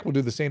suspect we'll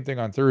do the same thing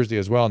on Thursday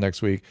as well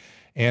next week.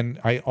 And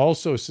I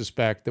also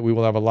suspect that we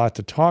will have a lot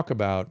to talk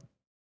about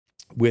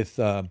with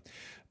the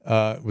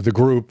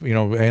group,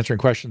 answering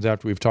questions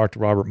after we've talked to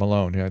Robert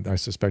Malone. I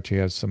suspect he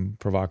has some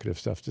provocative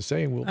stuff to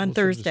say. And on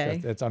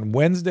Thursday. It's on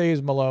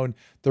Wednesdays, Malone.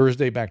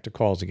 Thursday, back to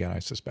calls again, I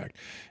suspect.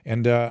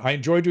 And I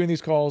enjoy doing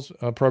these calls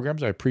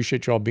programs. I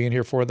appreciate you all being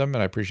here for them,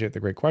 and I appreciate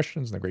the great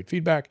questions and the great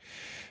feedback.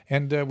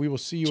 And we will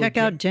see you Check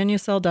again. out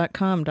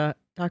genucell.com,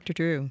 Dr.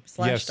 Drew.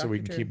 Yes, so we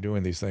can keep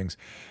doing these things.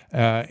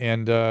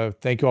 And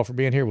thank you all for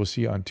being here. We'll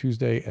see you on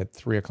Tuesday at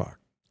 3:00.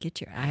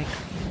 Get your eye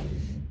cream.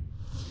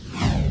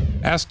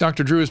 Ask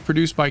Dr. Drew is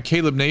produced by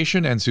Caleb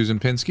Nation and Susan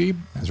Pinsky.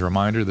 As a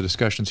reminder, the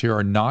discussions here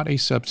are not a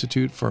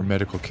substitute for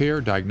medical care,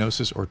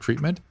 diagnosis, or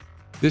treatment.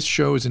 This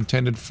show is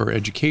intended for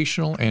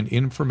educational and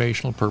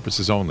informational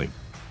purposes only.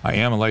 I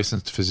am a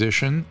licensed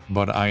physician,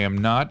 but I am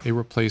not a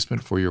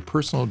replacement for your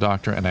personal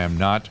doctor, and I am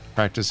not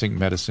practicing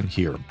medicine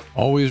here.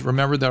 Always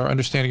remember that our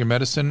understanding of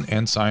medicine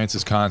and science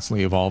is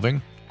constantly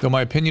evolving. Though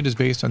my opinion is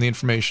based on the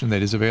information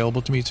that is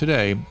available to me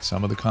today,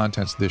 some of the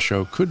contents of this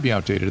show could be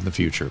outdated in the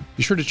future.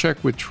 Be sure to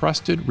check with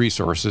trusted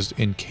resources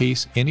in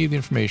case any of the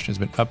information has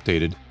been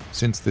updated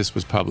since this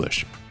was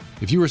published.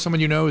 If you or someone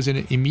you know is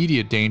in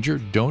immediate danger,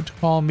 don't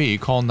call me,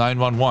 call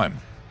 911.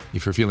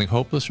 If you're feeling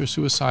hopeless or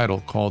suicidal,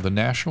 call the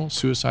National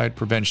Suicide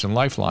Prevention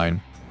Lifeline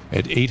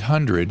at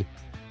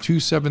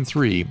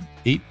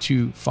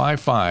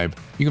 800-273-8255.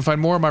 You can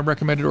find more of my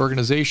recommended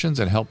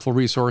organizations and helpful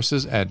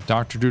resources at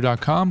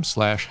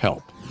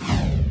drdrew.com/help.